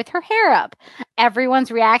top with her hair up. Everyone's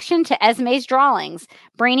reaction to Esme's drawings.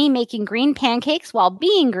 Brainy making green pancakes while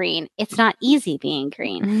being green. It's not easy being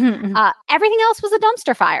green. Everything else was a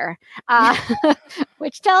dumpster fire,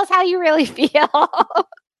 which tells how you really feel."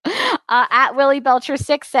 At Willie Belcher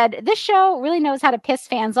 6 said, "This show really knows how to piss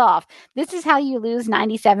fans off. This is how you lose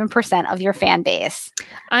 97% of your fan base."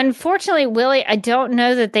 Unfortunately, Willie, I don't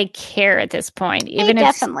know that they care at this point. They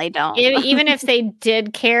definitely don't. Even if they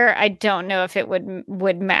did care, I don't know if it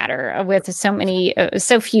would matter with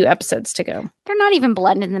so few episodes to go. They're not even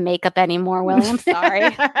blending the makeup anymore, Willie. I'm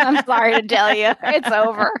sorry. I'm sorry to tell you. It's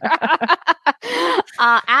over.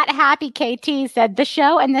 At Happy KT said, "The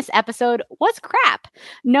show and this episode was crap.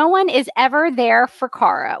 No one is ever there for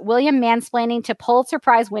Kara. William mansplaining to Pulitzer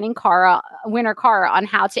Prize winner Kara on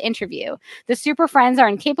how to interview. The Super Friends are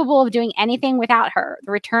incapable of doing anything without her.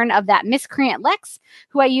 The return of that miscreant Lex,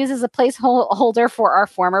 who I use as a placeholder for our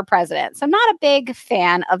former president." So not a big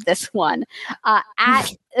fan of this one.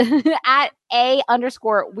 At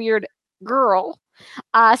 @A_weird girl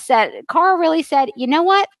said, "Kara really said, you know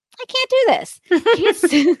what? I can't do this.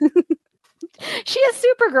 She is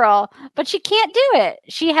Supergirl, but she can't do it.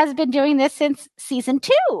 She has been doing this since season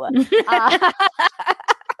 2.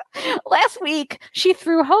 Last week, she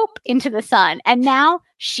threw hope into the sun, and now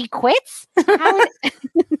she quits? How are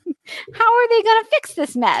they going to fix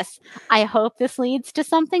this mess? I hope this leads to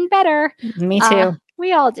something better." Me too.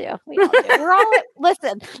 We all do. We're all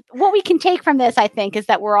listen. What we can take from this, I think, is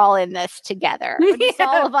that we're all in this together. Just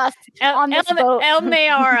all of us on this boat. El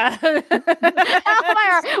Mayara.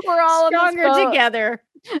 We're all stronger on this boat, together,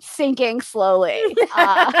 sinking slowly,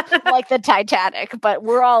 like the Titanic. But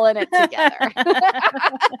we're all in it together.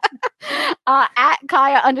 At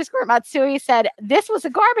Kaya_Matsui said, "This was a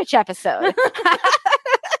garbage episode."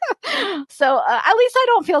 So at least I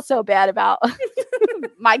don't feel so bad about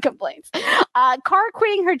my complaints. Kara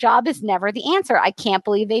quitting her job is never the answer. I can't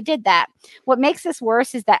believe they did that. What makes this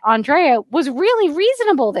worse is that Andrea was really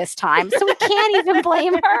reasonable this time, so we can't even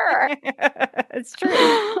blame her. It's true.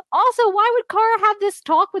 Also, why would Kara have this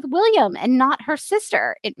talk with William and not her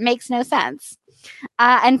sister? It makes no sense.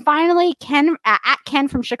 And finally, Ken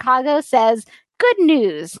from Chicago says, "Good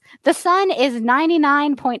news. The sun is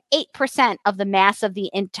 99.8% of the mass of the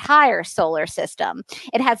entire solar system.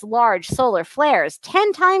 It has large solar flares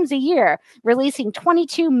 10 times a year, releasing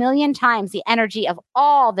 22 million times the energy of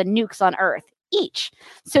all the nukes on Earth each.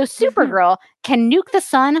 So Supergirl can nuke the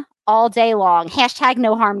sun all day long. #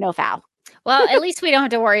 no harm, no foul." Well, at least we don't have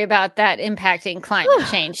to worry about that impacting climate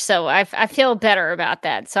change. So I feel better about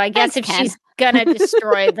that. So I guess if she's gonna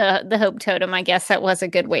destroy the Hope Totem, I guess that was a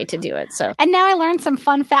good way to do it. So, and now I learned some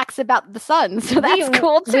fun facts about the sun, so that's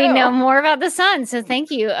cool too. We know more about the sun, so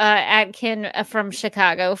thank you, Atkin from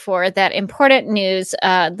Chicago, for that important news.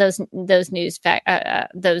 Those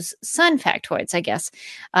sun factoids, I guess.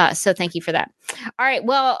 So thank you for that. All right,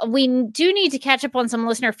 well, we do need to catch up on some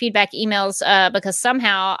listener feedback emails because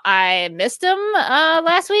somehow I missed them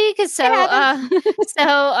last week.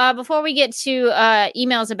 So, before we get to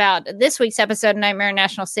emails about this week's episode of Nightmare in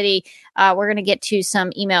National City, we're going to get to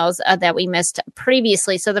some emails that we missed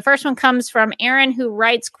previously. So the first one comes from Aaron, who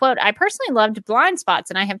writes, quote, "I personally loved Blind Spots,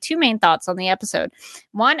 and I have 2 main thoughts on the episode.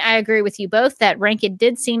 One, I agree with you both that Rankin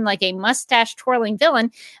did seem like a mustache-twirling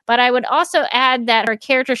villain, but I would also add that her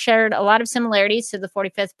character shared a lot of similarities to the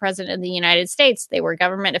 45th President of the United States. They were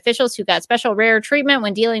government officials who got special rare treatment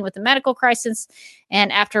when dealing with the medical crisis,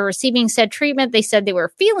 and after receiving said treatment, they said they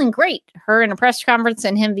were feeling great. Her in a press conference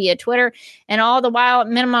and him via Twitter and all the while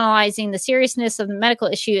minimalizing the seriousness of the medical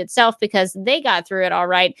issue itself because they got through it all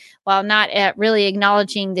right, while not really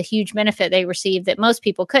acknowledging the huge benefit they received that most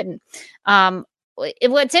people couldn't.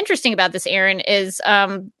 What's interesting about this, Aaron, is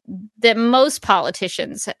that most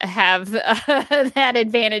politicians have that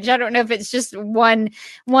advantage. I don't know if it's just one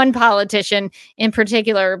politician in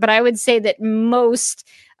particular, but I would say that most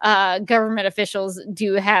government officials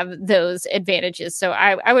do have those advantages. So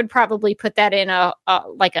I would probably put that in a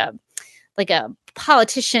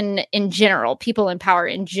politician in general. People in power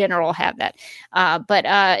in general have that. But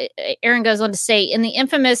Aaron goes on to say, in the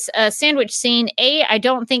infamous sandwich scene, I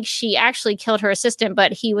don't think she actually killed her assistant,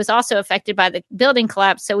 but he was also affected by the building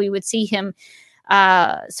collapse. So we would see him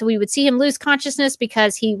lose consciousness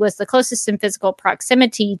because he was the closest in physical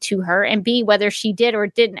proximity to her. And B, whether she did or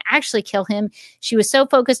didn't actually kill him, she was so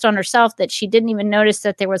focused on herself that she didn't even notice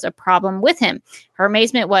that there was a problem with him. Her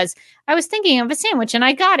amazement was, I was thinking of a sandwich and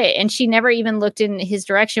I got it. And she never even looked in his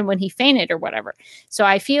direction when he fainted or whatever. So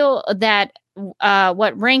I feel that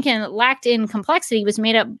what Rankin lacked in complexity was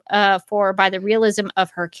made up for by the realism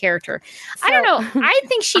of her character. So, I don't know. I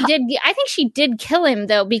think she did kill him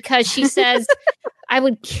though, because she says, I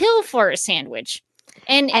would kill for a sandwich.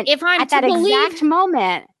 And if I'm at that exact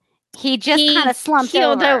moment, he just kind of slumped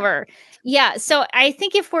over. Yeah. So I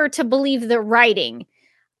think if we're to believe the writing,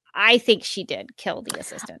 I think she did kill the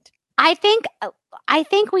assistant. I think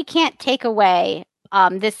we can't take away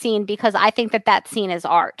this scene because I think that scene is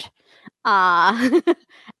art.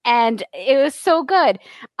 And it was so good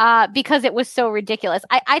because it was so ridiculous.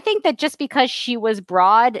 I think that just because she was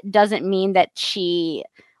broad doesn't mean that she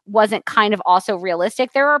wasn't kind of also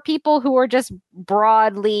realistic. There are people who are just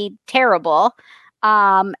broadly terrible.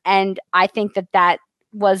 And I think that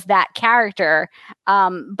was that character.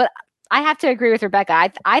 But I have to agree with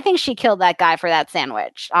Rebecca. I think she killed that guy for that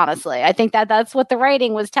sandwich, honestly. I think that's what the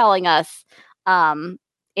writing was telling us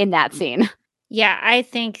in that scene. Yeah,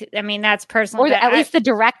 that's personal. Or at least the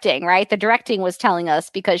directing, right? The directing was telling us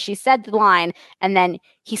because she said the line and then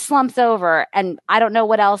he slumps over. And I don't know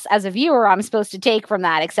what else as a viewer I'm supposed to take from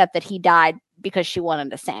that, except that he died because she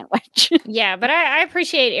wanted a sandwich. Yeah, but I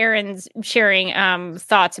appreciate Aaron's sharing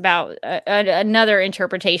thoughts about another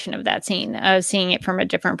interpretation of that scene, seeing it from a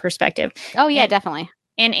different perspective. Oh, yeah, definitely.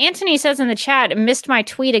 And Anthony says in the chat, missed my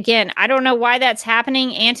tweet again. I don't know why that's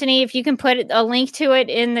happening. Anthony, if you can put a link to it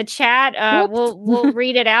in the chat, we'll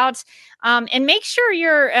read it out. And make sure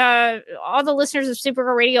you're all the listeners of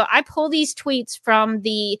Supergirl Radio. I pull these tweets from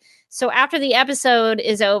so after the episode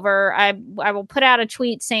is over, I will put out a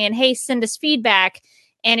tweet saying, hey, send us feedback.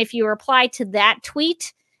 And if you reply to that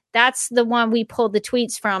tweet, that's the one we pulled the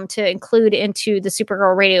tweets from to include into the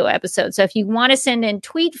Supergirl Radio episode. So if you want to send in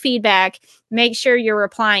tweet feedback, make sure you're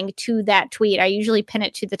replying to that tweet. I usually pin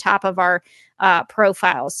it to the top of our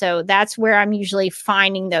profile. So that's where I'm usually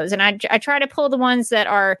finding those. And I try to pull the ones that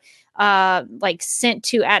are sent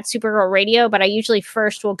to @Supergirl Radio, but I usually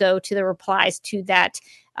first will go to the replies to that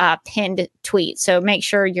pinned tweet. So make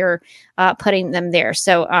sure you're putting them there.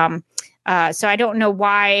 So I don't know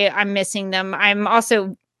why I'm missing them. I'm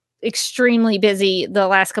also extremely busy the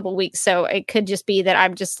last couple of weeks, so it could just be that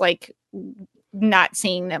I'm just not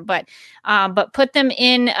seeing them, but put them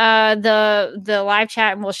in the live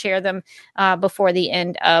chat and we'll share them before the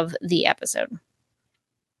end of the episode.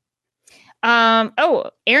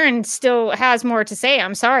 Aaron still has more to say.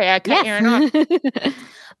 I'm sorry, I cut Aaron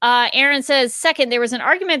off. Aaron says, second, there was an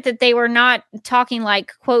argument that they were not talking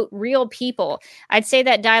like, quote, real people. I'd say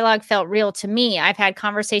that dialogue felt real to me. I've had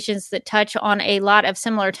conversations that touch on a lot of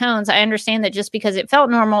similar tones. I understand that just because it felt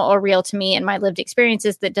normal or real to me in my lived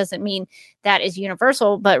experiences, that doesn't mean that is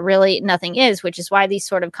universal, but really nothing is, which is why these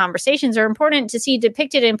sort of conversations are important to see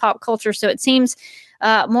depicted in pop culture. So it seems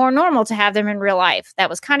more normal to have them in real life. That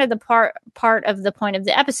was kind of the part of the point of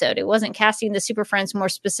the episode. It wasn't casting the Super Friends, more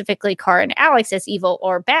specifically Kara and Alex, as evil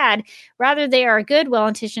or bad. Rather, they are good,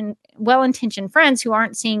 well-intentioned friends who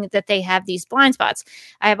aren't seeing that they have these blind spots.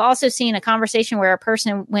 I have also seen a conversation where a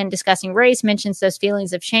person, when discussing race, mentions those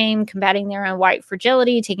feelings of shame, combating their own white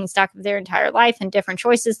fragility, taking stock of their entire life and different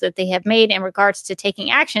choices that they have made in regards to taking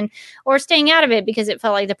action or staying out of it because it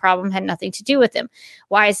felt like the problem had nothing to do with them.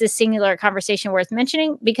 Why is this singular conversation worth mentioning?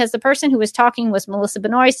 Because the person who was talking was Melissa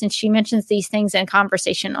Benoist, and she mentions these things in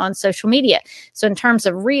conversation on social media. So in terms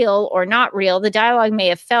of real or not real, the dialogue may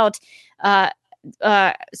have felt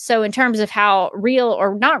so in terms of how real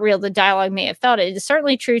or not real the dialogue may have felt, it is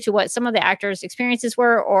certainly true to what some of the actors' experiences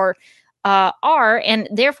were, or are, and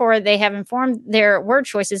therefore they have informed their word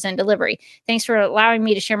choices and delivery. Thanks for allowing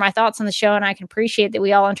me to share my thoughts on the show, and I can appreciate that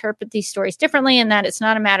we all interpret these stories differently and that it's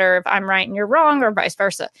not a matter of I'm right and you're wrong or vice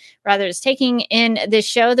versa. Rather, it's taking in this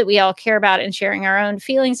show that we all care about and sharing our own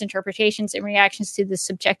feelings, interpretations, and reactions to the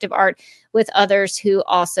subjective art with others who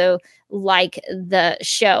also like the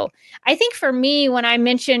show. I think for me, when I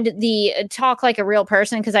mentioned the talk like a real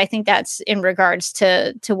person, because I think that's in regards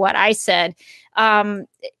to what I said,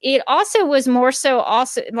 it also was more so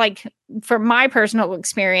also like for my personal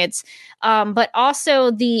experience, but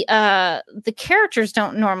also the characters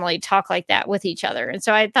don't normally talk like that with each other. And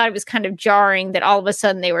so I thought it was kind of jarring that all of a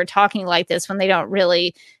sudden they were talking like this when they don't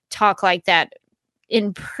really talk like that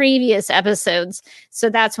in previous episodes. So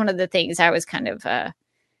that's one of the things I was kind of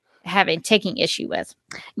taking issue with.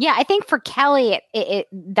 Yeah, I think for Kelly,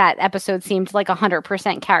 that episode seemed like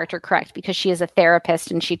 100% character correct because she is a therapist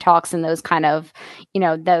and she talks in those kind of,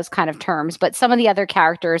 those kind of terms. But some of the other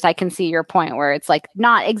characters, I can see your point where it's like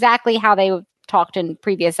not exactly how they talked in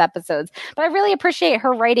previous episodes. But I really appreciate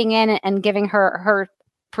her writing in and giving her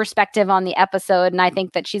perspective on the episode. And I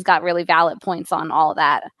think that she's got really valid points on all of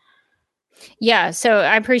that. Yeah, so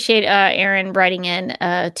I appreciate Erin writing in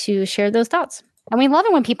to share those thoughts. And we love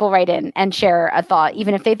it when people write in and share a thought,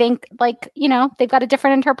 even if they think they've got a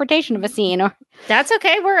different interpretation of a scene. That's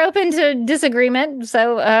okay. We're open to disagreement.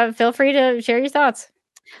 So feel free to share your thoughts.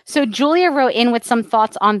 So Julia wrote in with some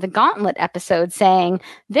thoughts on the Gauntlet episode, saying,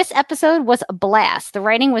 "This episode was a blast. The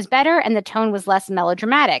writing was better and the tone was less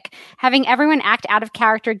melodramatic. Having everyone act out of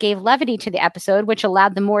character gave levity to the episode, which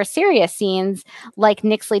allowed the more serious scenes, like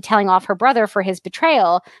Nixley telling off her brother for his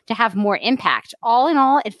betrayal, to have more impact. All in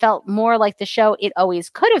all, it felt more like the show it always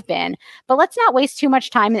could have been. But let's not waste too much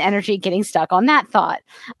time and energy getting stuck on that thought."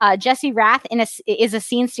 Jesse Rath is a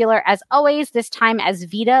scene stealer as always, this time as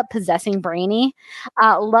Vita possessing Brainy.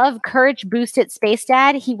 Love Courage boosted Space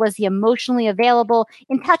Dad. He was the emotionally available,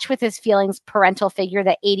 in touch with his feelings parental figure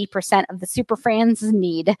that 80% of the super fans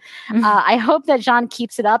need. Mm-hmm. I hope that John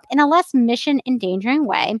keeps it up in a less mission endangering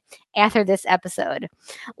way after this episode.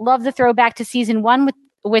 Love the throwback to season 1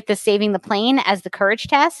 with the saving the plane as the courage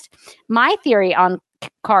test. My theory on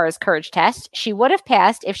Kara's courage test: she would have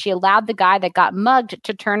passed if she allowed the guy that got mugged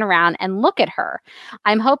to turn around and look at her.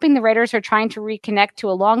 I'm hoping the writers are trying to reconnect to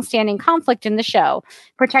a long-standing conflict in the show,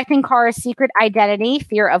 protecting Kara's secret identity,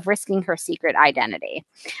 fear of risking her secret identity.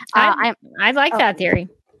 I like that theory.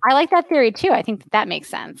 I like that theory too. I think that makes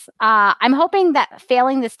sense. I'm hoping that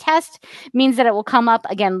failing this test means that it will come up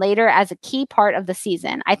again later as a key part of the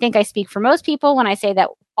season. I think I speak for most people when I say that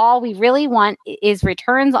all we really want is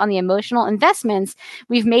returns on the emotional investments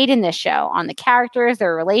we've made in this show, on the characters,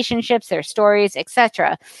 their relationships, their stories,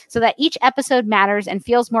 etc., so that each episode matters and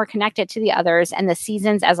feels more connected to the others and the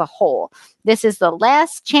seasons as a whole. This is the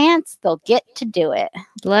last chance they'll get to do it.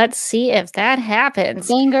 Let's see if that happens.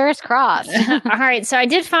 Fingers crossed. All right. So I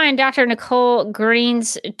did find Dr. Nicole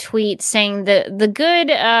Green's tweet saying the good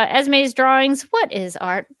Esme's drawings. What is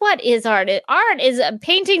art? What is art? Art is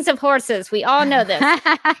paintings of horses. We all know this.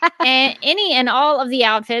 And any and all of the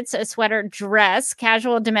outfits, a sweater, dress,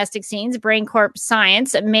 casual domestic scenes, Brain Corp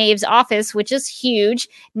science, Maeve's office, which is huge,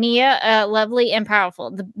 Nia, lovely and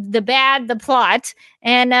powerful, the bad, the plot,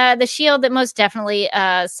 and the shield that most definitely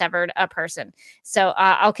severed a person. So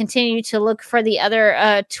I'll continue to look for the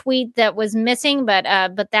other tweet that was missing, but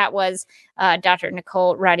that was Dr.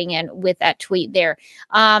 Nicole writing in with that tweet there.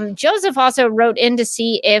 Joseph also wrote in to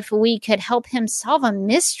see if we could help him solve a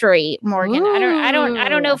mystery, Morgan. Ooh. I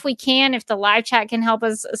don't know if we can, if the live chat can help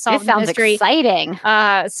us solve the mystery. Exciting.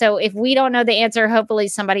 So if we don't know the answer, hopefully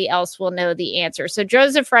somebody else will know the answer. So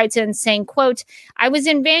Joseph writes in saying, quote, "I was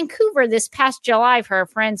in Vancouver this past July for a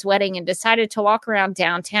friend's wedding and decided to walk around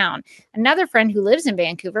downtown. Another friend who lives in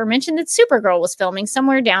Vancouver mentioned that Supergirl was filming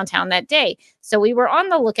somewhere downtown that day. So we were on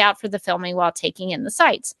the lookout for the filming while taking in the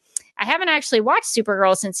sights. I haven't actually watched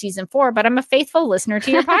Supergirl since season 4, but I'm a faithful listener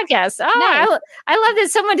to your podcast." Oh, nice. I love that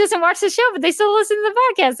someone doesn't watch the show, but they still listen to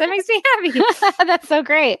the podcast. That makes me happy. That's so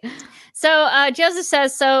great. So Joseph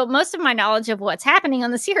says, so most of my knowledge of what's happening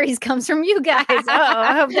on the series comes from you guys. Oh,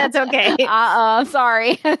 I hope that's okay.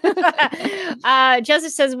 Sorry.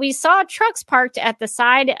 Joseph says, we saw trucks parked at the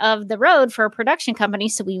side of the road for a production company,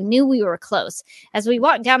 so we knew we were close. As we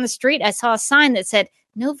walked down the street, I saw a sign that said,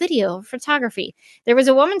 No video of photography. There was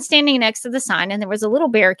a woman standing next to the sign, and there was a little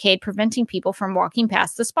barricade preventing people from walking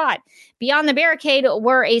past the spot. Beyond the barricade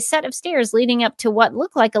were a set of stairs leading up to what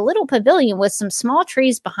looked like a little pavilion with some small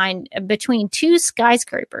trees between two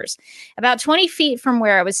skyscrapers. About 20 feet from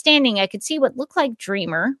where I was standing, I could see what looked like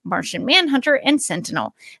Dreamer, Martian Manhunter, and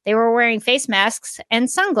Sentinel. They were wearing face masks and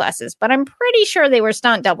sunglasses, but I'm pretty sure they were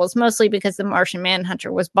stunt doubles, mostly because the Martian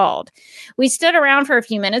Manhunter was bald. We stood around for a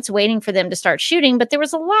few minutes waiting for them to start shooting, but there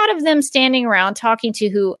was a lot of them standing around talking to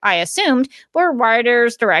who I assumed were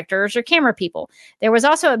writers, directors, or camera people. There was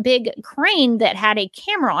also a big crane that had a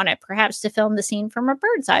camera on it, perhaps to film the scene from a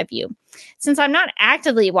bird's eye view. Since I'm not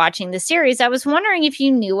actively watching the series, I was wondering if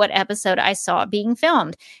you knew what episode I saw being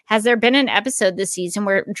filmed. Has there been an episode this season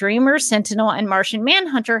where Dreamer, Sentinel, and Martian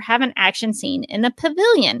Manhunter have an action scene in the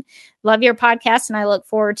pavilion? Love your podcast, and I look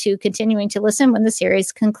forward to continuing to listen when the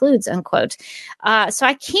series concludes, unquote. So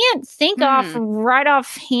I can't think right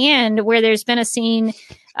offhand where there's been a scene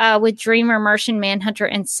with Dreamer, Martian Manhunter,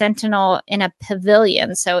 and Sentinel in a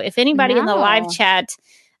pavilion. So if anybody in the live chat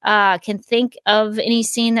can think of any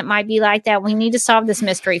scene that might be like that, we need to solve this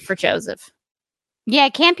mystery for Joseph. Yeah,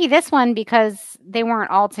 it can't be this one because they weren't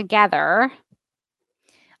all together.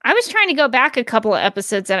 I was trying to go back a couple of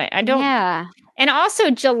episodes, and I don't... Yeah. And also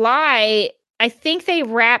July, I think they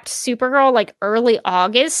wrapped Supergirl like early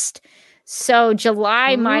August. So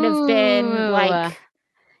July might have been like...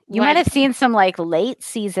 You might have seen some like late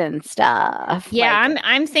season stuff. Yeah, like,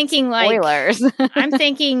 I'm thinking like... Spoilers. I'm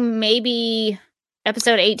thinking maybe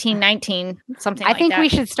episode 18, 19, something like that. I think we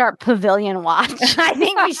should start Pavilion Watch. I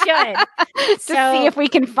think we should. to see if we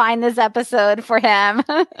can find this episode for him.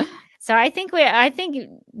 So I think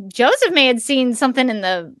Joseph may have seen something in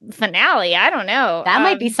the finale. I don't know. That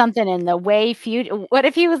might be something in the way future. What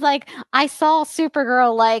if he was like, I saw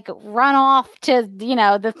Supergirl like run off to,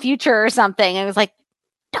 the future or something. And it was like,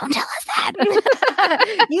 don't tell us that.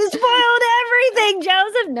 You spoiled everything,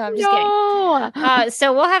 Joseph. No, I'm just kidding.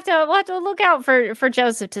 So we'll have to look out for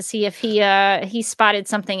Joseph to see if he spotted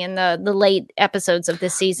something in the late episodes of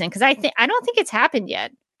this season, because I don't think it's happened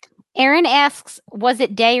yet. Aaron asks, was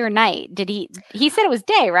it day or night? He said it was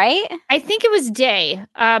day, right? I think it was day,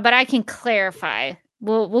 but I can clarify.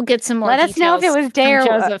 We'll get some more Let us know if it was day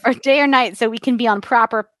or day or night so we can be on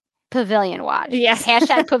proper Pavilion Watch. Yes.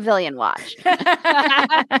 Hashtag Pavilion Watch.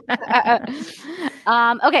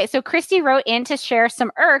 Okay, so Christy wrote in to share some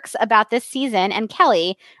irks about this season, and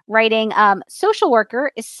Kelly writing, social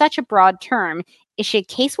worker is such a broad term. Is she a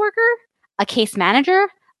caseworker? A case manager?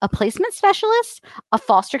 A placement specialist, a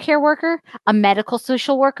foster care worker, a medical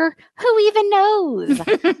social worker? Who even knows?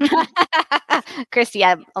 Christy,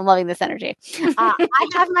 I'm loving this energy. I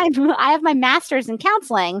have my master's in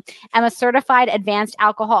counseling. I'm a certified advanced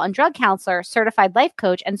alcohol and drug counselor, certified life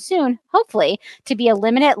coach, and soon, hopefully, to be a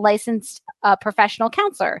limited licensed professional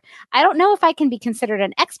counselor. I don't know if I can be considered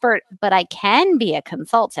an expert, but I can be a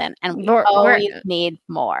consultant, and we always need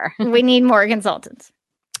more. We need more consultants.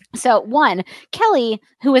 So one, Kelly,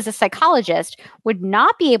 who is a psychologist, would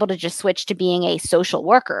not be able to just switch to being a social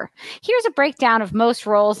worker. Here's a breakdown of most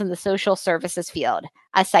roles in the social services field.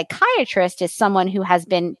 A psychiatrist is someone who has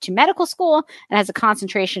been to medical school and has a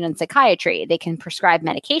concentration in psychiatry. They can prescribe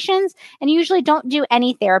medications and usually don't do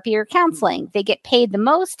any therapy or counseling. They get paid the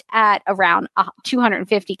most at around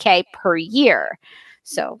 $250K per year.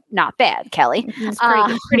 So not bad, Kelly. That's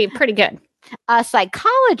pretty good. A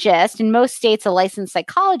psychologist, in most states, a licensed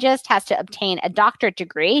psychologist has to obtain a doctorate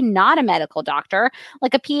degree, not a medical doctor,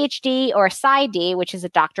 like a PhD or a PsyD, which is a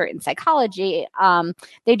doctorate in psychology.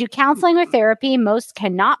 They do counseling or therapy. Most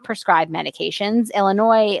cannot prescribe medications.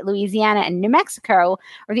 Illinois, Louisiana, and New Mexico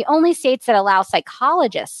are the only states that allow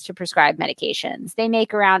psychologists to prescribe medications. They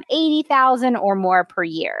make around $80,000 or more per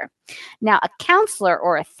year. Now, a counselor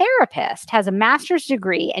or a therapist has a master's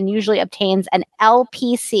degree and usually obtains an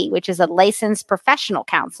LPC, which is a licensed professional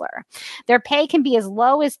counselor. Their pay can be as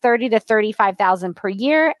low as $30,000 to $35,000 per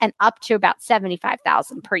year and up to about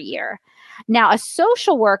 $75,000 per year. Now, a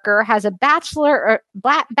social worker has a bachelor's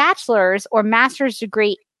or master's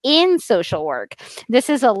degree in social work. This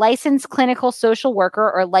is a licensed clinical social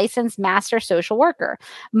worker or licensed master social worker.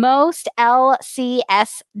 Most LCSW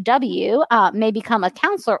may become a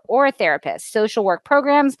counselor or a therapist. Social work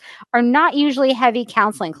programs are not usually heavy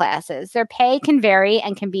counseling classes. Their pay can vary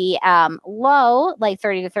and can be low, like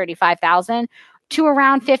 $30,000 to $35,000, to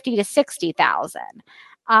around $50,000 to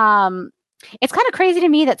 $60,000. It's kind of crazy to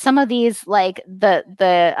me that some of these, like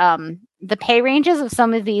the pay ranges of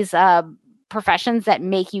some of these professions that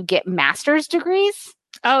make you get master's degrees.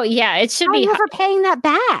 Oh yeah, it should How are be. you ever paying that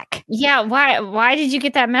back? Yeah, why did you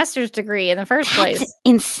get that master's degree in the first place? That's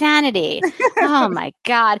insanity. Oh my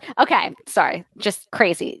God. Okay. Sorry. Just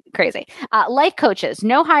crazy. Life coaches,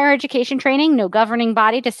 no higher education training, no governing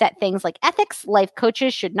body to set things like ethics. Life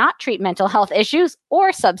coaches should not treat mental health issues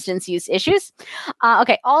or substance use issues.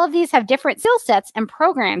 Okay. All of these have different skill sets and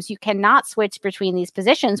programs. You cannot switch between these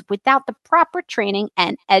positions without the proper training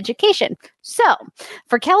and education. So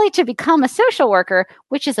for Kelly to become a social worker,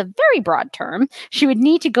 which is a very broad term, she would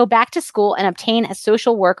need to go back to school and obtain a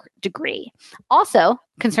social work degree. Also,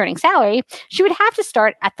 concerning salary, she would have to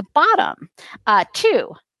start at the bottom.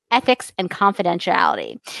 2, ethics and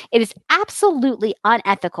confidentiality. It is absolutely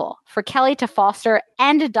unethical for Kelly to foster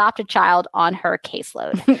and adopt a child on her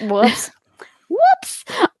caseload. Whoops. Whoops.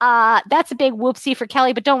 That's a big whoopsie for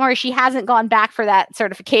Kelly, but don't worry, she hasn't gone back for that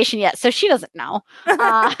certification yet, so she doesn't know.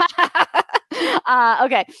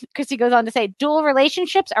 Okay. Christy goes on to say, dual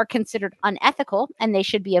relationships are considered unethical and they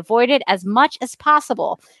should be avoided as much as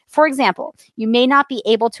possible. For example, you may not be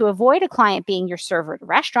able to avoid a client being your server at a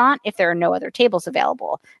restaurant if there are no other tables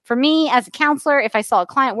available. For me, as a counselor, if I saw a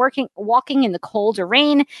client walking in the cold or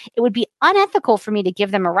rain, it would be unethical for me to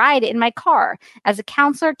give them a ride in my car. As a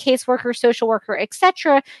counselor, caseworker, social worker,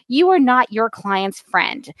 etc., you are not your client's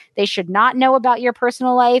friend. They should not know about your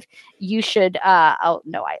personal life. You should, oh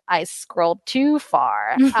no, I scrolled too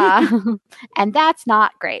far. And that's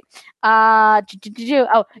not great. They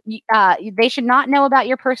should not know about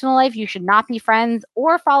your personal life. You should not be friends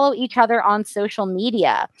or follow each other on social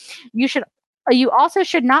media. You also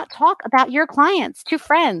should not talk about your clients to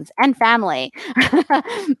friends and family.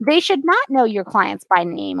 They should not know your clients by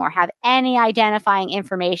name or have any identifying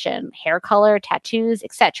information, hair color, tattoos,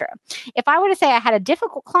 etc. If I were to say I had a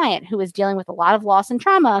difficult client who was dealing with a lot of loss and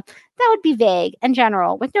trauma, that would be vague and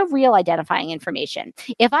general with no real identifying information.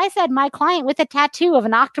 If I said my client with a tattoo of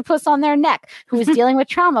an octopus on their neck who was dealing with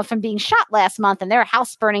trauma from being shot last month and their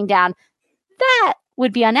house burning down, that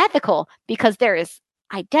would be unethical because there is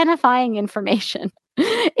identifying information.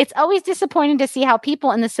 It's always disappointing to see how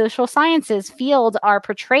people in the social sciences field are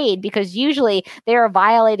portrayed because usually they are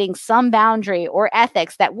violating some boundary or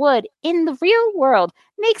ethics that would, in the real world,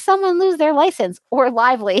 make someone lose their license or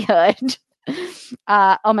livelihood.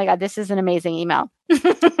 Oh my God, this is an amazing email.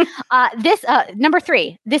 Number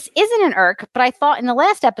 3, this isn't an irk, but I thought in the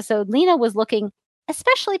last episode, Lena was looking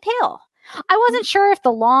especially pale. I wasn't sure if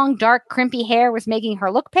the long, dark, crimpy hair was making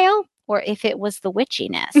her look pale, or if it was the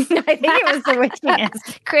witchiness. I think it was the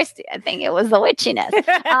witchiness. Christy, I think it was the witchiness.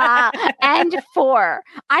 And 4,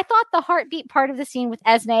 I thought the heartbeat part of the scene with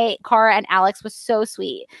Esme, Cara, and Alex was so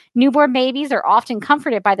sweet. Newborn babies are often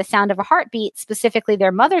comforted by the sound of a heartbeat, specifically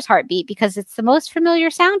their mother's heartbeat, because it's the most familiar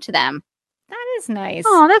sound to them. That is nice.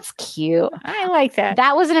 Oh, that's cute. I like that.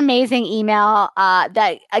 That was an amazing email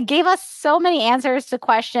that gave us so many answers to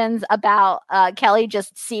questions about Kelly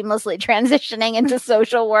just seamlessly transitioning into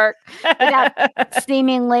social work without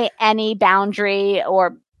seemingly any boundary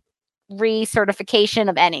or recertification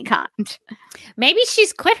of any kind. Maybe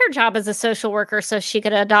she's quit her job as a social worker so she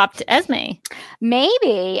could adopt Esme.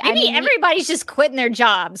 Maybe everybody's just quitting their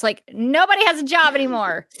jobs. Like nobody has a job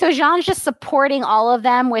anymore. So Jean's just supporting all of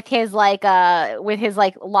them with his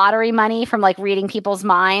lottery money from like reading people's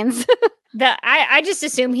minds. I just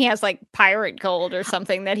assume he has like pirate gold or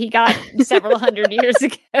something that he got several hundred years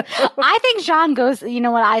ago. I think Jean goes, you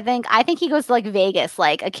know what I think? I think he goes to like Vegas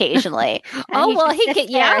like occasionally. He could,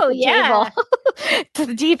 yeah.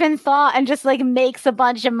 To deep in thought and just like makes a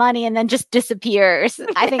bunch of money and then just disappears.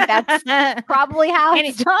 I think that's probably how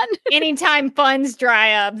it's done. Anytime funds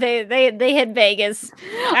dry up, they hit Vegas.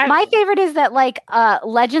 My favorite is that like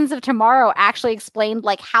Legends of Tomorrow actually explained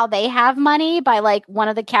like how they have money by like one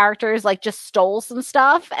of the characters like just stole some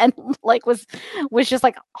stuff and like was just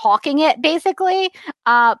like hawking it basically.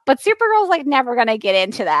 But Supergirl's like never gonna get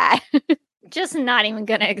into that. Just not even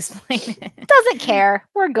gonna explain it. Doesn't care.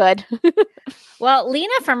 We're good. Well,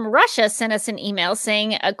 Lena from Russia sent us an email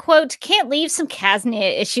saying, quote, can't leave some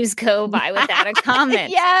Kaznia issues go by without a comment.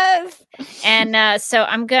 Yes. And so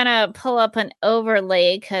I'm going to pull up an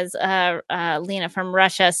overlay because Lena from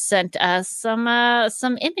Russia sent us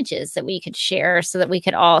some images that we could share so that we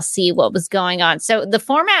could all see what was going on. So the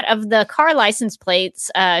format of the car license plates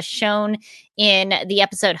shown in the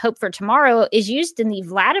episode Hope for Tomorrow is used in the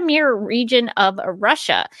Vladimir region of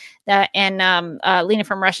Russia. And Lena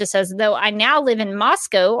from Russia says, though I now live in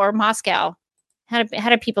Moscow or Moscow. How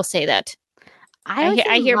do people say that?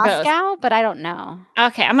 I hear Moscow, but I don't know.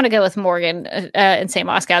 Okay, I'm going to go with Morgan and say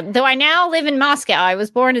Moscow. Though I now live in Moscow, I was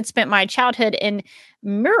born and spent my childhood in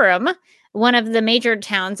Murom. one of the major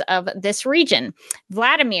towns of this region.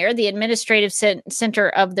 Vladimir, the administrative center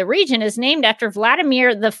of the region, is named after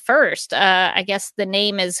Vladimir the First. I guess the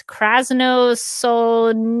name is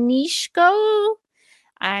Krasnosonishko.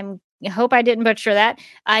 I hope I didn't butcher that.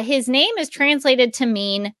 His name is translated to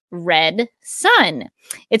mean red sun.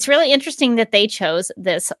 It's really interesting that they chose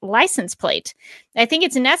this license plate. I think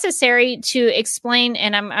it's necessary to explain,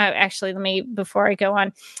 and I'm actually, before I go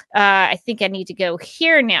on, I think I need to go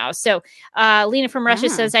here now. So Lena from Russia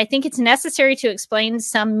says, I think it's necessary to explain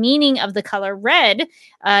some meaning of the color red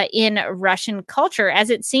in Russian culture, as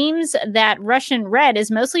it seems that Russian red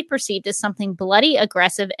is mostly perceived as something bloody,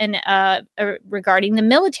 aggressive, and regarding the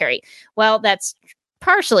military. Well, that's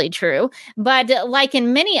partially true, but like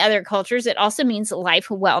in many other cultures, it also means life,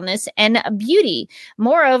 wellness, and beauty.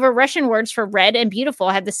 Moreover, Russian words for red and beautiful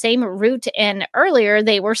had the same root, and earlier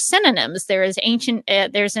they were synonyms. There's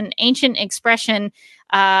an ancient expression.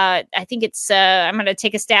 I think it's. I'm going to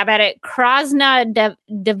take a stab at it. Krasna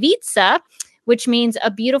Devitsa, which means a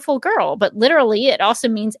beautiful girl, but literally it also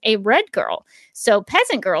means a red girl. So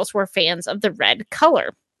peasant girls were fans of the red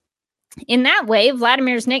color. In that way,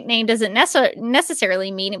 Vladimir's nickname doesn't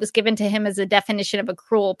necessarily mean it was given to him as a definition of a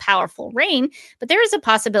cruel, powerful reign, but there is a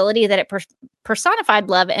possibility that it personified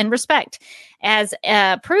love and respect. As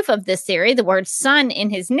proof of this theory, the word sun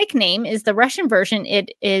in his nickname is the Russian version.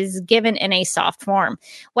 It is given in a soft form.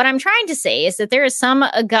 What I'm trying to say is that there is some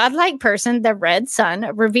godlike person, the red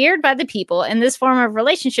sun, revered by the people, and this form of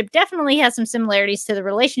relationship definitely has some similarities to the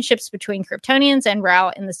relationships between Kryptonians and Rao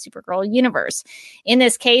in the Supergirl universe. In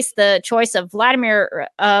this case, the choice of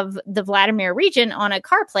the Vladimir region on a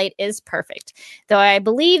car plate is perfect. Though I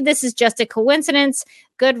believe this is just a coincidence,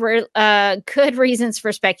 good reasons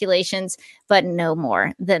for speculations, but no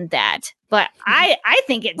more than that. But I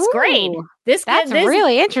think it's great. This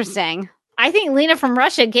really interesting. I think Lena from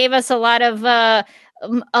Russia gave us a lot of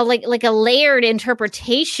like a layered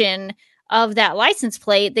interpretation of that license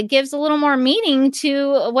plate that gives a little more meaning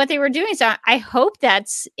to what they were doing. So I hope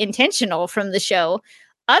that's intentional from the show.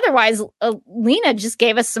 Otherwise, Lena just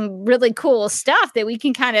gave us some really cool stuff that we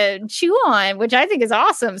can kind of chew on, which I think is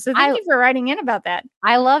awesome. So thank you for writing in about that.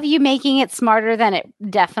 I love you making it smarter than it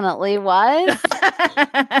definitely was.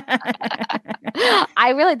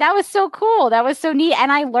 That was so cool. That was so neat.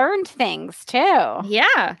 And I learned things too.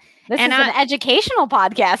 Yeah. This is an educational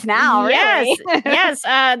podcast now. Yes. Really. Yes.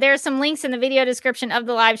 There's some links in the video description of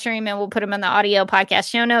the live stream, and we'll put them in the audio podcast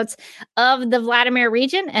show notes of the Vladimir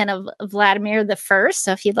region and of Vladimir the First.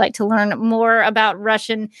 So if you'd like to learn more about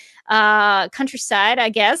Russian countryside, I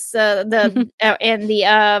guess, and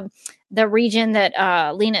the region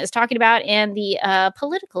that Lena is talking about and the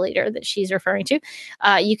political leader that she's referring to,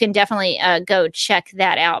 you can definitely go check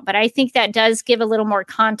that out. But I think that does give a little more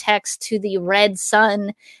context to the red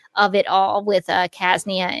sun of it all with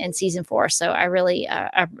Kaznia in season 4. So I really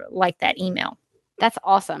I like that email. That's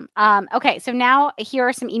awesome. Okay, so now here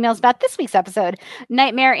are some emails about this week's episode,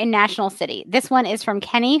 Nightmare in National City. This one is from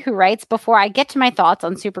Kenny, who writes, before I get to my thoughts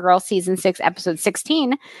on Supergirl Season 6, Episode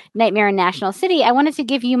 16, Nightmare in National City, I wanted to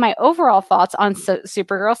give you my overall thoughts on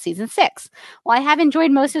Supergirl Season 6. While I have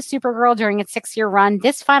enjoyed most of Supergirl during its 6-year run,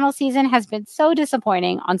 this final season has been so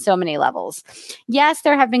disappointing on so many levels. Yes,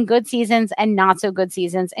 there have been good seasons and not so good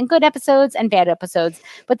seasons, and good episodes and bad episodes,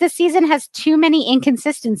 but this season has too many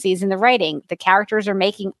inconsistencies in the writing. The characters are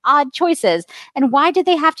making odd choices, and why did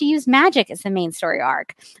they have to use magic as the main story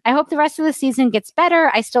arc? I hope the rest of the season gets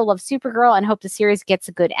better. I still love Supergirl and hope the series gets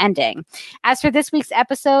a good ending. As for this week's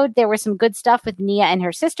episode, there was some good stuff with Nia and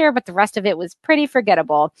her sister, but the rest of it was pretty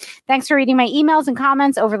forgettable. Thanks for reading my emails and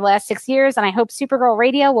comments over the last 6 years, and I hope Supergirl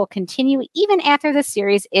Radio will continue even after the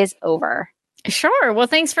series is over. Sure. Well,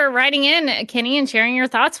 thanks for writing in, Kenny, and sharing your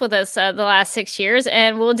thoughts with us the last 6 years.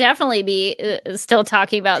 And we'll definitely be still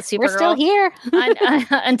talking about Supergirl. We're still here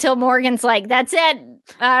until Morgan's like, "That's it.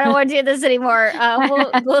 I don't want to do this anymore."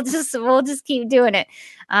 We'll just keep doing it.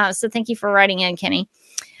 So thank you for writing in, Kenny.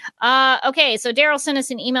 Okay, so Daryl sent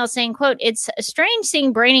us an email saying, quote, "It's strange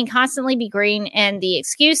seeing Brainy constantly be green, and the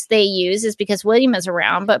excuse they use is because William is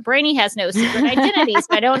around, but Brainy has no secret identity, so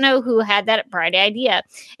I don't know who had that bright idea.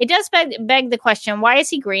 It does beg the question, why is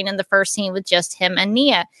he green in the first scene with just him and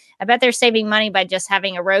Nia? I bet they're saving money by just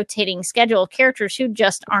having a rotating schedule of characters who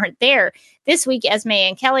just aren't there. This week, Esme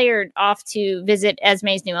and Kelly are off to visit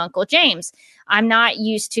Esme's new uncle, James. I'm not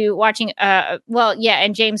used to watching,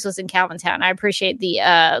 and James was in Calvintown. I appreciate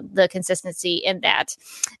the consistency in that.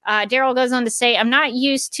 Daryl goes on to say, I'm not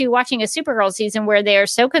used to watching a Supergirl season where they are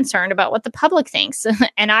so concerned about what the public thinks,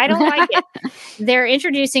 and I don't like it. They're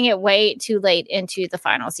introducing it way too late into the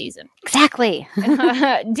final season. Exactly.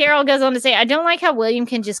 Daryl goes on to say, I don't like how William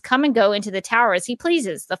can just come and go into the tower as he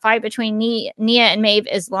pleases. The fight between Nia and Maeve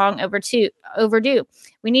is long overdue.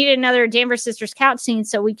 We needed another Danvers sisters couch scene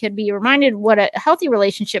so we could be reminded what a healthy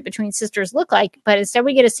relationship between sisters look like, but instead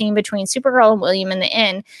we get a scene between Supergirl and William in the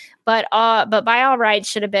inn, but by all rights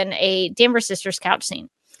should have been a Danvers sisters couch scene.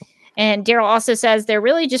 And Daryl also says they're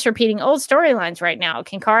really just repeating old storylines right now.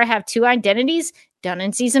 Can Kara have two identities? Done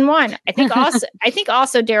in season 1. I think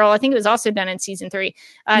also Daryl, I think it was also done in season 3.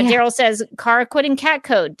 Daryl says Kara quit in Cat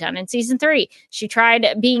Code, done in season 3. She tried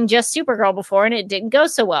being just Supergirl before and it didn't go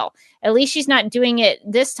so well. At least she's not doing it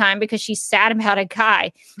this time because she's sad about a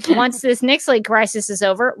guy. Once this Nixley crisis is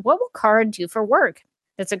over, what will Kara do for work?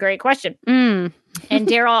 That's a great question. And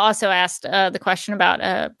Daryl also asked the question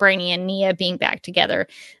about Brainy and Nia being back together,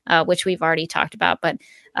 which we've already talked about. But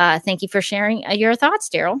thank you for sharing your thoughts,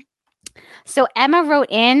 Daryl. So Emma wrote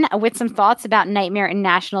in with some thoughts about Nightmare in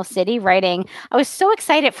National City, writing, I was so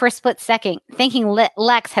excited for a split second, thinking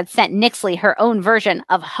Lex had sent Nixley her own version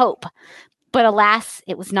of hope. But alas,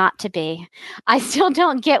 it was not to be. I still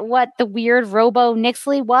don't get what the weird Robo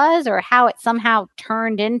Nixley was or how it somehow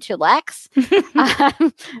turned into Lex.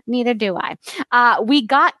 Neither do I. We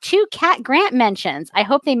got 2 Cat Grant mentions. I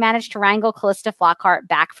hope they managed to wrangle Callista Flockhart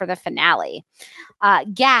back for the finale.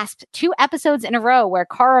 Gasped, 2 episodes in a row where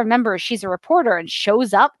Kara remembers she's a reporter and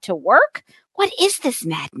shows up to work? What is this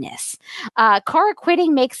madness? Kara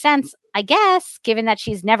quitting makes sense, I guess, given that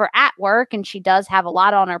she's never at work and she does have a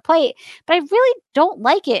lot on her plate, but I really don't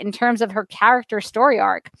like it in terms of her character story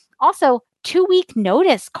arc. Also, 2-week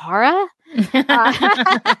notice, Kara. The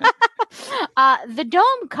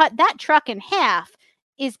Dome cut that truck in half.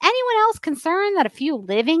 Is anyone else concerned that a few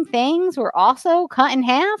living things were also cut in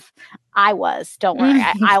half? I was. Don't worry.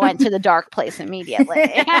 I went to the dark place immediately.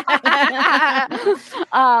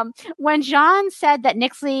 When John said that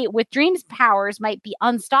Nixley with Dream's powers might be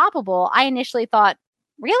unstoppable, I initially thought,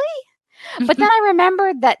 really? But then I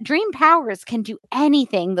remembered that Dream powers can do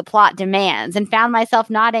anything the plot demands and found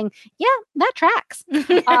myself nodding, yeah, that tracks.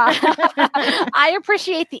 I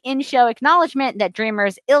appreciate the in-show acknowledgement that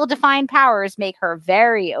Dreamer's ill-defined powers make her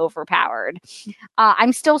very overpowered.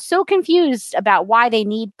 I'm still so confused about why they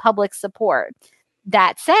need public support.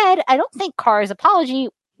 That said, I don't think Kara's apology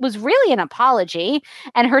was really an apology,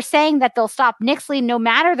 and her saying that they'll stop Nixley no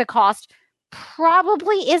matter the cost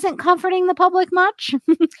probably isn't comforting the public much.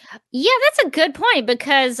 Yeah, that's a good point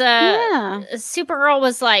because Supergirl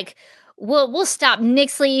was like, we'll stop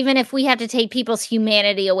Nixley even if we have to take people's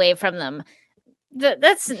humanity away from them.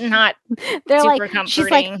 That's not They're super like, comforting. she's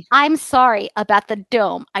like, I'm sorry about the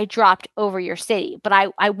dome I dropped over your city, but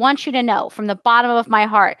I want you to know from the bottom of my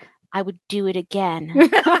heart, I would do it again.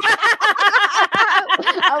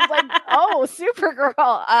 I was like, oh,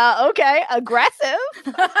 Supergirl. Okay, aggressive.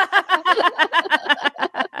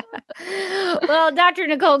 Well, Dr.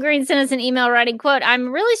 Nicole Green sent us an email writing, quote,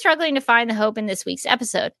 I'm really struggling to find the hope in this week's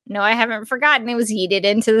episode. No, I haven't forgotten it was yeeted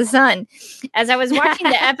into the sun. As I was watching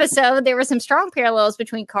the episode, there were some strong parallels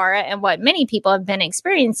between Kara and what many people have been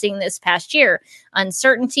experiencing this past year.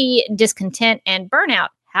 Uncertainty, discontent, and burnout.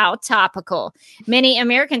 How topical. Many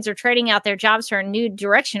Americans are trading out their jobs for a new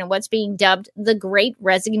direction in what's being dubbed the Great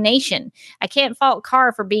Resignation. I can't fault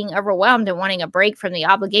Kara for being overwhelmed and wanting a break from the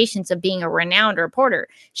obligations of being a renowned reporter.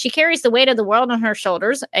 She carries the weight of the world on her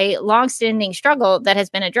shoulders, a long-standing struggle that has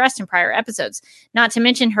been addressed in prior episodes, not to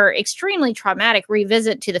mention her extremely traumatic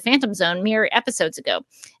revisit to the Phantom Zone mere episodes ago.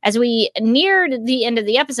 As we neared the end of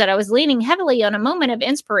the episode, I was leaning heavily on a moment of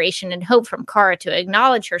inspiration and hope from Kara to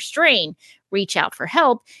acknowledge her strain, reach out for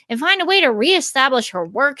help, and find a way to reestablish her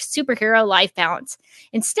work superhero life balance.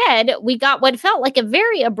 Instead, we got what felt like a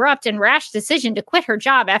very abrupt and rash decision to quit her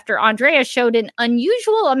job after Andrea showed an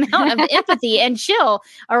unusual amount of empathy and chill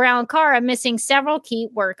around Kara missing several key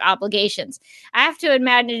work obligations. I have to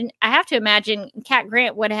imagine Cat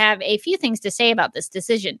Grant would have a few things to say about this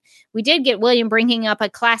decision. We did get William bringing up a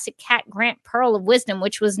classic Cat Grant pearl of wisdom,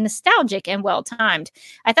 which was nostalgic and well-timed.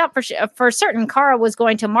 I thought for certain Kara was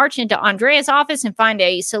going to march into Andrea's office and find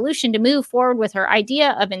a solution to move forward with her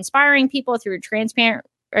idea of inspiring people through transparent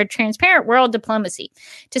world diplomacy.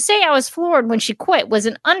 To say I was floored when she quit was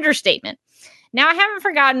an understatement. Now, I haven't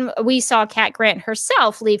forgotten we saw Cat Grant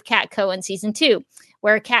herself leave Catco in season 2.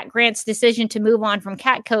 Where Kat Grant's decision to move on from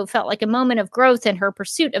Catco felt like a moment of growth in her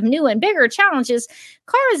pursuit of new and bigger challenges,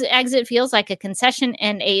 Kara's exit feels like a concession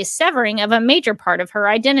and a severing of a major part of her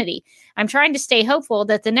identity. I'm trying to stay hopeful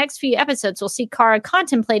that the next few episodes will see Kara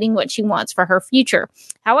contemplating what she wants for her future.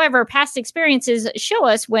 However, past experiences show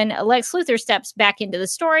us when Lex Luthor steps back into the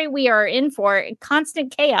story, we are in for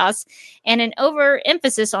constant chaos and an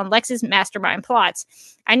overemphasis on Lex's mastermind plots.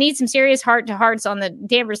 I need some serious heart-to-hearts on the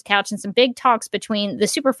Danvers couch and some big talks between the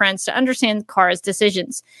Super Friends to understand Kara's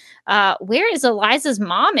decisions. Where is Eliza's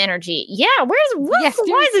mom energy? Yeah, what's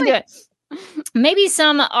Eliza doing? Maybe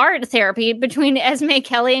some art therapy between Esme,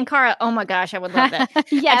 Kelly, and Kara. Oh my gosh, I would love that.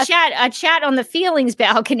 Yes. A chat on the feelings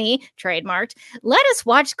balcony, trademarked. Let us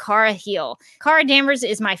watch Kara heal. Kara Danvers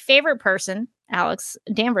is my favorite person. Alex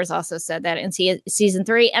Danvers also said that in season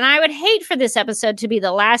 3. And I would hate for this episode to be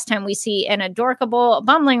the last time we see an adorable,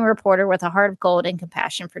 bumbling reporter with a heart of gold and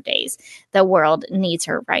compassion for days. The world needs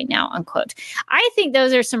her right now, unquote. I think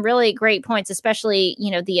those are some really great points, especially,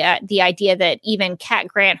 the idea that even Kat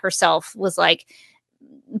Grant herself was like,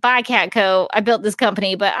 bye, Catco. I built this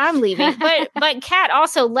company, but I'm leaving. But Kat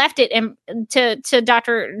also left it, and to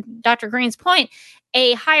Dr. Green's point,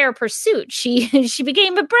 a higher pursuit. She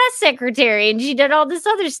became a press secretary and she did all this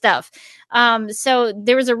other stuff. So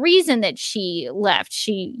there was a reason that she left.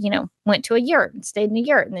 She, went to a yurt and stayed in a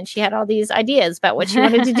yurt, and then she had all these ideas about what she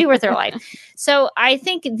wanted to do with her life. So I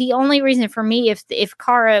think the only reason for me, if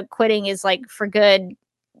Kara quitting is like for good,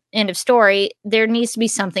 end of story, there needs to be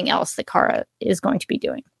something else that Kara is going to be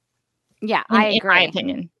doing. Yeah, I agree. In my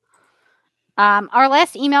opinion. Our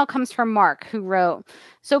last email comes from Mark, who wrote,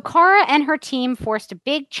 so Kara and her team forced a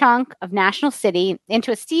big chunk of National City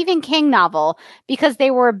into a Stephen King novel because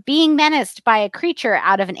they were being menaced by a creature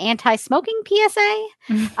out of an anti-smoking PSA.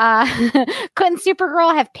 Couldn't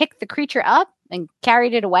Supergirl have picked the creature up and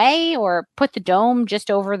carried it away, or put the dome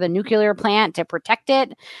just over the nuclear plant to protect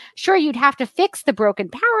it? Sure, you'd have to fix the broken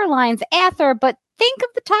power lines, Aether, but think of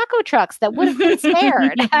the taco trucks that would have been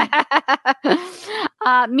spared.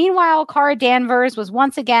 Meanwhile, Kara Danvers was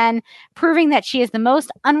once again proving that she is the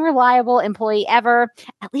most unreliable employee ever.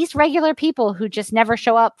 At least regular people who just never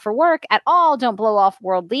show up for work at all don't blow off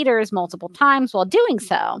world leaders multiple times while doing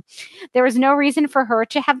so. There was no reason for her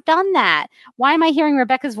to have done that. Why am I hearing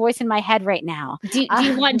Rebecca's voice in my head right now? Do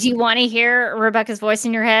you want to hear Rebecca's voice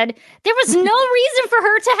in your head? There was no reason for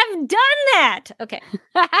her to have done that. Okay.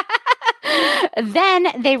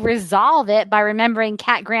 Then they resolve it by remembering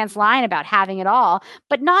Kat Grant's line about having it all,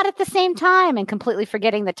 but not at the same time, and completely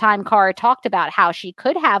forgetting the time Kara talked about how she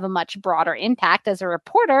could have a much broader impact as a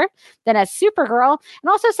reporter than as Supergirl, and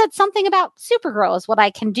also said something about Supergirl is what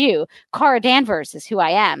I can do. Kara Danvers is who I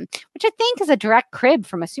am, which I think is a direct crib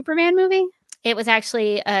from a Superman movie. It was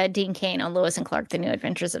actually Dean Cain on Lois and Clark, The New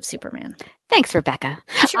Adventures of Superman. Thanks, Rebecca.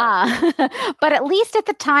 Sure. But at least at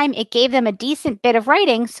the time, it gave them a decent bit of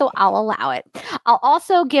writing, so I'll allow it. I'll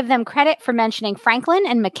also give them credit for mentioning Franklin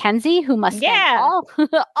and Mackenzie, who must spend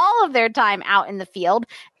all of their time out in the field,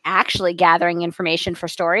 actually gathering information for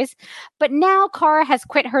stories. But now Kara has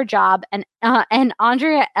quit her job, and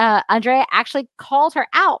Andrea actually called her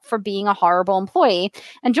out for being a horrible employee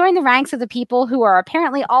and joined the ranks of the people who are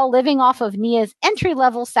apparently all living off of Nia's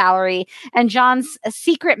entry-level salary and John's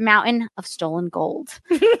secret mountain of stolen gold.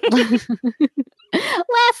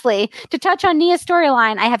 Lastly, to touch on Nia's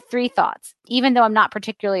storyline, I have 3 thoughts. Even though I'm not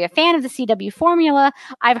particularly a fan of the CW formula,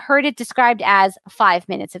 I've heard it described as 5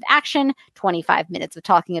 minutes of action, 25 minutes of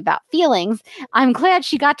talking about feelings. I'm glad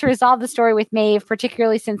she got to resolve the story with Maeve,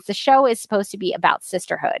 particularly since the show is supposed to be about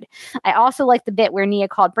sisterhood. I also like the bit where Nia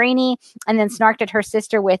called Brainy and then snarked at her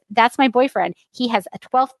sister with, "That's my boyfriend. He has a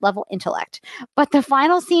 12th level intellect." But the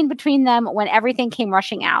final scene between them when everything came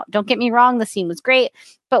rushing out, don't get me wrong, the scene was great,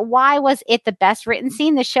 but why was it the best written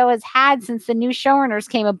scene the show has had since the new showrunners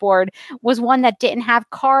came aboard? Was one that didn't have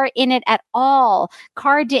Kara in it at all.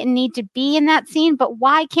 Kara didn't need to be in that scene, but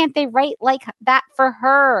why can't they write like that for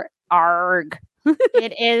her? Arg.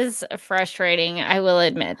 It is frustrating, I will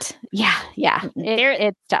admit. Yeah.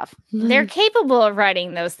 It's tough. They're capable of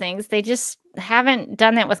writing those things. They just haven't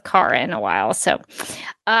done that with Kara in a while. So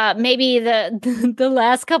maybe the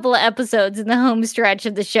last couple of episodes in the home stretch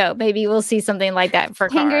of the show, maybe we'll see something like that for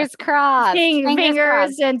Kara. Fingers crossed.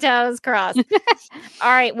 Fingers and toes crossed. All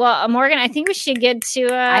right. Well, Morgan, I think we should get to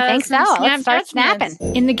I think so. Let's start snapping.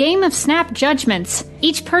 In the game of Snap Judgments,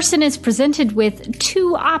 each person is presented with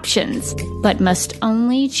 2 options, but must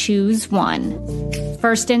only choose one.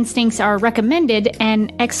 First instincts are recommended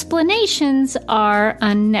and explanations are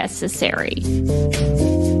unnecessary.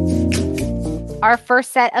 Our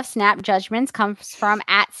first set of snap judgments comes from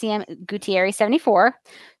 @CMGutierrez74.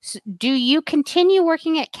 Do you continue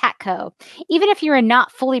working at Catco, even if you are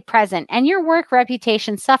not fully present and your work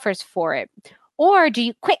reputation suffers for it? Or do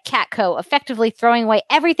you quit Catco, effectively throwing away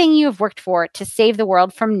everything you have worked for to save the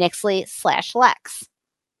world from Nixley/Lex?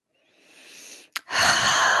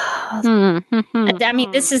 I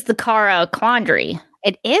mean, this is the Kara quandary.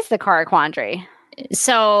 It is the Kara quandary.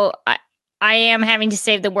 So I am having to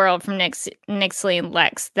save the world from Nixley and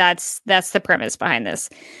Lex. That's the premise behind this.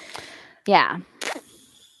 Yeah.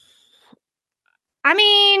 I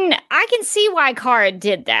mean, I can see why Kara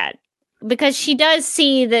did that, because she does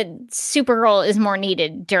see that Supergirl is more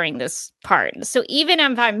needed during this part. So even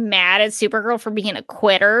if I'm mad at Supergirl for being a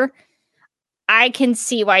quitter, I can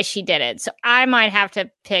see why she did it. So I might have to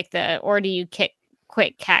pick or do you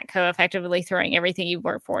quit Catco, effectively throwing everything you've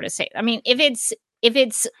worked for to save? I mean, if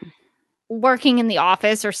it's working in the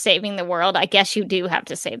office or saving the world, I guess you do have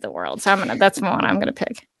to save the world. So that's the one I'm gonna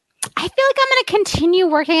pick. I feel like I'm going to continue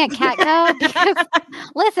working at Catco because,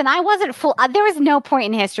 listen, I wasn't full. There was no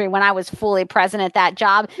point in history when I was fully present at that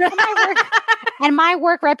job. And my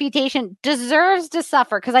work reputation deserves to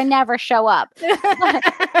suffer because I never show up.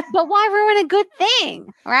 But why ruin a good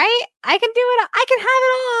thing, right? I can do it. I can have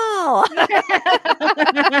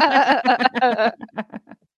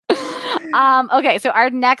it all. Okay, so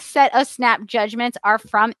our next set of snap judgments are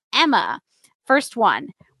from Emma. First one.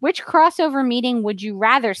 Which crossover meeting would you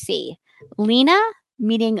rather see? Lena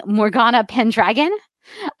meeting Morgana Pendragon,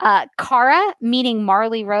 Kara meeting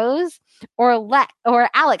Marley Rose, or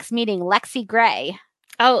Alex meeting Lexi Gray?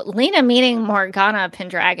 Oh, Lena meeting Morgana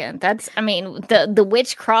Pendragon. That's, I mean, the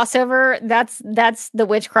witch crossover. That's the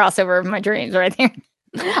witch crossover of my dreams right there.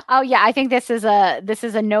 Oh yeah, I think this is a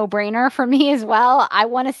no-brainer for me as well. I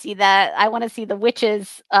want to see that. I want to see the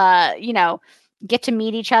witches, get to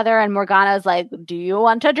meet each other, and Morgana's like, do you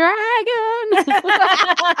want a dragon?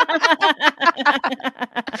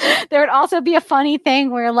 There would also be a funny thing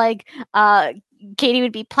where like Katie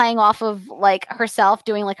would be playing off of like herself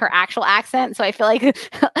doing like her actual accent. So I feel like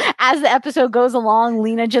as the episode goes along,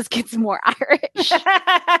 Lena just gets more Irish.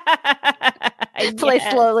 So they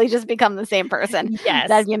slowly just become the same person. Yes.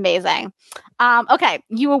 That'd be amazing. Okay.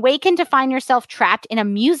 You awaken to find yourself trapped in a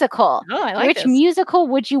musical. Oh, I like Which this. musical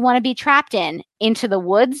would you want to be trapped in? Into the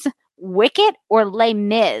Woods, Wicked, or Les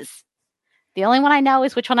Mis? The only one I know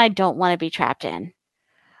is which one I don't want to be trapped in.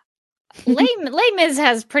 Les Mis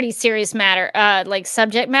has pretty serious matter, like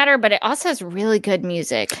subject matter, but it also has really good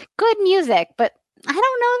music. Good music, but I don't know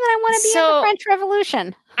that I want to be in the French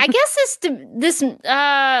Revolution. I guess this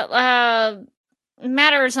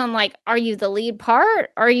matters on like, are you the lead part?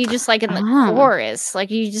 Or are you just like in the chorus? Like,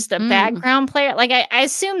 are you just a background player? Like, I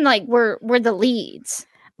assume like we're the leads.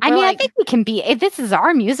 I mean, I think we can be. If this is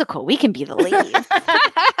our musical, we can be the leads. I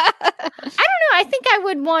don't know. I think I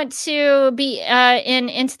would want to be in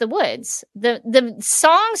Into the Woods. The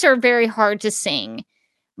songs are very hard to sing,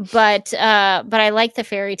 but I like the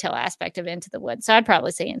fairy tale aspect of Into the Woods. So I'd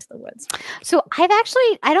probably say Into the Woods. So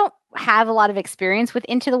I don't have a lot of experience with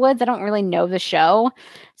Into the Woods. I don't really know the show.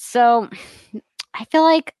 So I feel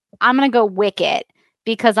like I'm going to go Wicked,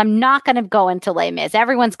 because I'm not going to go into Les Mis.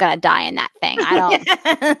 Everyone's going to die in that thing.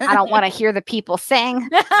 I don't want to hear the people sing.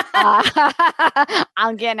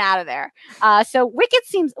 I'm getting out of there. So Wicked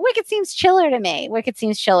seems chiller to me.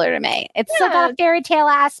 It's still got a fairy tale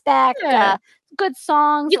aspect. Good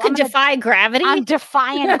songs. You can defy gravity. I'm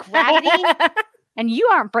defying gravity. And you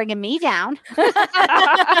aren't bringing me down.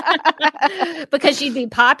 Because you'd be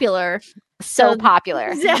popular. So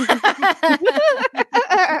popular.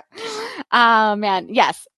 Oh, man.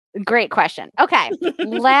 Yes. Great question. Okay.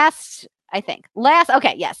 Last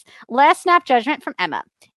snap judgment from Emma.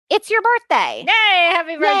 It's your birthday. Yay!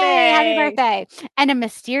 Happy birthday! Yay, happy birthday. And a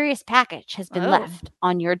mysterious package has been left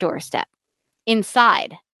on your doorstep.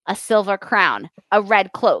 Inside, a silver crown, a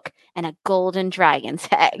red cloak, and a golden dragon's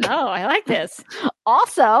egg. Oh, I like this.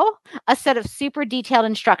 Also, a set of super detailed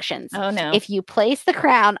instructions. Oh, no. If you place the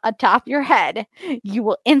crown atop your head, you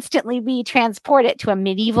will instantly be transported to a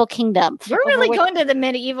medieval kingdom. We're really going to the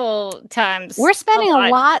medieval times. We're spending a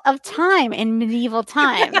lot of time in medieval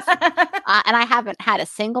times. And I haven't had a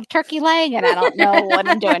single turkey leg, and I don't know what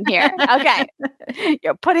I'm doing here. Okay.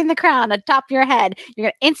 You're putting the crown atop your head. You're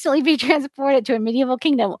going to instantly be transported to a medieval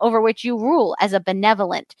kingdom over which you rule as a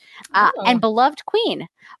benevolent and beloved queen.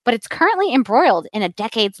 But it's currently embroiled in a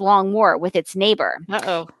decades-long war with its neighbor.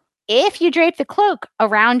 Uh-oh. If you drape the cloak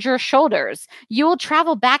around your shoulders, you will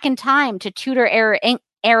travel back in time to Tudor era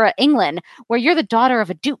England, where you're the daughter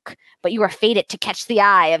of a duke, but you are fated to catch the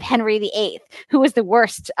eye of Henry VIII, who was the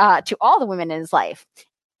worst to all the women in his life.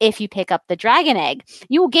 If you pick up the dragon egg,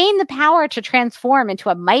 you will gain the power to transform into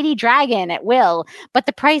a mighty dragon at will, but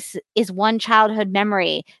the price is one childhood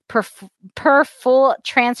memory per full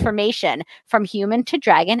transformation from human to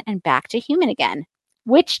dragon and back to human again.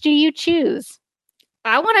 Which do you choose?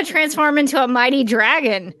 I want to transform into a mighty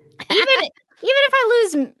dragon. Even if I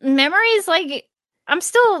lose memories, like I'm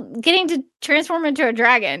still getting to transform into a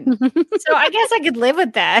dragon. So I guess I could live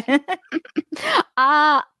with that.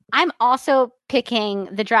 I'm also picking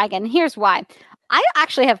the dragon. Here's why. I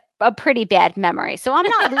actually have a pretty bad memory, so I'm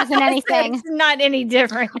not losing anything. It's not any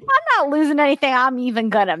different. I'm not losing anything I'm even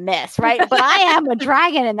going to miss, right? But I am a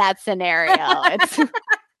dragon in that scenario. It's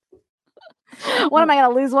what am I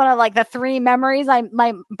going to lose? One of like the 3 memories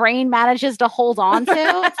my brain manages to hold on to?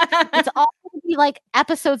 It's all going to be like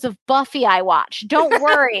episodes of Buffy I watch. Don't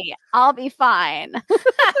worry, I'll be fine.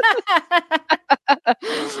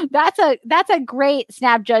 That's a great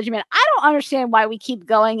snap judgment. I don't understand why we keep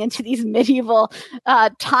going into these medieval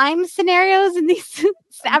time scenarios and these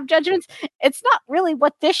snap judgments. It's not really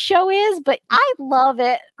what this show is, but I love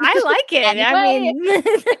it. I like it. Anyway, I mean,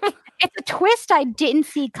 it's a twist I didn't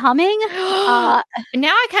see coming. Now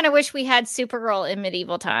I kind of wish we had Supergirl in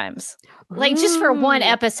medieval times. Like just for one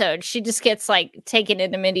episode, she just gets like taken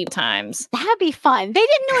into medieval times. That'd be fun. They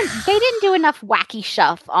didn't do enough wacky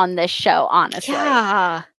stuff on this show, honestly.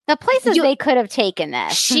 Yeah. The places they could have taken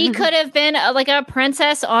this. She could have been like a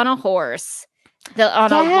princess on a horse.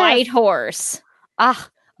 On a white horse. Opportunities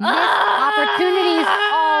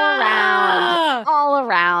all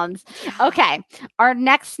around. Okay. Our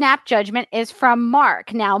next snap judgment is from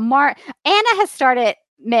Mark. Now, Anna has started,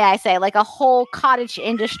 may I say, like a whole cottage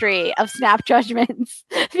industry of snap judgments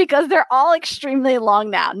because they're all extremely long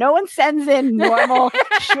now. No one sends in normal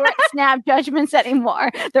short snap judgments anymore.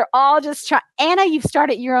 They're all just Anna, you've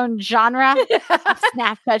started your own genre of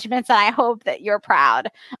snap judgments, and I hope that you're proud.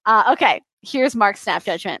 Okay. Here's Mark's snap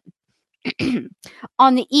judgment.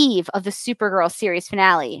 On the eve of the Supergirl series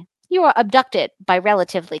finale, you are abducted by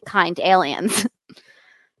relatively kind aliens.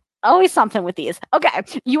 Always something with these. Okay.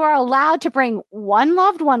 You are allowed to bring one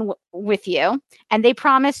loved one with you, and they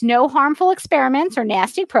promise no harmful experiments or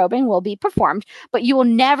nasty probing will be performed, but you will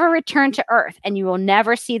never return to Earth, and you will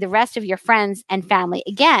never see the rest of your friends and family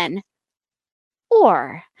again.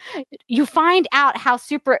 Or you find out how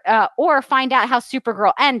Supergirl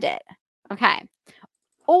ended. Okay.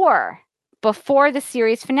 Or before the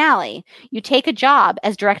series finale, you take a job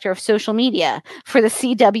as director of social media for the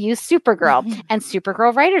CW Supergirl and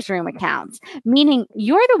Supergirl Writers Room accounts, meaning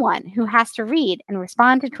you're the one who has to read and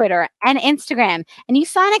respond to Twitter and Instagram, and you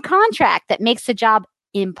sign a contract that makes the job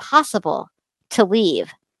impossible to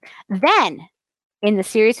leave. Then, in the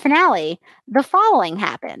series finale, the following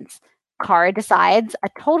happens. Kara decides a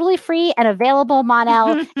totally free and available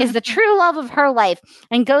Mon-El is the true love of her life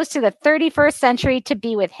and goes to the 31st century to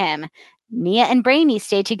be with him. Mia and Brainy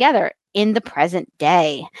stay together in the present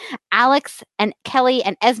day. Alex and Kelly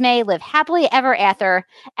and Esme live happily ever after,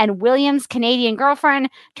 and William's Canadian girlfriend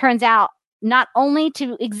turns out not only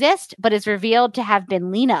to exist, but is revealed to have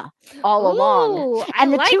been Lena all along.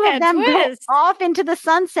 And the two of them go off into the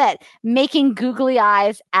sunset, making googly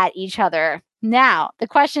eyes at each other. Now, the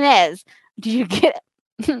question is, do you get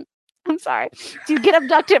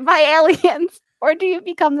abducted by aliens, or do you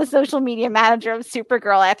become the social media manager of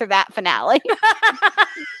Supergirl after that finale?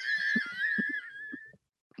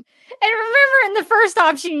 And remember, in the first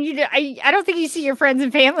option, I don't think you see your friends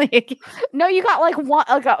and family again. No, you got like a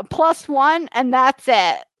 +1, and that's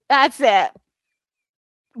it. That's it.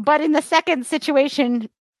 But in the second situation,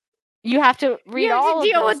 you have to read all of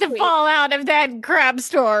deal with the fallout of that crab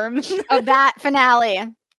storm of that finale.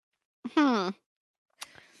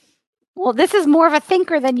 Well, this is more of a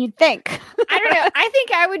thinker than you'd think. I don't know. I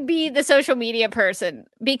think I would be the social media person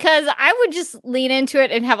because I would just lean into it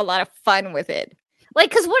and have a lot of fun with it. Like,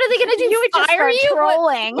 because what are they going to do? You would fire just you?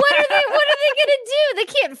 Trolling. What are they going to do? They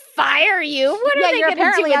can't fire you. What are they going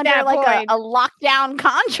to do at that like point? A lockdown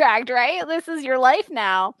contract, right? This is your life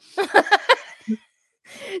now.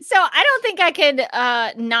 So I don't think I could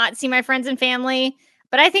not see my friends and family,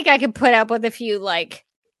 but I think I could put up with a few like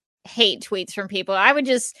hate tweets from people. I would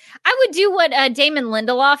do what Damon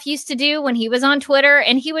Lindelof used to do when he was on Twitter,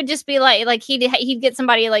 and he would just be like he'd get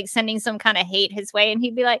somebody like sending some kind of hate his way, and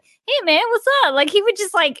he'd be like, "Hey man, what's up?" Like he would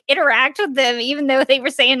just like interact with them, even though they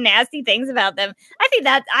were saying nasty things about them. I think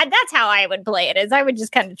that's how I would play it. Is I would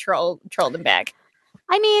just kind of troll them back.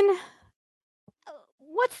 I mean,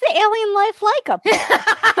 what's the alien life like up there?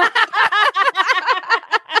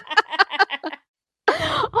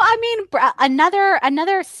 Well, I mean,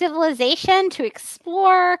 another civilization to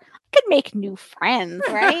explore. could make new friends,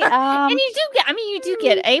 right? And you do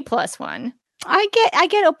get a +1. I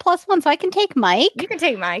get a +1, so I can take Mike. You can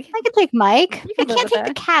take Mike. I can take Mike. You I can live can't with take that.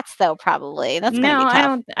 the cats though. Probably that's gonna No, be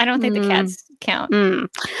tough. I don't think the cats count.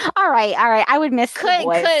 All right. I would miss the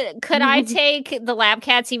boys. Could I take the lab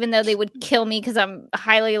cats even though they would kill me because I'm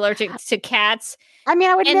highly allergic to cats? I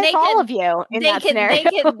mean, I would And miss they all could- of you in that scenario.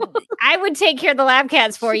 I would take care of the lab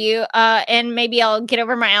cats for you, and maybe I'll get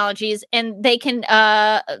over my allergies, and they can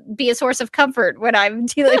be a source of comfort when I'm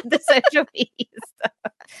dealing with the social media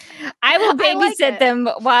stuff. I will babysit them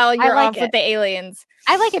while you're off with the aliens.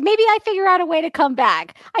 I like it. Maybe I figure out a way to come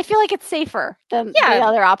back. I feel like it's safer than the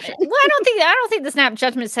other option. Well, I don't think the Snap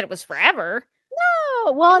Judgment said it was forever.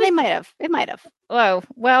 No, well, they might have. It might have. Oh,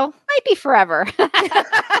 well, might be forever. But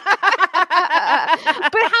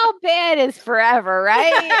how bad is forever,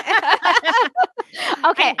 right?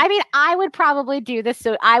 Okay, I mean, I would probably do this.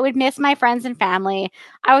 So I would miss my friends and family.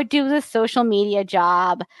 I would do the social media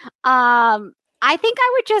job. I think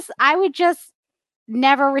I would just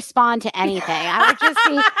never respond to anything. I would just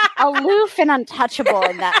be aloof and untouchable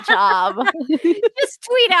in that job. Just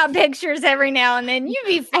tweet out pictures every now and then. You'd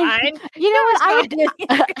be fine. And you know what? I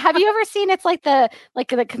would. Have you ever seen? It's like the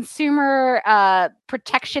Consumer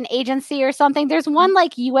Protection Agency or something. There's one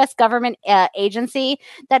like U.S. government agency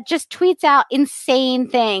that just tweets out insane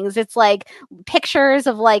things. It's like pictures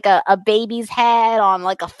of like a baby's head on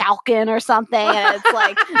like a falcon or something, and it's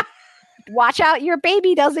like, watch out, your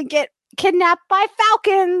baby doesn't get kidnapped by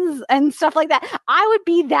falcons and stuff like that. I would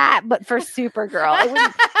be that, but for Supergirl.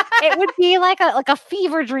 It would be like a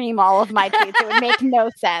fever dream, all of my tweets. It would make no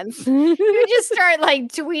sense. You just start like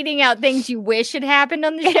tweeting out things you wish had happened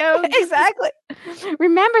on the show. Exactly.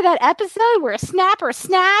 Remember that episode where Snapper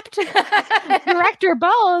snapped? Director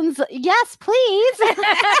Bones, yes, please.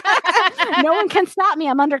 No one can stop me.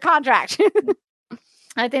 I'm under contract.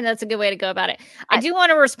 I think that's a good way to go about it. I do want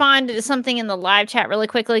to respond to something in the live chat really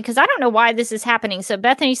quickly because I don't know why this is happening. So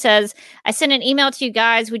Bethany says, I sent an email to you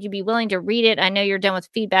guys. Would you be willing to read it? I know you're done with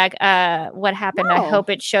feedback. What happened? No. I hope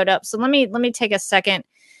it showed up. So let me take a second.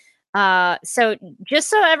 So just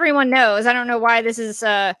so everyone knows, I don't know why this is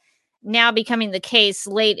now becoming the case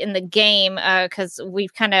late in the game because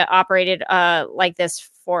we've kind of operated like this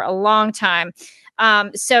for a long time.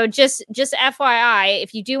 So just FYI,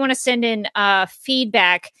 if you do want to send in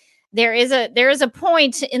feedback, there is a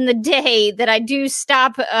point in the day that I do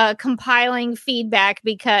stop compiling feedback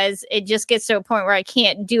because it just gets to a point where I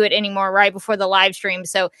can't do it anymore right before the live stream.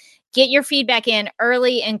 So get your feedback in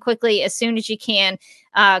early and quickly as soon as you can,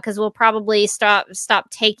 because we'll probably stop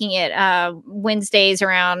taking it Wednesdays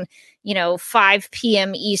around 5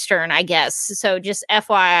 p.m. Eastern, I guess. So just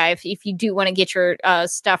FYI, if you do want to get your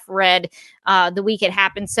stuff read the week it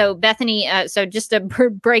happens. So Bethany, so just to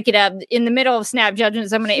break it up, in the middle of Snap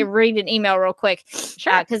Judgments, I'm going to read an email real quick.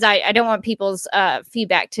 Sure. Because I don't want people's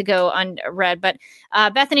feedback to go unread. But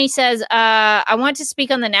Bethany says, I want to speak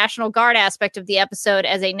on the National Guard aspect of the episode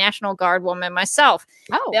as a National Guard woman myself.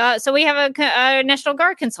 Oh. So we have a National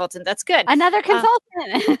Guard consultant. That's good. Another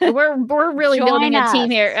consultant. We're really building a team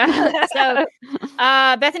here. So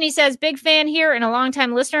Bethany says, big fan here and a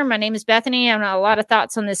longtime listener. My name is Bethany. I have a lot of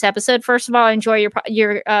thoughts on this episode. First of all, I enjoy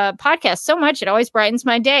your podcast so much. It always brightens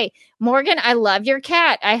my day. Morgan, I love your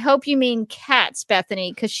cat. I hope you mean cats,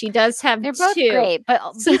 Bethany, because she does have They're both two. great, but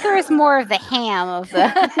Beaker is more of the ham of the.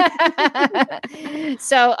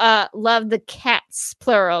 So love the cats,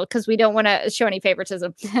 plural, because we don't want to show any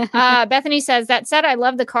favoritism. Bethany says, that said, I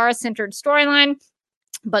love the Kara-centered storyline.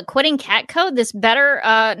 But quitting Cat Code, this better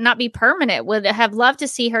not be permanent. Would have loved to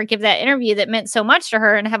see her give that interview that meant so much to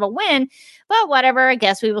her and have a win. But whatever, I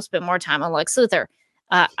guess we will spend more time on Lex Luthor.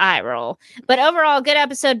 Eye roll. But overall, good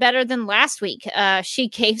episode, better than last week. She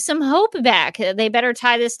gave some hope back. They better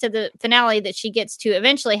tie this to the finale that she gets to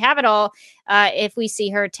eventually have it all if we see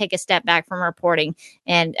her take a step back from reporting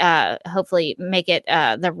and hopefully make it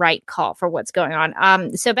the right call for what's going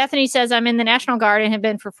on. So Bethany says, I'm in the National Guard and have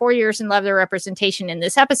been for 4 years and love their representation in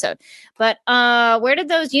this episode. But where did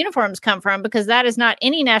those uniforms come from? Because that is not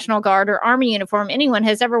any National Guard or Army uniform anyone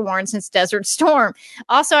has ever worn since Desert Storm.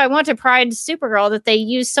 Also, I want to pride Supergirl that they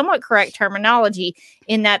use somewhat correct terminology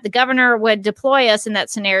in that the governor would deploy us in that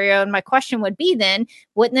scenario. And my question would be then,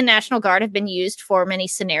 wouldn't the National Guard have been used for many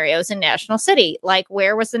scenarios in National City? Like,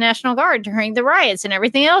 where was the National Guard during the riots and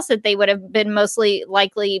everything else that they would have been mostly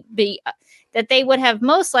likely be that they would have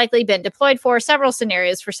most likely been deployed for several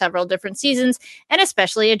scenarios for several different seasons, and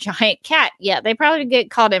especially a giant cat. Yeah, they probably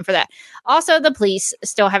get called in for that. Also, the police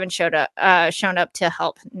still haven't shown up to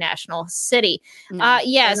help National City. No,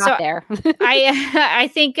 yeah, they're so not there. I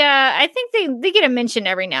think they get a mention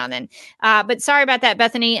every now and then. But sorry about that,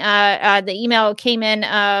 Bethany. The email came in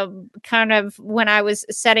kind of when I was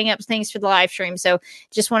setting up things for the live stream, so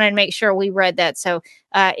just wanted to make sure we read that. So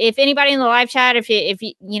if anybody in the live chat, if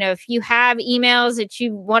you have emails that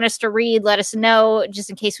you want us to read, let us know just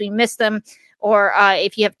in case we miss them. Or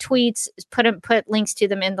if you have tweets, put links to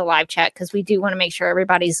them in the live chat, because we do want to make sure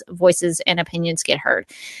everybody's voices and opinions get heard.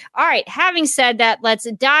 All right. Having said that, let's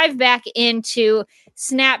dive back into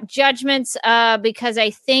snap judgments, because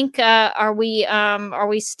I think are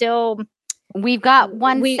we still? We've got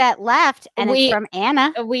one set left, and it's from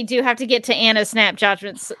Anna. We do have to get to Anna's snap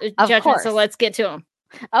judgments. So let's get to them.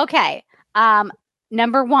 Okay.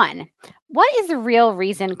 Number 1. What is the real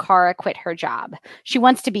reason Kara quit her job? She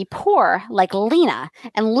wants to be poor like Lena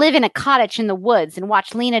and live in a cottage in the woods and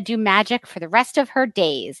watch Lena do magic for the rest of her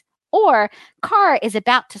days. Or Kara is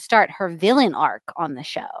about to start her villain arc on the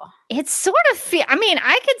show. It's sort of,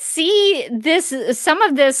 I could see some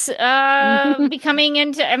of this becoming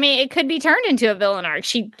into, it could be turned into a villain arc.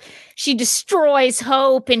 She destroys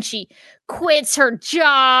Hope and she quits her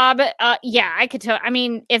job. I could tell.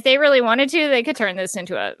 If they really wanted to, they could turn this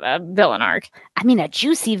into a villain arc. A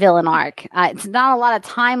juicy villain arc. It's not a lot of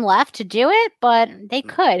time left to do it, but they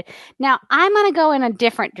could. Now, I'm going to go in a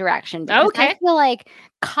different direction. Okay. I feel like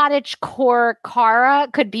cottagecore Kara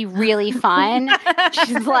could be really fun.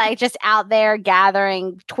 She's like just out there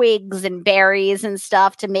gathering twigs and berries and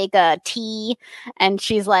stuff to make a tea. And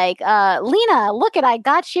she's like, Lena, look I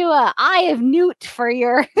got you a Eye of Newt for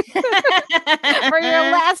your for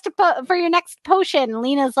your next potion.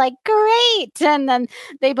 Lena's like, great. And then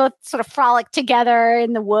they both sort of frolic together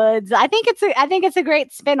in the woods. I think it's a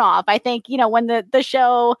great spinoff. I think, when the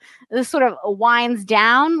show sort of winds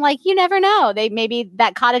down, like, you never know. Maybe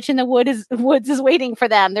that cottage in the woods is waiting for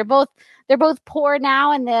them. They're both poor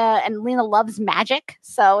now, and Lena loves magic,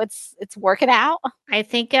 so it's working out. I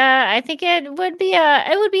think it would be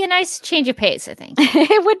a nice change of pace. I think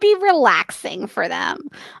it would be relaxing for them,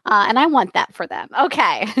 and I want that for them.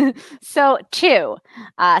 Okay, so 2,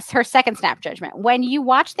 her second snap judgment. When you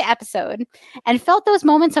watched the episode and felt those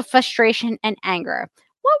moments of frustration and anger,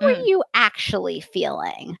 what were you actually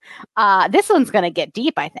feeling? This one's going to get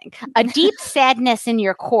deep, I think. A deep sadness in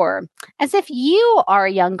your core, as if you are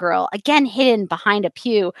a young girl, again hidden behind a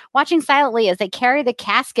pew, watching silently as they carry the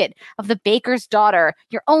casket of the baker's daughter,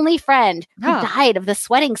 your only friend, who died of the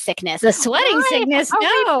sweating sickness. The sweating sickness? Are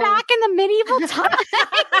we back in the medieval times?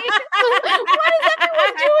 What is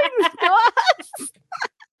everyone doing to us?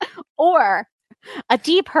 Or a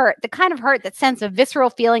deep hurt, the kind of hurt that sends a visceral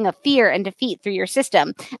feeling of fear and defeat through your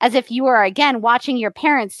system, as if you are again watching your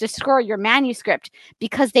parents destroy your manuscript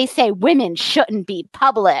because they say women shouldn't be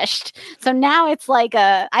published. So now it's like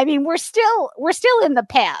we're still in the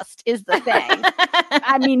past is the thing.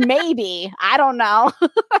 Maybe, I don't know.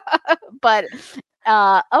 But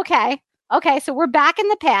okay, so we're back in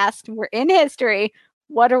the past. We're in history.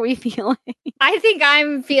 What are we feeling? I think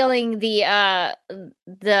I'm feeling the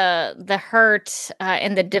hurt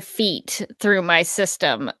and the defeat through my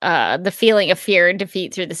system. The feeling of fear and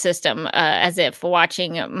defeat through the system, as if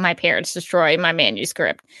watching my parents destroy my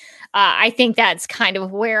manuscript. I think that's kind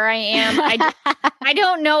of where I am. I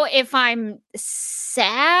don't know if I'm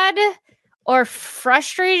sad or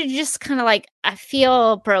frustrated, just kind of like I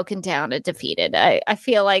feel broken down and defeated. I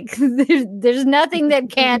feel like there's nothing that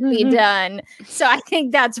can't be done. So I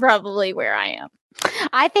think that's probably where I am.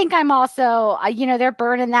 I think I'm also, they're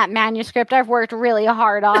burning that manuscript. I've worked really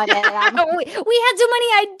hard on it. We had so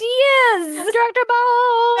many ideas. Director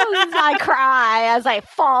Bones. I cry as I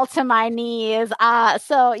fall to my knees.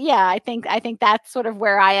 So yeah, I think that's sort of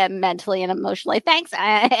where I am mentally and emotionally. Thanks,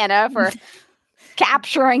 Anna, for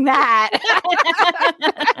capturing that.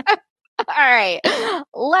 All right.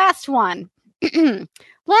 Last one.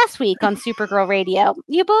 Last week on Supergirl Radio,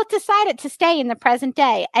 you both decided to stay in the present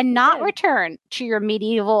day and not return to your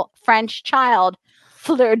medieval French child,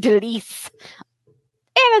 Fleur de Lis.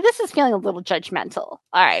 Anna, this is feeling a little judgmental.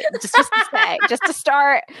 All right. Just to say, just to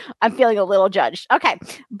start, I'm feeling a little judged. Okay.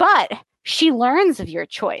 But she learns of your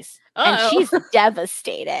choice and she's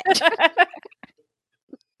devastated.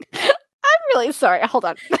 I'm really sorry. Hold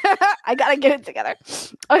on. I gotta get it together.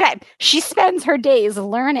 Okay. She spends her days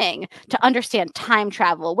learning to understand time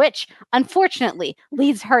travel, which unfortunately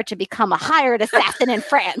leads her to become a hired assassin in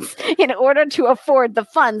France in order to afford the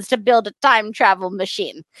funds to build a time travel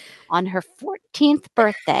machine. On her 14th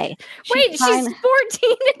birthday. Wait, she's 14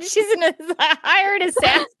 and she's a hired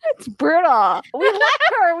assassin. It's brutal. We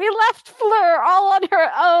left her. We left Fleur all on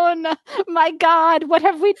her own. My God, what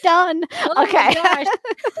have we done? Oh okay. my gosh.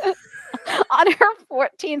 On her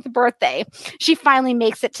 14th birthday, she finally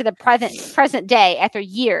makes it to the present day after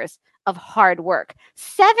years of hard work.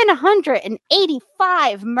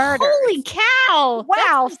 785 murders. Holy cow.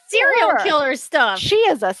 Wow. That's serial killer stuff. She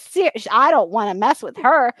is I don't want to mess with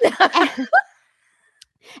her.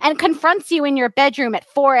 and confronts you in your bedroom at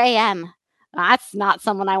 4 a.m. That's not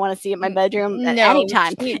someone I want to see in my bedroom at any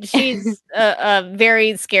time. She's a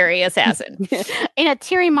very scary assassin. In a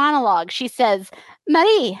teary monologue, she says,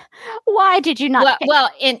 Marie, why did you not...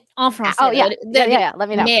 in en français. Oh, yeah. Let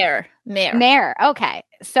me know. Mère. Okay.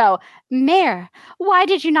 So, Mère, why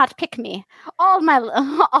did you not pick me? All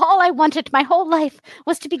I wanted my whole life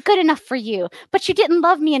was to be good enough for you, but you didn't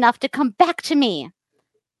love me enough to come back to me.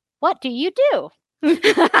 What do you do?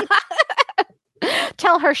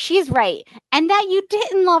 Tell her she's right and that you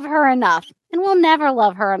didn't love her enough and will never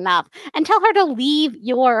love her enough, and tell her to leave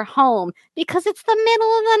your home because it's the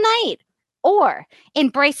middle of the night. Or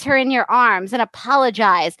embrace her in your arms and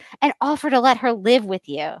apologize and offer to let her live with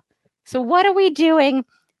you. So what are we doing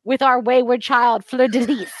with our wayward child, Fleur de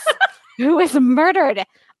Lis, who is murdered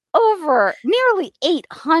over nearly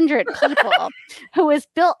 800 people, who has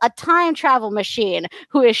built a time travel machine,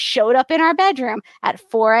 who has showed up in our bedroom at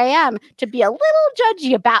 4 a.m. to be a little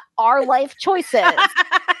judgy about our life choices?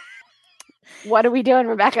 What are we doing,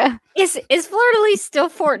 Rebecca? Is Fleur de Lis still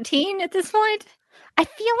 14 at this point? I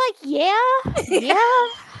feel like, yeah.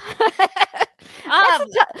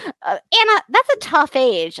 Anna, that's a tough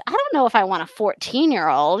age. I don't know if I want a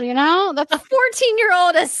 14-year-old, you know? That's a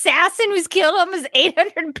 14-year-old assassin who's killed almost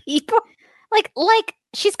 800 people. Like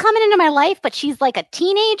she's coming into my life, but she's like a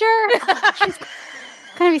teenager. She's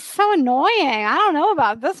gonna be so annoying. I don't know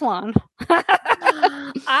about this one.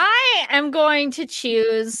 I am going to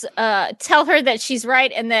choose tell her that she's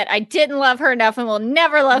right and that I didn't love her enough and will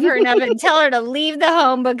never love her enough, and tell her to leave the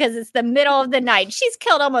home because it's the middle of the night. She's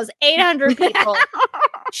killed almost 800 people.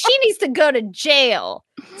 She needs to go to jail.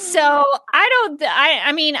 So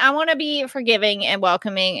I mean, I want to be forgiving and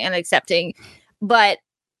welcoming and accepting, but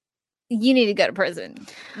you need to go to prison.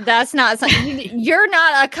 That's not something. You're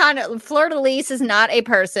not a kind of... Fleur de Lis is not a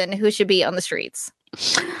person who should be on the streets.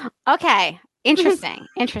 Okay. Interesting.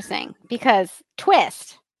 Because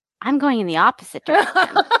twist, I'm going in the opposite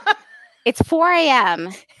direction. It's 4 a.m.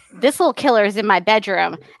 This little killer's in my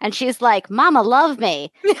bedroom, and she's like, Mama, love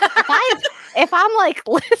me. If I'm like,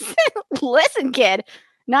 listen, kid,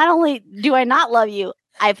 not only do I not love you,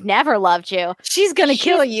 I've never loved you. She's gonna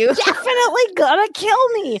kill you. Definitely gonna kill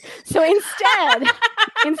me. So instead,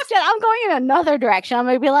 I'm going in another direction. I'm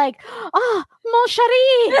gonna be like, oh, mon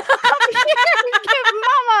chéri, come here and give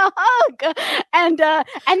Mama a hug. And then,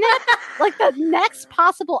 like, the next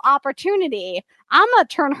possible opportunity, I'm gonna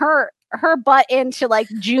turn her butt into like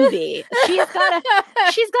juvie.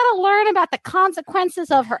 She's gotta learn about the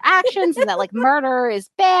consequences of her actions, and that like murder is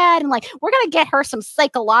bad, and like we're gonna get her some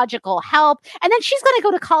psychological help, and then she's gonna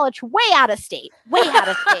go to college way out of state.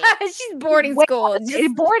 She's boarding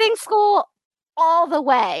school all the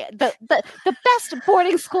way. The best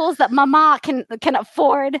boarding schools that Mama can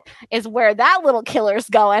afford is where that little killer's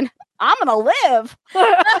going. I'm gonna live.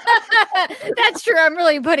 That's true. I'm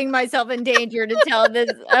really putting myself in danger to tell this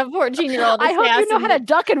a 14-year-old. I hope you know how to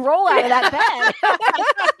duck and roll out of that bed.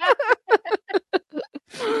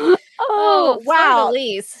 Oh wow!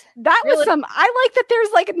 That was some. I like that. There's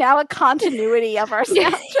like now a continuity of our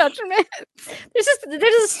snap judgments. There's a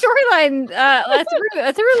storyline, a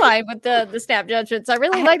through line with the snap judgments. I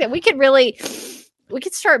really like that. We could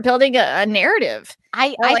start building a narrative.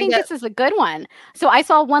 I think this is a good one. So I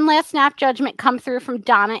saw one last snap judgment come through from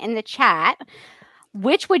Donna in the chat.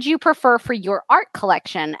 Which would you prefer for your art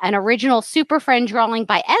collection? An original Super Friend drawing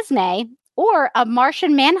by Esme, or a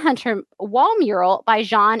Martian Manhunter wall mural by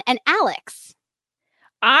Jean and Alex?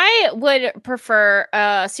 I would prefer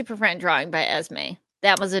a Super Friend drawing by Esme.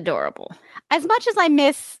 That was adorable. As much as I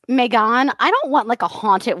miss Megan, I don't want like a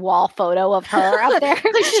haunted wall photo of her up there.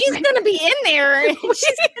 She's gonna be in there.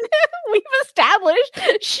 We've established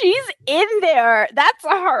she's in there. That's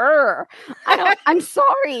her. I'm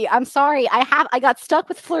sorry. I got stuck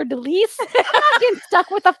with Fleur de Lis. I'm not getting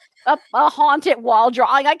stuck with a haunted wall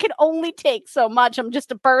drawing. I can only take so much. I'm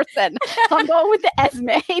just a person. So I'm going with the Esme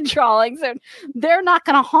drawings, and they're not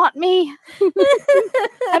going to haunt me.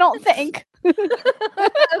 I don't think.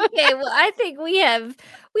 Okay, well, I think we have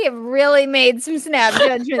really made some snap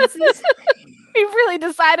judgments. We've really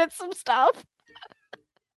decided some stuff.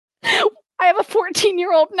 I have a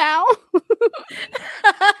 14-year-old now.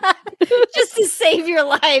 Just to save your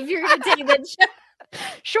life, you're going to take that shot.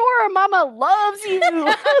 Sure, Mama loves you.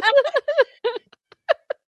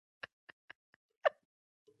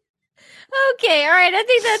 Okay, all right. I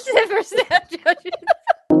think that's it for snap judgments.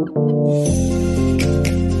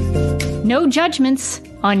 No judgments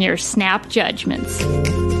on your snap judgments.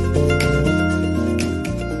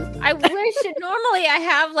 I wish normally I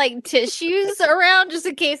have like tissues around just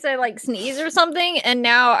in case I like sneeze or something, and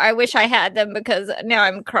now I wish I had them because now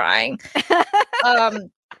I'm crying.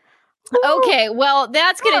 Okay, well,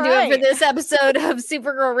 that's going to do it for this episode of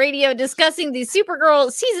Supergirl Radio, discussing the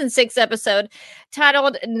Supergirl Season 6 episode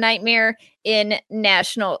titled Nightmare in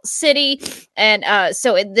National City. And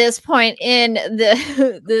so at this point in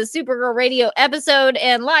the Supergirl Radio episode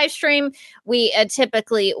and live stream, we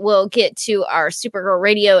typically will get to our Supergirl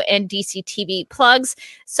Radio and DC TV plugs.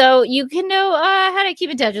 So you can know how to keep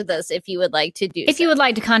in touch with us if you would like to do If you would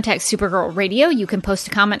like to contact Supergirl Radio, you can post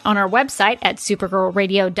a comment on our website at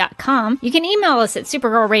supergirlradio.com. You can email us at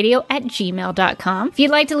supergirlradio@gmail.com. If you'd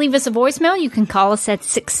like to leave us a voicemail, you can call us at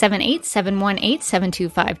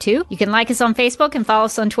 678-718-7252. You can like us on Facebook and follow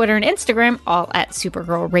us on Twitter and Instagram, all at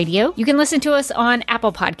Supergirl Radio. You can listen to us on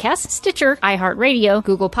Apple Podcasts, Stitcher, iHeartRadio,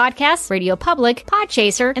 Google Podcasts, Radio Public,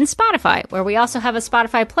 Podchaser, and Spotify, where we also have a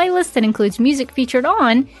Spotify playlist that includes music featured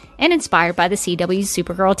on and inspired by the CW's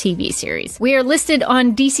Supergirl TV series. We are listed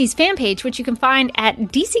on DC's fan page, which you can find at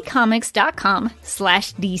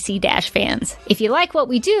dccomics.com/DC-fans. If you like what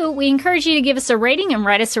we do, we encourage you to give us a rating and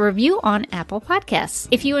write us a review on Apple Podcasts.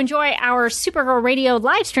 If you enjoy our Supergirl Radio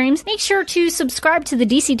live streams, make sure to subscribe to the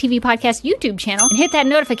DC TV Podcast YouTube channel and hit that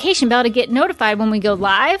notification bell to get notified when we go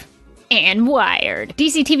live and wired.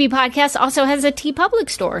 DC TV Podcast also has a TeePublic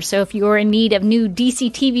store, so if you're in need of new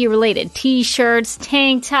DC TV related t-shirts,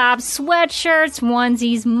 tank tops, sweatshirts,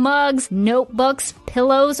 onesies, mugs, notebooks,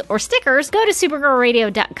 pillows, or stickers, go to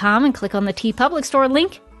supergirlradio.com and click on the TeePublic store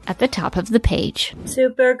link at the top of the page.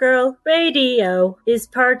 Supergirl Radio is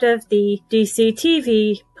part of the DC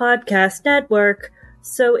TV Podcast Network,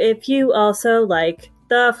 so if you also like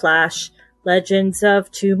The Flash, Legends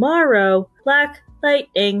of Tomorrow, Black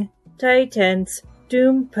Lightning, Titans,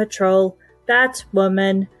 Doom Patrol,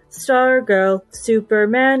 Batwoman, Stargirl,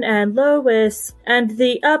 Superman and Lois, and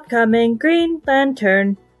the upcoming Green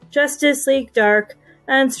Lantern, Justice League Dark,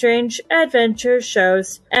 and Strange Adventure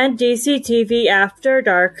shows, and DC TV After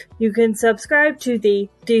Dark, you can subscribe to the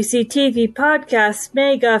DC TV Podcast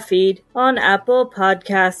Mega Feed on Apple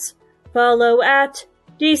Podcasts. Follow at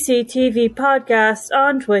DC TV Podcast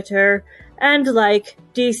on Twitter, and like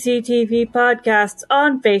DC TV Podcasts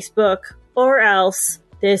on Facebook, or else.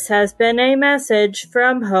 This has been a message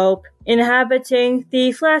from Hope, inhabiting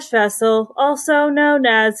the Flash Vessel, also known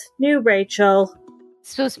as New Rachel.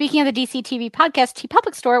 So speaking of the DC TV Podcast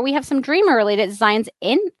TeePublic store, we have some Dreamer-related designs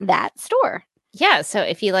in that store. Yeah, so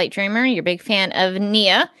if you like Dreamer, you're a big fan of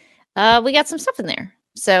Nia, we got some stuff in there.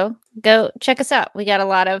 So go check us out. We got a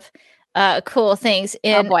lot of cool things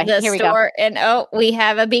in the Here store. And we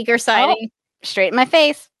have a Beaker sighting. Straight in my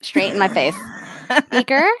face.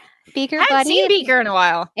 Beaker, I haven't buddy. seen Beaker in a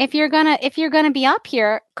while. If you're gonna be up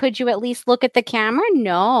here, could you at least look at the camera?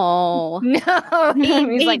 No,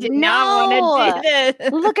 He's like, did no, not want to do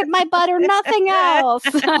this. look at my butt or nothing else.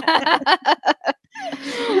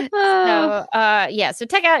 So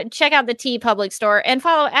check out the TeePublic store and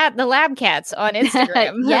follow at the Lab Cats on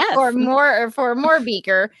Instagram Yes. for more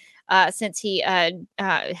Beaker. Since he had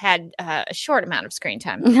a short amount of screen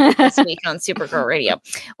time this week on Supergirl Radio.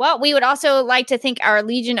 Well, we would also like to thank our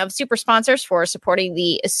Legion of Super Sponsors for supporting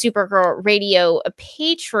the Supergirl Radio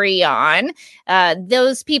Patreon.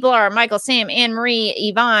 Those people are Michael, Sam, Anne Marie,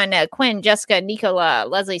 Yvonne, Quinn, Jessica, Nicola,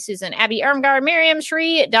 Leslie, Susan, Abby, Irmgard, Miriam,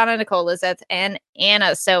 Shree, Donna, Nicole, Lizeth, and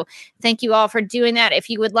Anna. So thank you all for doing that. If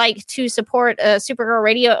you would like to support Supergirl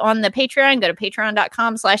Radio on the Patreon, go to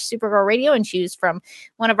patreon.com/Supergirl Radio and choose from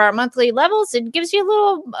one of our monthly levels. It gives you a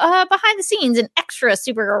little behind the scenes and extra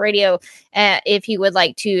Supergirl Radio if you would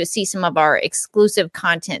like to see some of our exclusive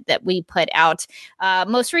content that we put out.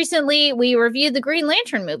 Most recently, we reviewed the Green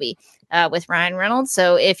Lantern movie with Ryan Reynolds.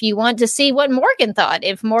 So if you want to see what Morgan thought,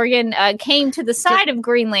 if Morgan came to the side of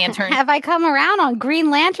Green Lantern. Have I come around on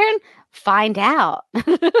Green Lantern? Find out.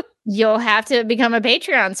 You'll have to become a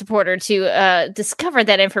Patreon supporter to discover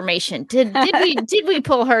that information. Did we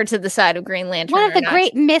pull her to the side of Green Lantern? One of the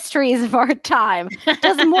great mysteries of our time.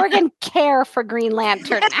 Does Morgan care for Green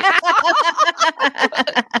Lantern?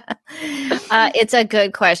 It's a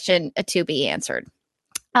good question to be answered.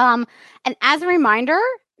 And as a reminder,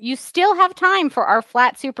 you still have time for our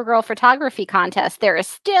Flat Supergirl photography contest. There is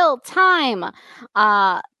still time.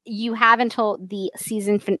 You have until the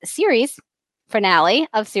series finale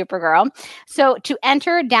of Supergirl. So to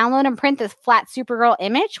enter, download and print the flat Supergirl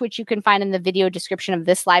image, which you can find in the video description of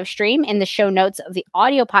this live stream, in the show notes of the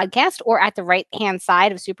audio podcast, or at the right-hand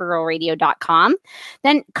side of supergirlradio.com.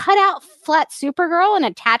 Then cut out flat Supergirl and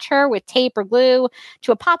attach her with tape or glue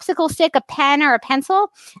to a popsicle stick, a pen, or a pencil.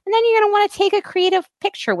 And then you're going to want to take a creative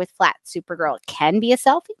picture with flat Supergirl. It can be a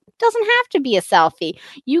selfie. Doesn't have to be a selfie.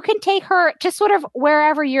 You can take her to sort of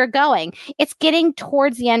wherever you're going. It's getting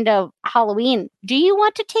towards the end of Halloween. Do you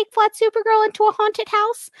want to take Flat Supergirl into a haunted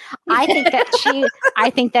house? I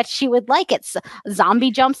think that she would like it.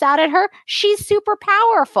 Zombie jumps out at her. She's super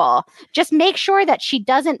powerful. Just make sure that she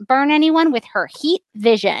doesn't burn anyone with her heat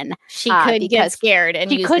vision. She could get scared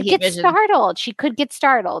and she could get startled. She could get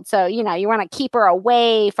startled. So, you want to keep her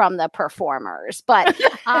away from the performers. But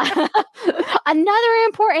another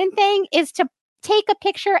important thing is to take a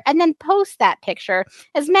picture and then post that picture,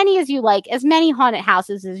 as many as you like, as many haunted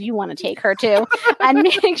houses as you want to take her to, and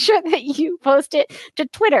make sure that you post it to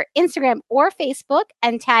Twitter, Instagram, or Facebook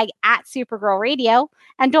and tag at Supergirl Radio.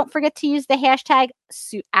 And don't forget to use the hashtag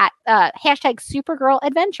Supergirl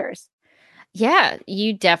Adventures. Yeah,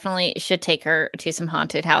 you definitely should take her to some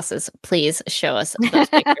haunted houses. Please show us those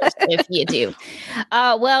pictures if you do.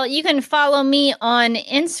 Well, you can follow me on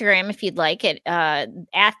Instagram if you'd like it,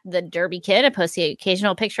 at the Derby Kid. I post the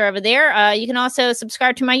occasional picture over there. You can also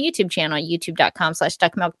subscribe to my YouTube channel,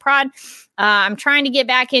 youtube.com/duckmilkprod. I'm trying to get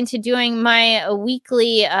back into doing my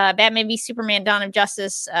weekly Batman v Superman Dawn of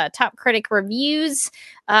Justice top critic reviews.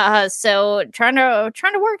 So trying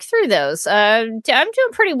to work through those. I'm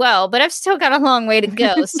doing pretty well, but I've still got a long way to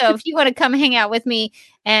go. So if you want to come hang out with me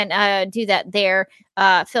and do that there,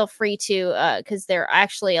 feel free to, because they're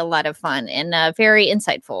actually a lot of fun and very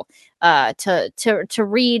insightful to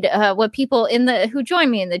read what people who join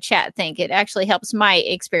me in the chat think. It actually helps my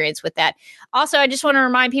experience with that. Also, I just want to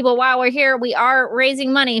remind people, while we're here, we are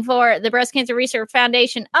raising money for the Breast Cancer Research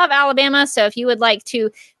Foundation of Alabama. So if you would like to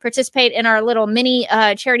participate in our little mini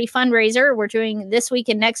charity fundraiser we're doing this week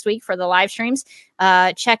and next week for the live streams,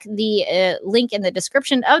 check the link in the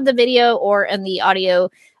description of the video or in the audio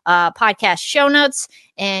podcast show notes,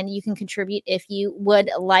 and you can contribute if you would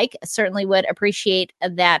like. Certainly would appreciate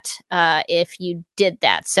that if you did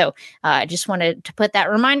that. So I just wanted to put that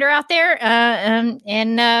reminder out there, and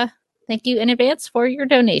thank you in advance for your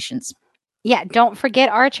donations. Yeah, don't forget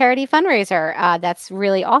our charity fundraiser. That's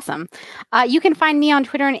really awesome. You can find me on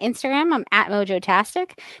Twitter and Instagram. I'm at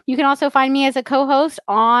Mojotastic. You can also find me as a co-host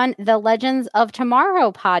on the Legends of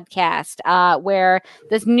Tomorrow podcast, where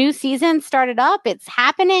this new season started up. It's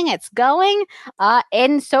happening. It's going.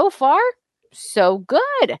 And so far, so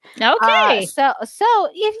good. Okay. So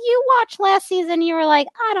if you watched last season, you were like,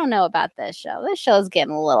 I don't know about this show. This show's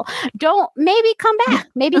getting a little. Maybe come back.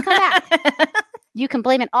 You can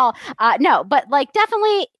blame it all. No, but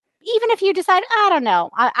definitely, even if you decide, I don't know.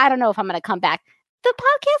 I don't know if I'm going to come back. The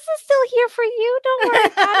podcast is still here for you. Don't worry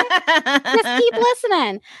about it. Just keep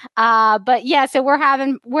listening. But yeah, so we're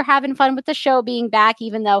having fun with the show being back,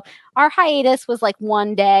 even though our hiatus was like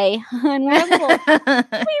one day, and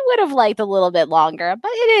we would have liked a little bit longer,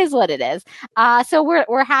 but it is what it is. So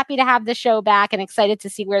we're happy to have the show back and excited to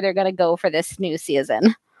see where they're going to go for this new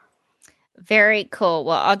season. Very cool.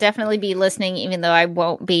 Well, I'll definitely be listening, even though I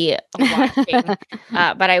won't be watching,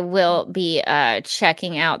 but I will be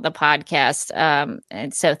checking out the podcast.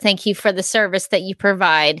 And so thank you for the service that you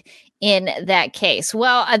provide in that case.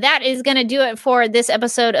 Well, that is going to do it for this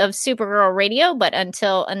episode of Supergirl Radio. But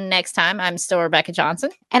until next time, I'm still Rebecca Johnson.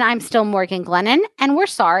 And I'm still Morgan Glennon. And we're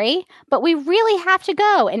sorry, but we really have to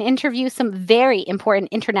go and interview some very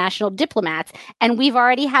important international diplomats. And we've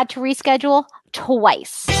already had to reschedule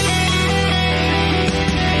twice.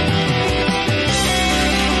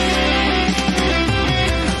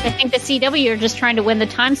 CW are just trying to win the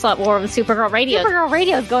time slot war with Supergirl Radio. Supergirl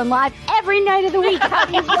Radio is going live every night of the week. How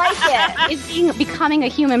do you like it? Is becoming a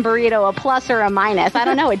human burrito a plus or a minus? I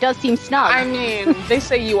don't know. It does seem snug. I mean, they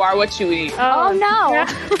say you are what you eat. Oh no.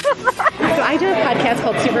 So I do a podcast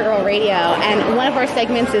called Supergirl Radio, and one of our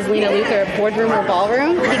segments is Lena Luthor, Boardroom or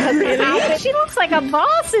Ballroom, because She looks like a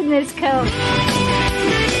boss in this coat.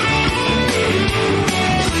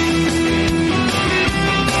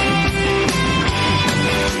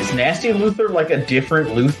 Is Nasty Luthor like a different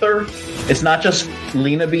Luthor? It's not just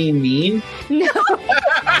Lena being mean? no.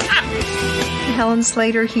 Helen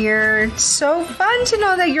Slater here. It's so fun to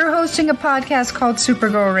know that you're hosting a podcast called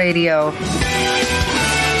Supergirl Radio.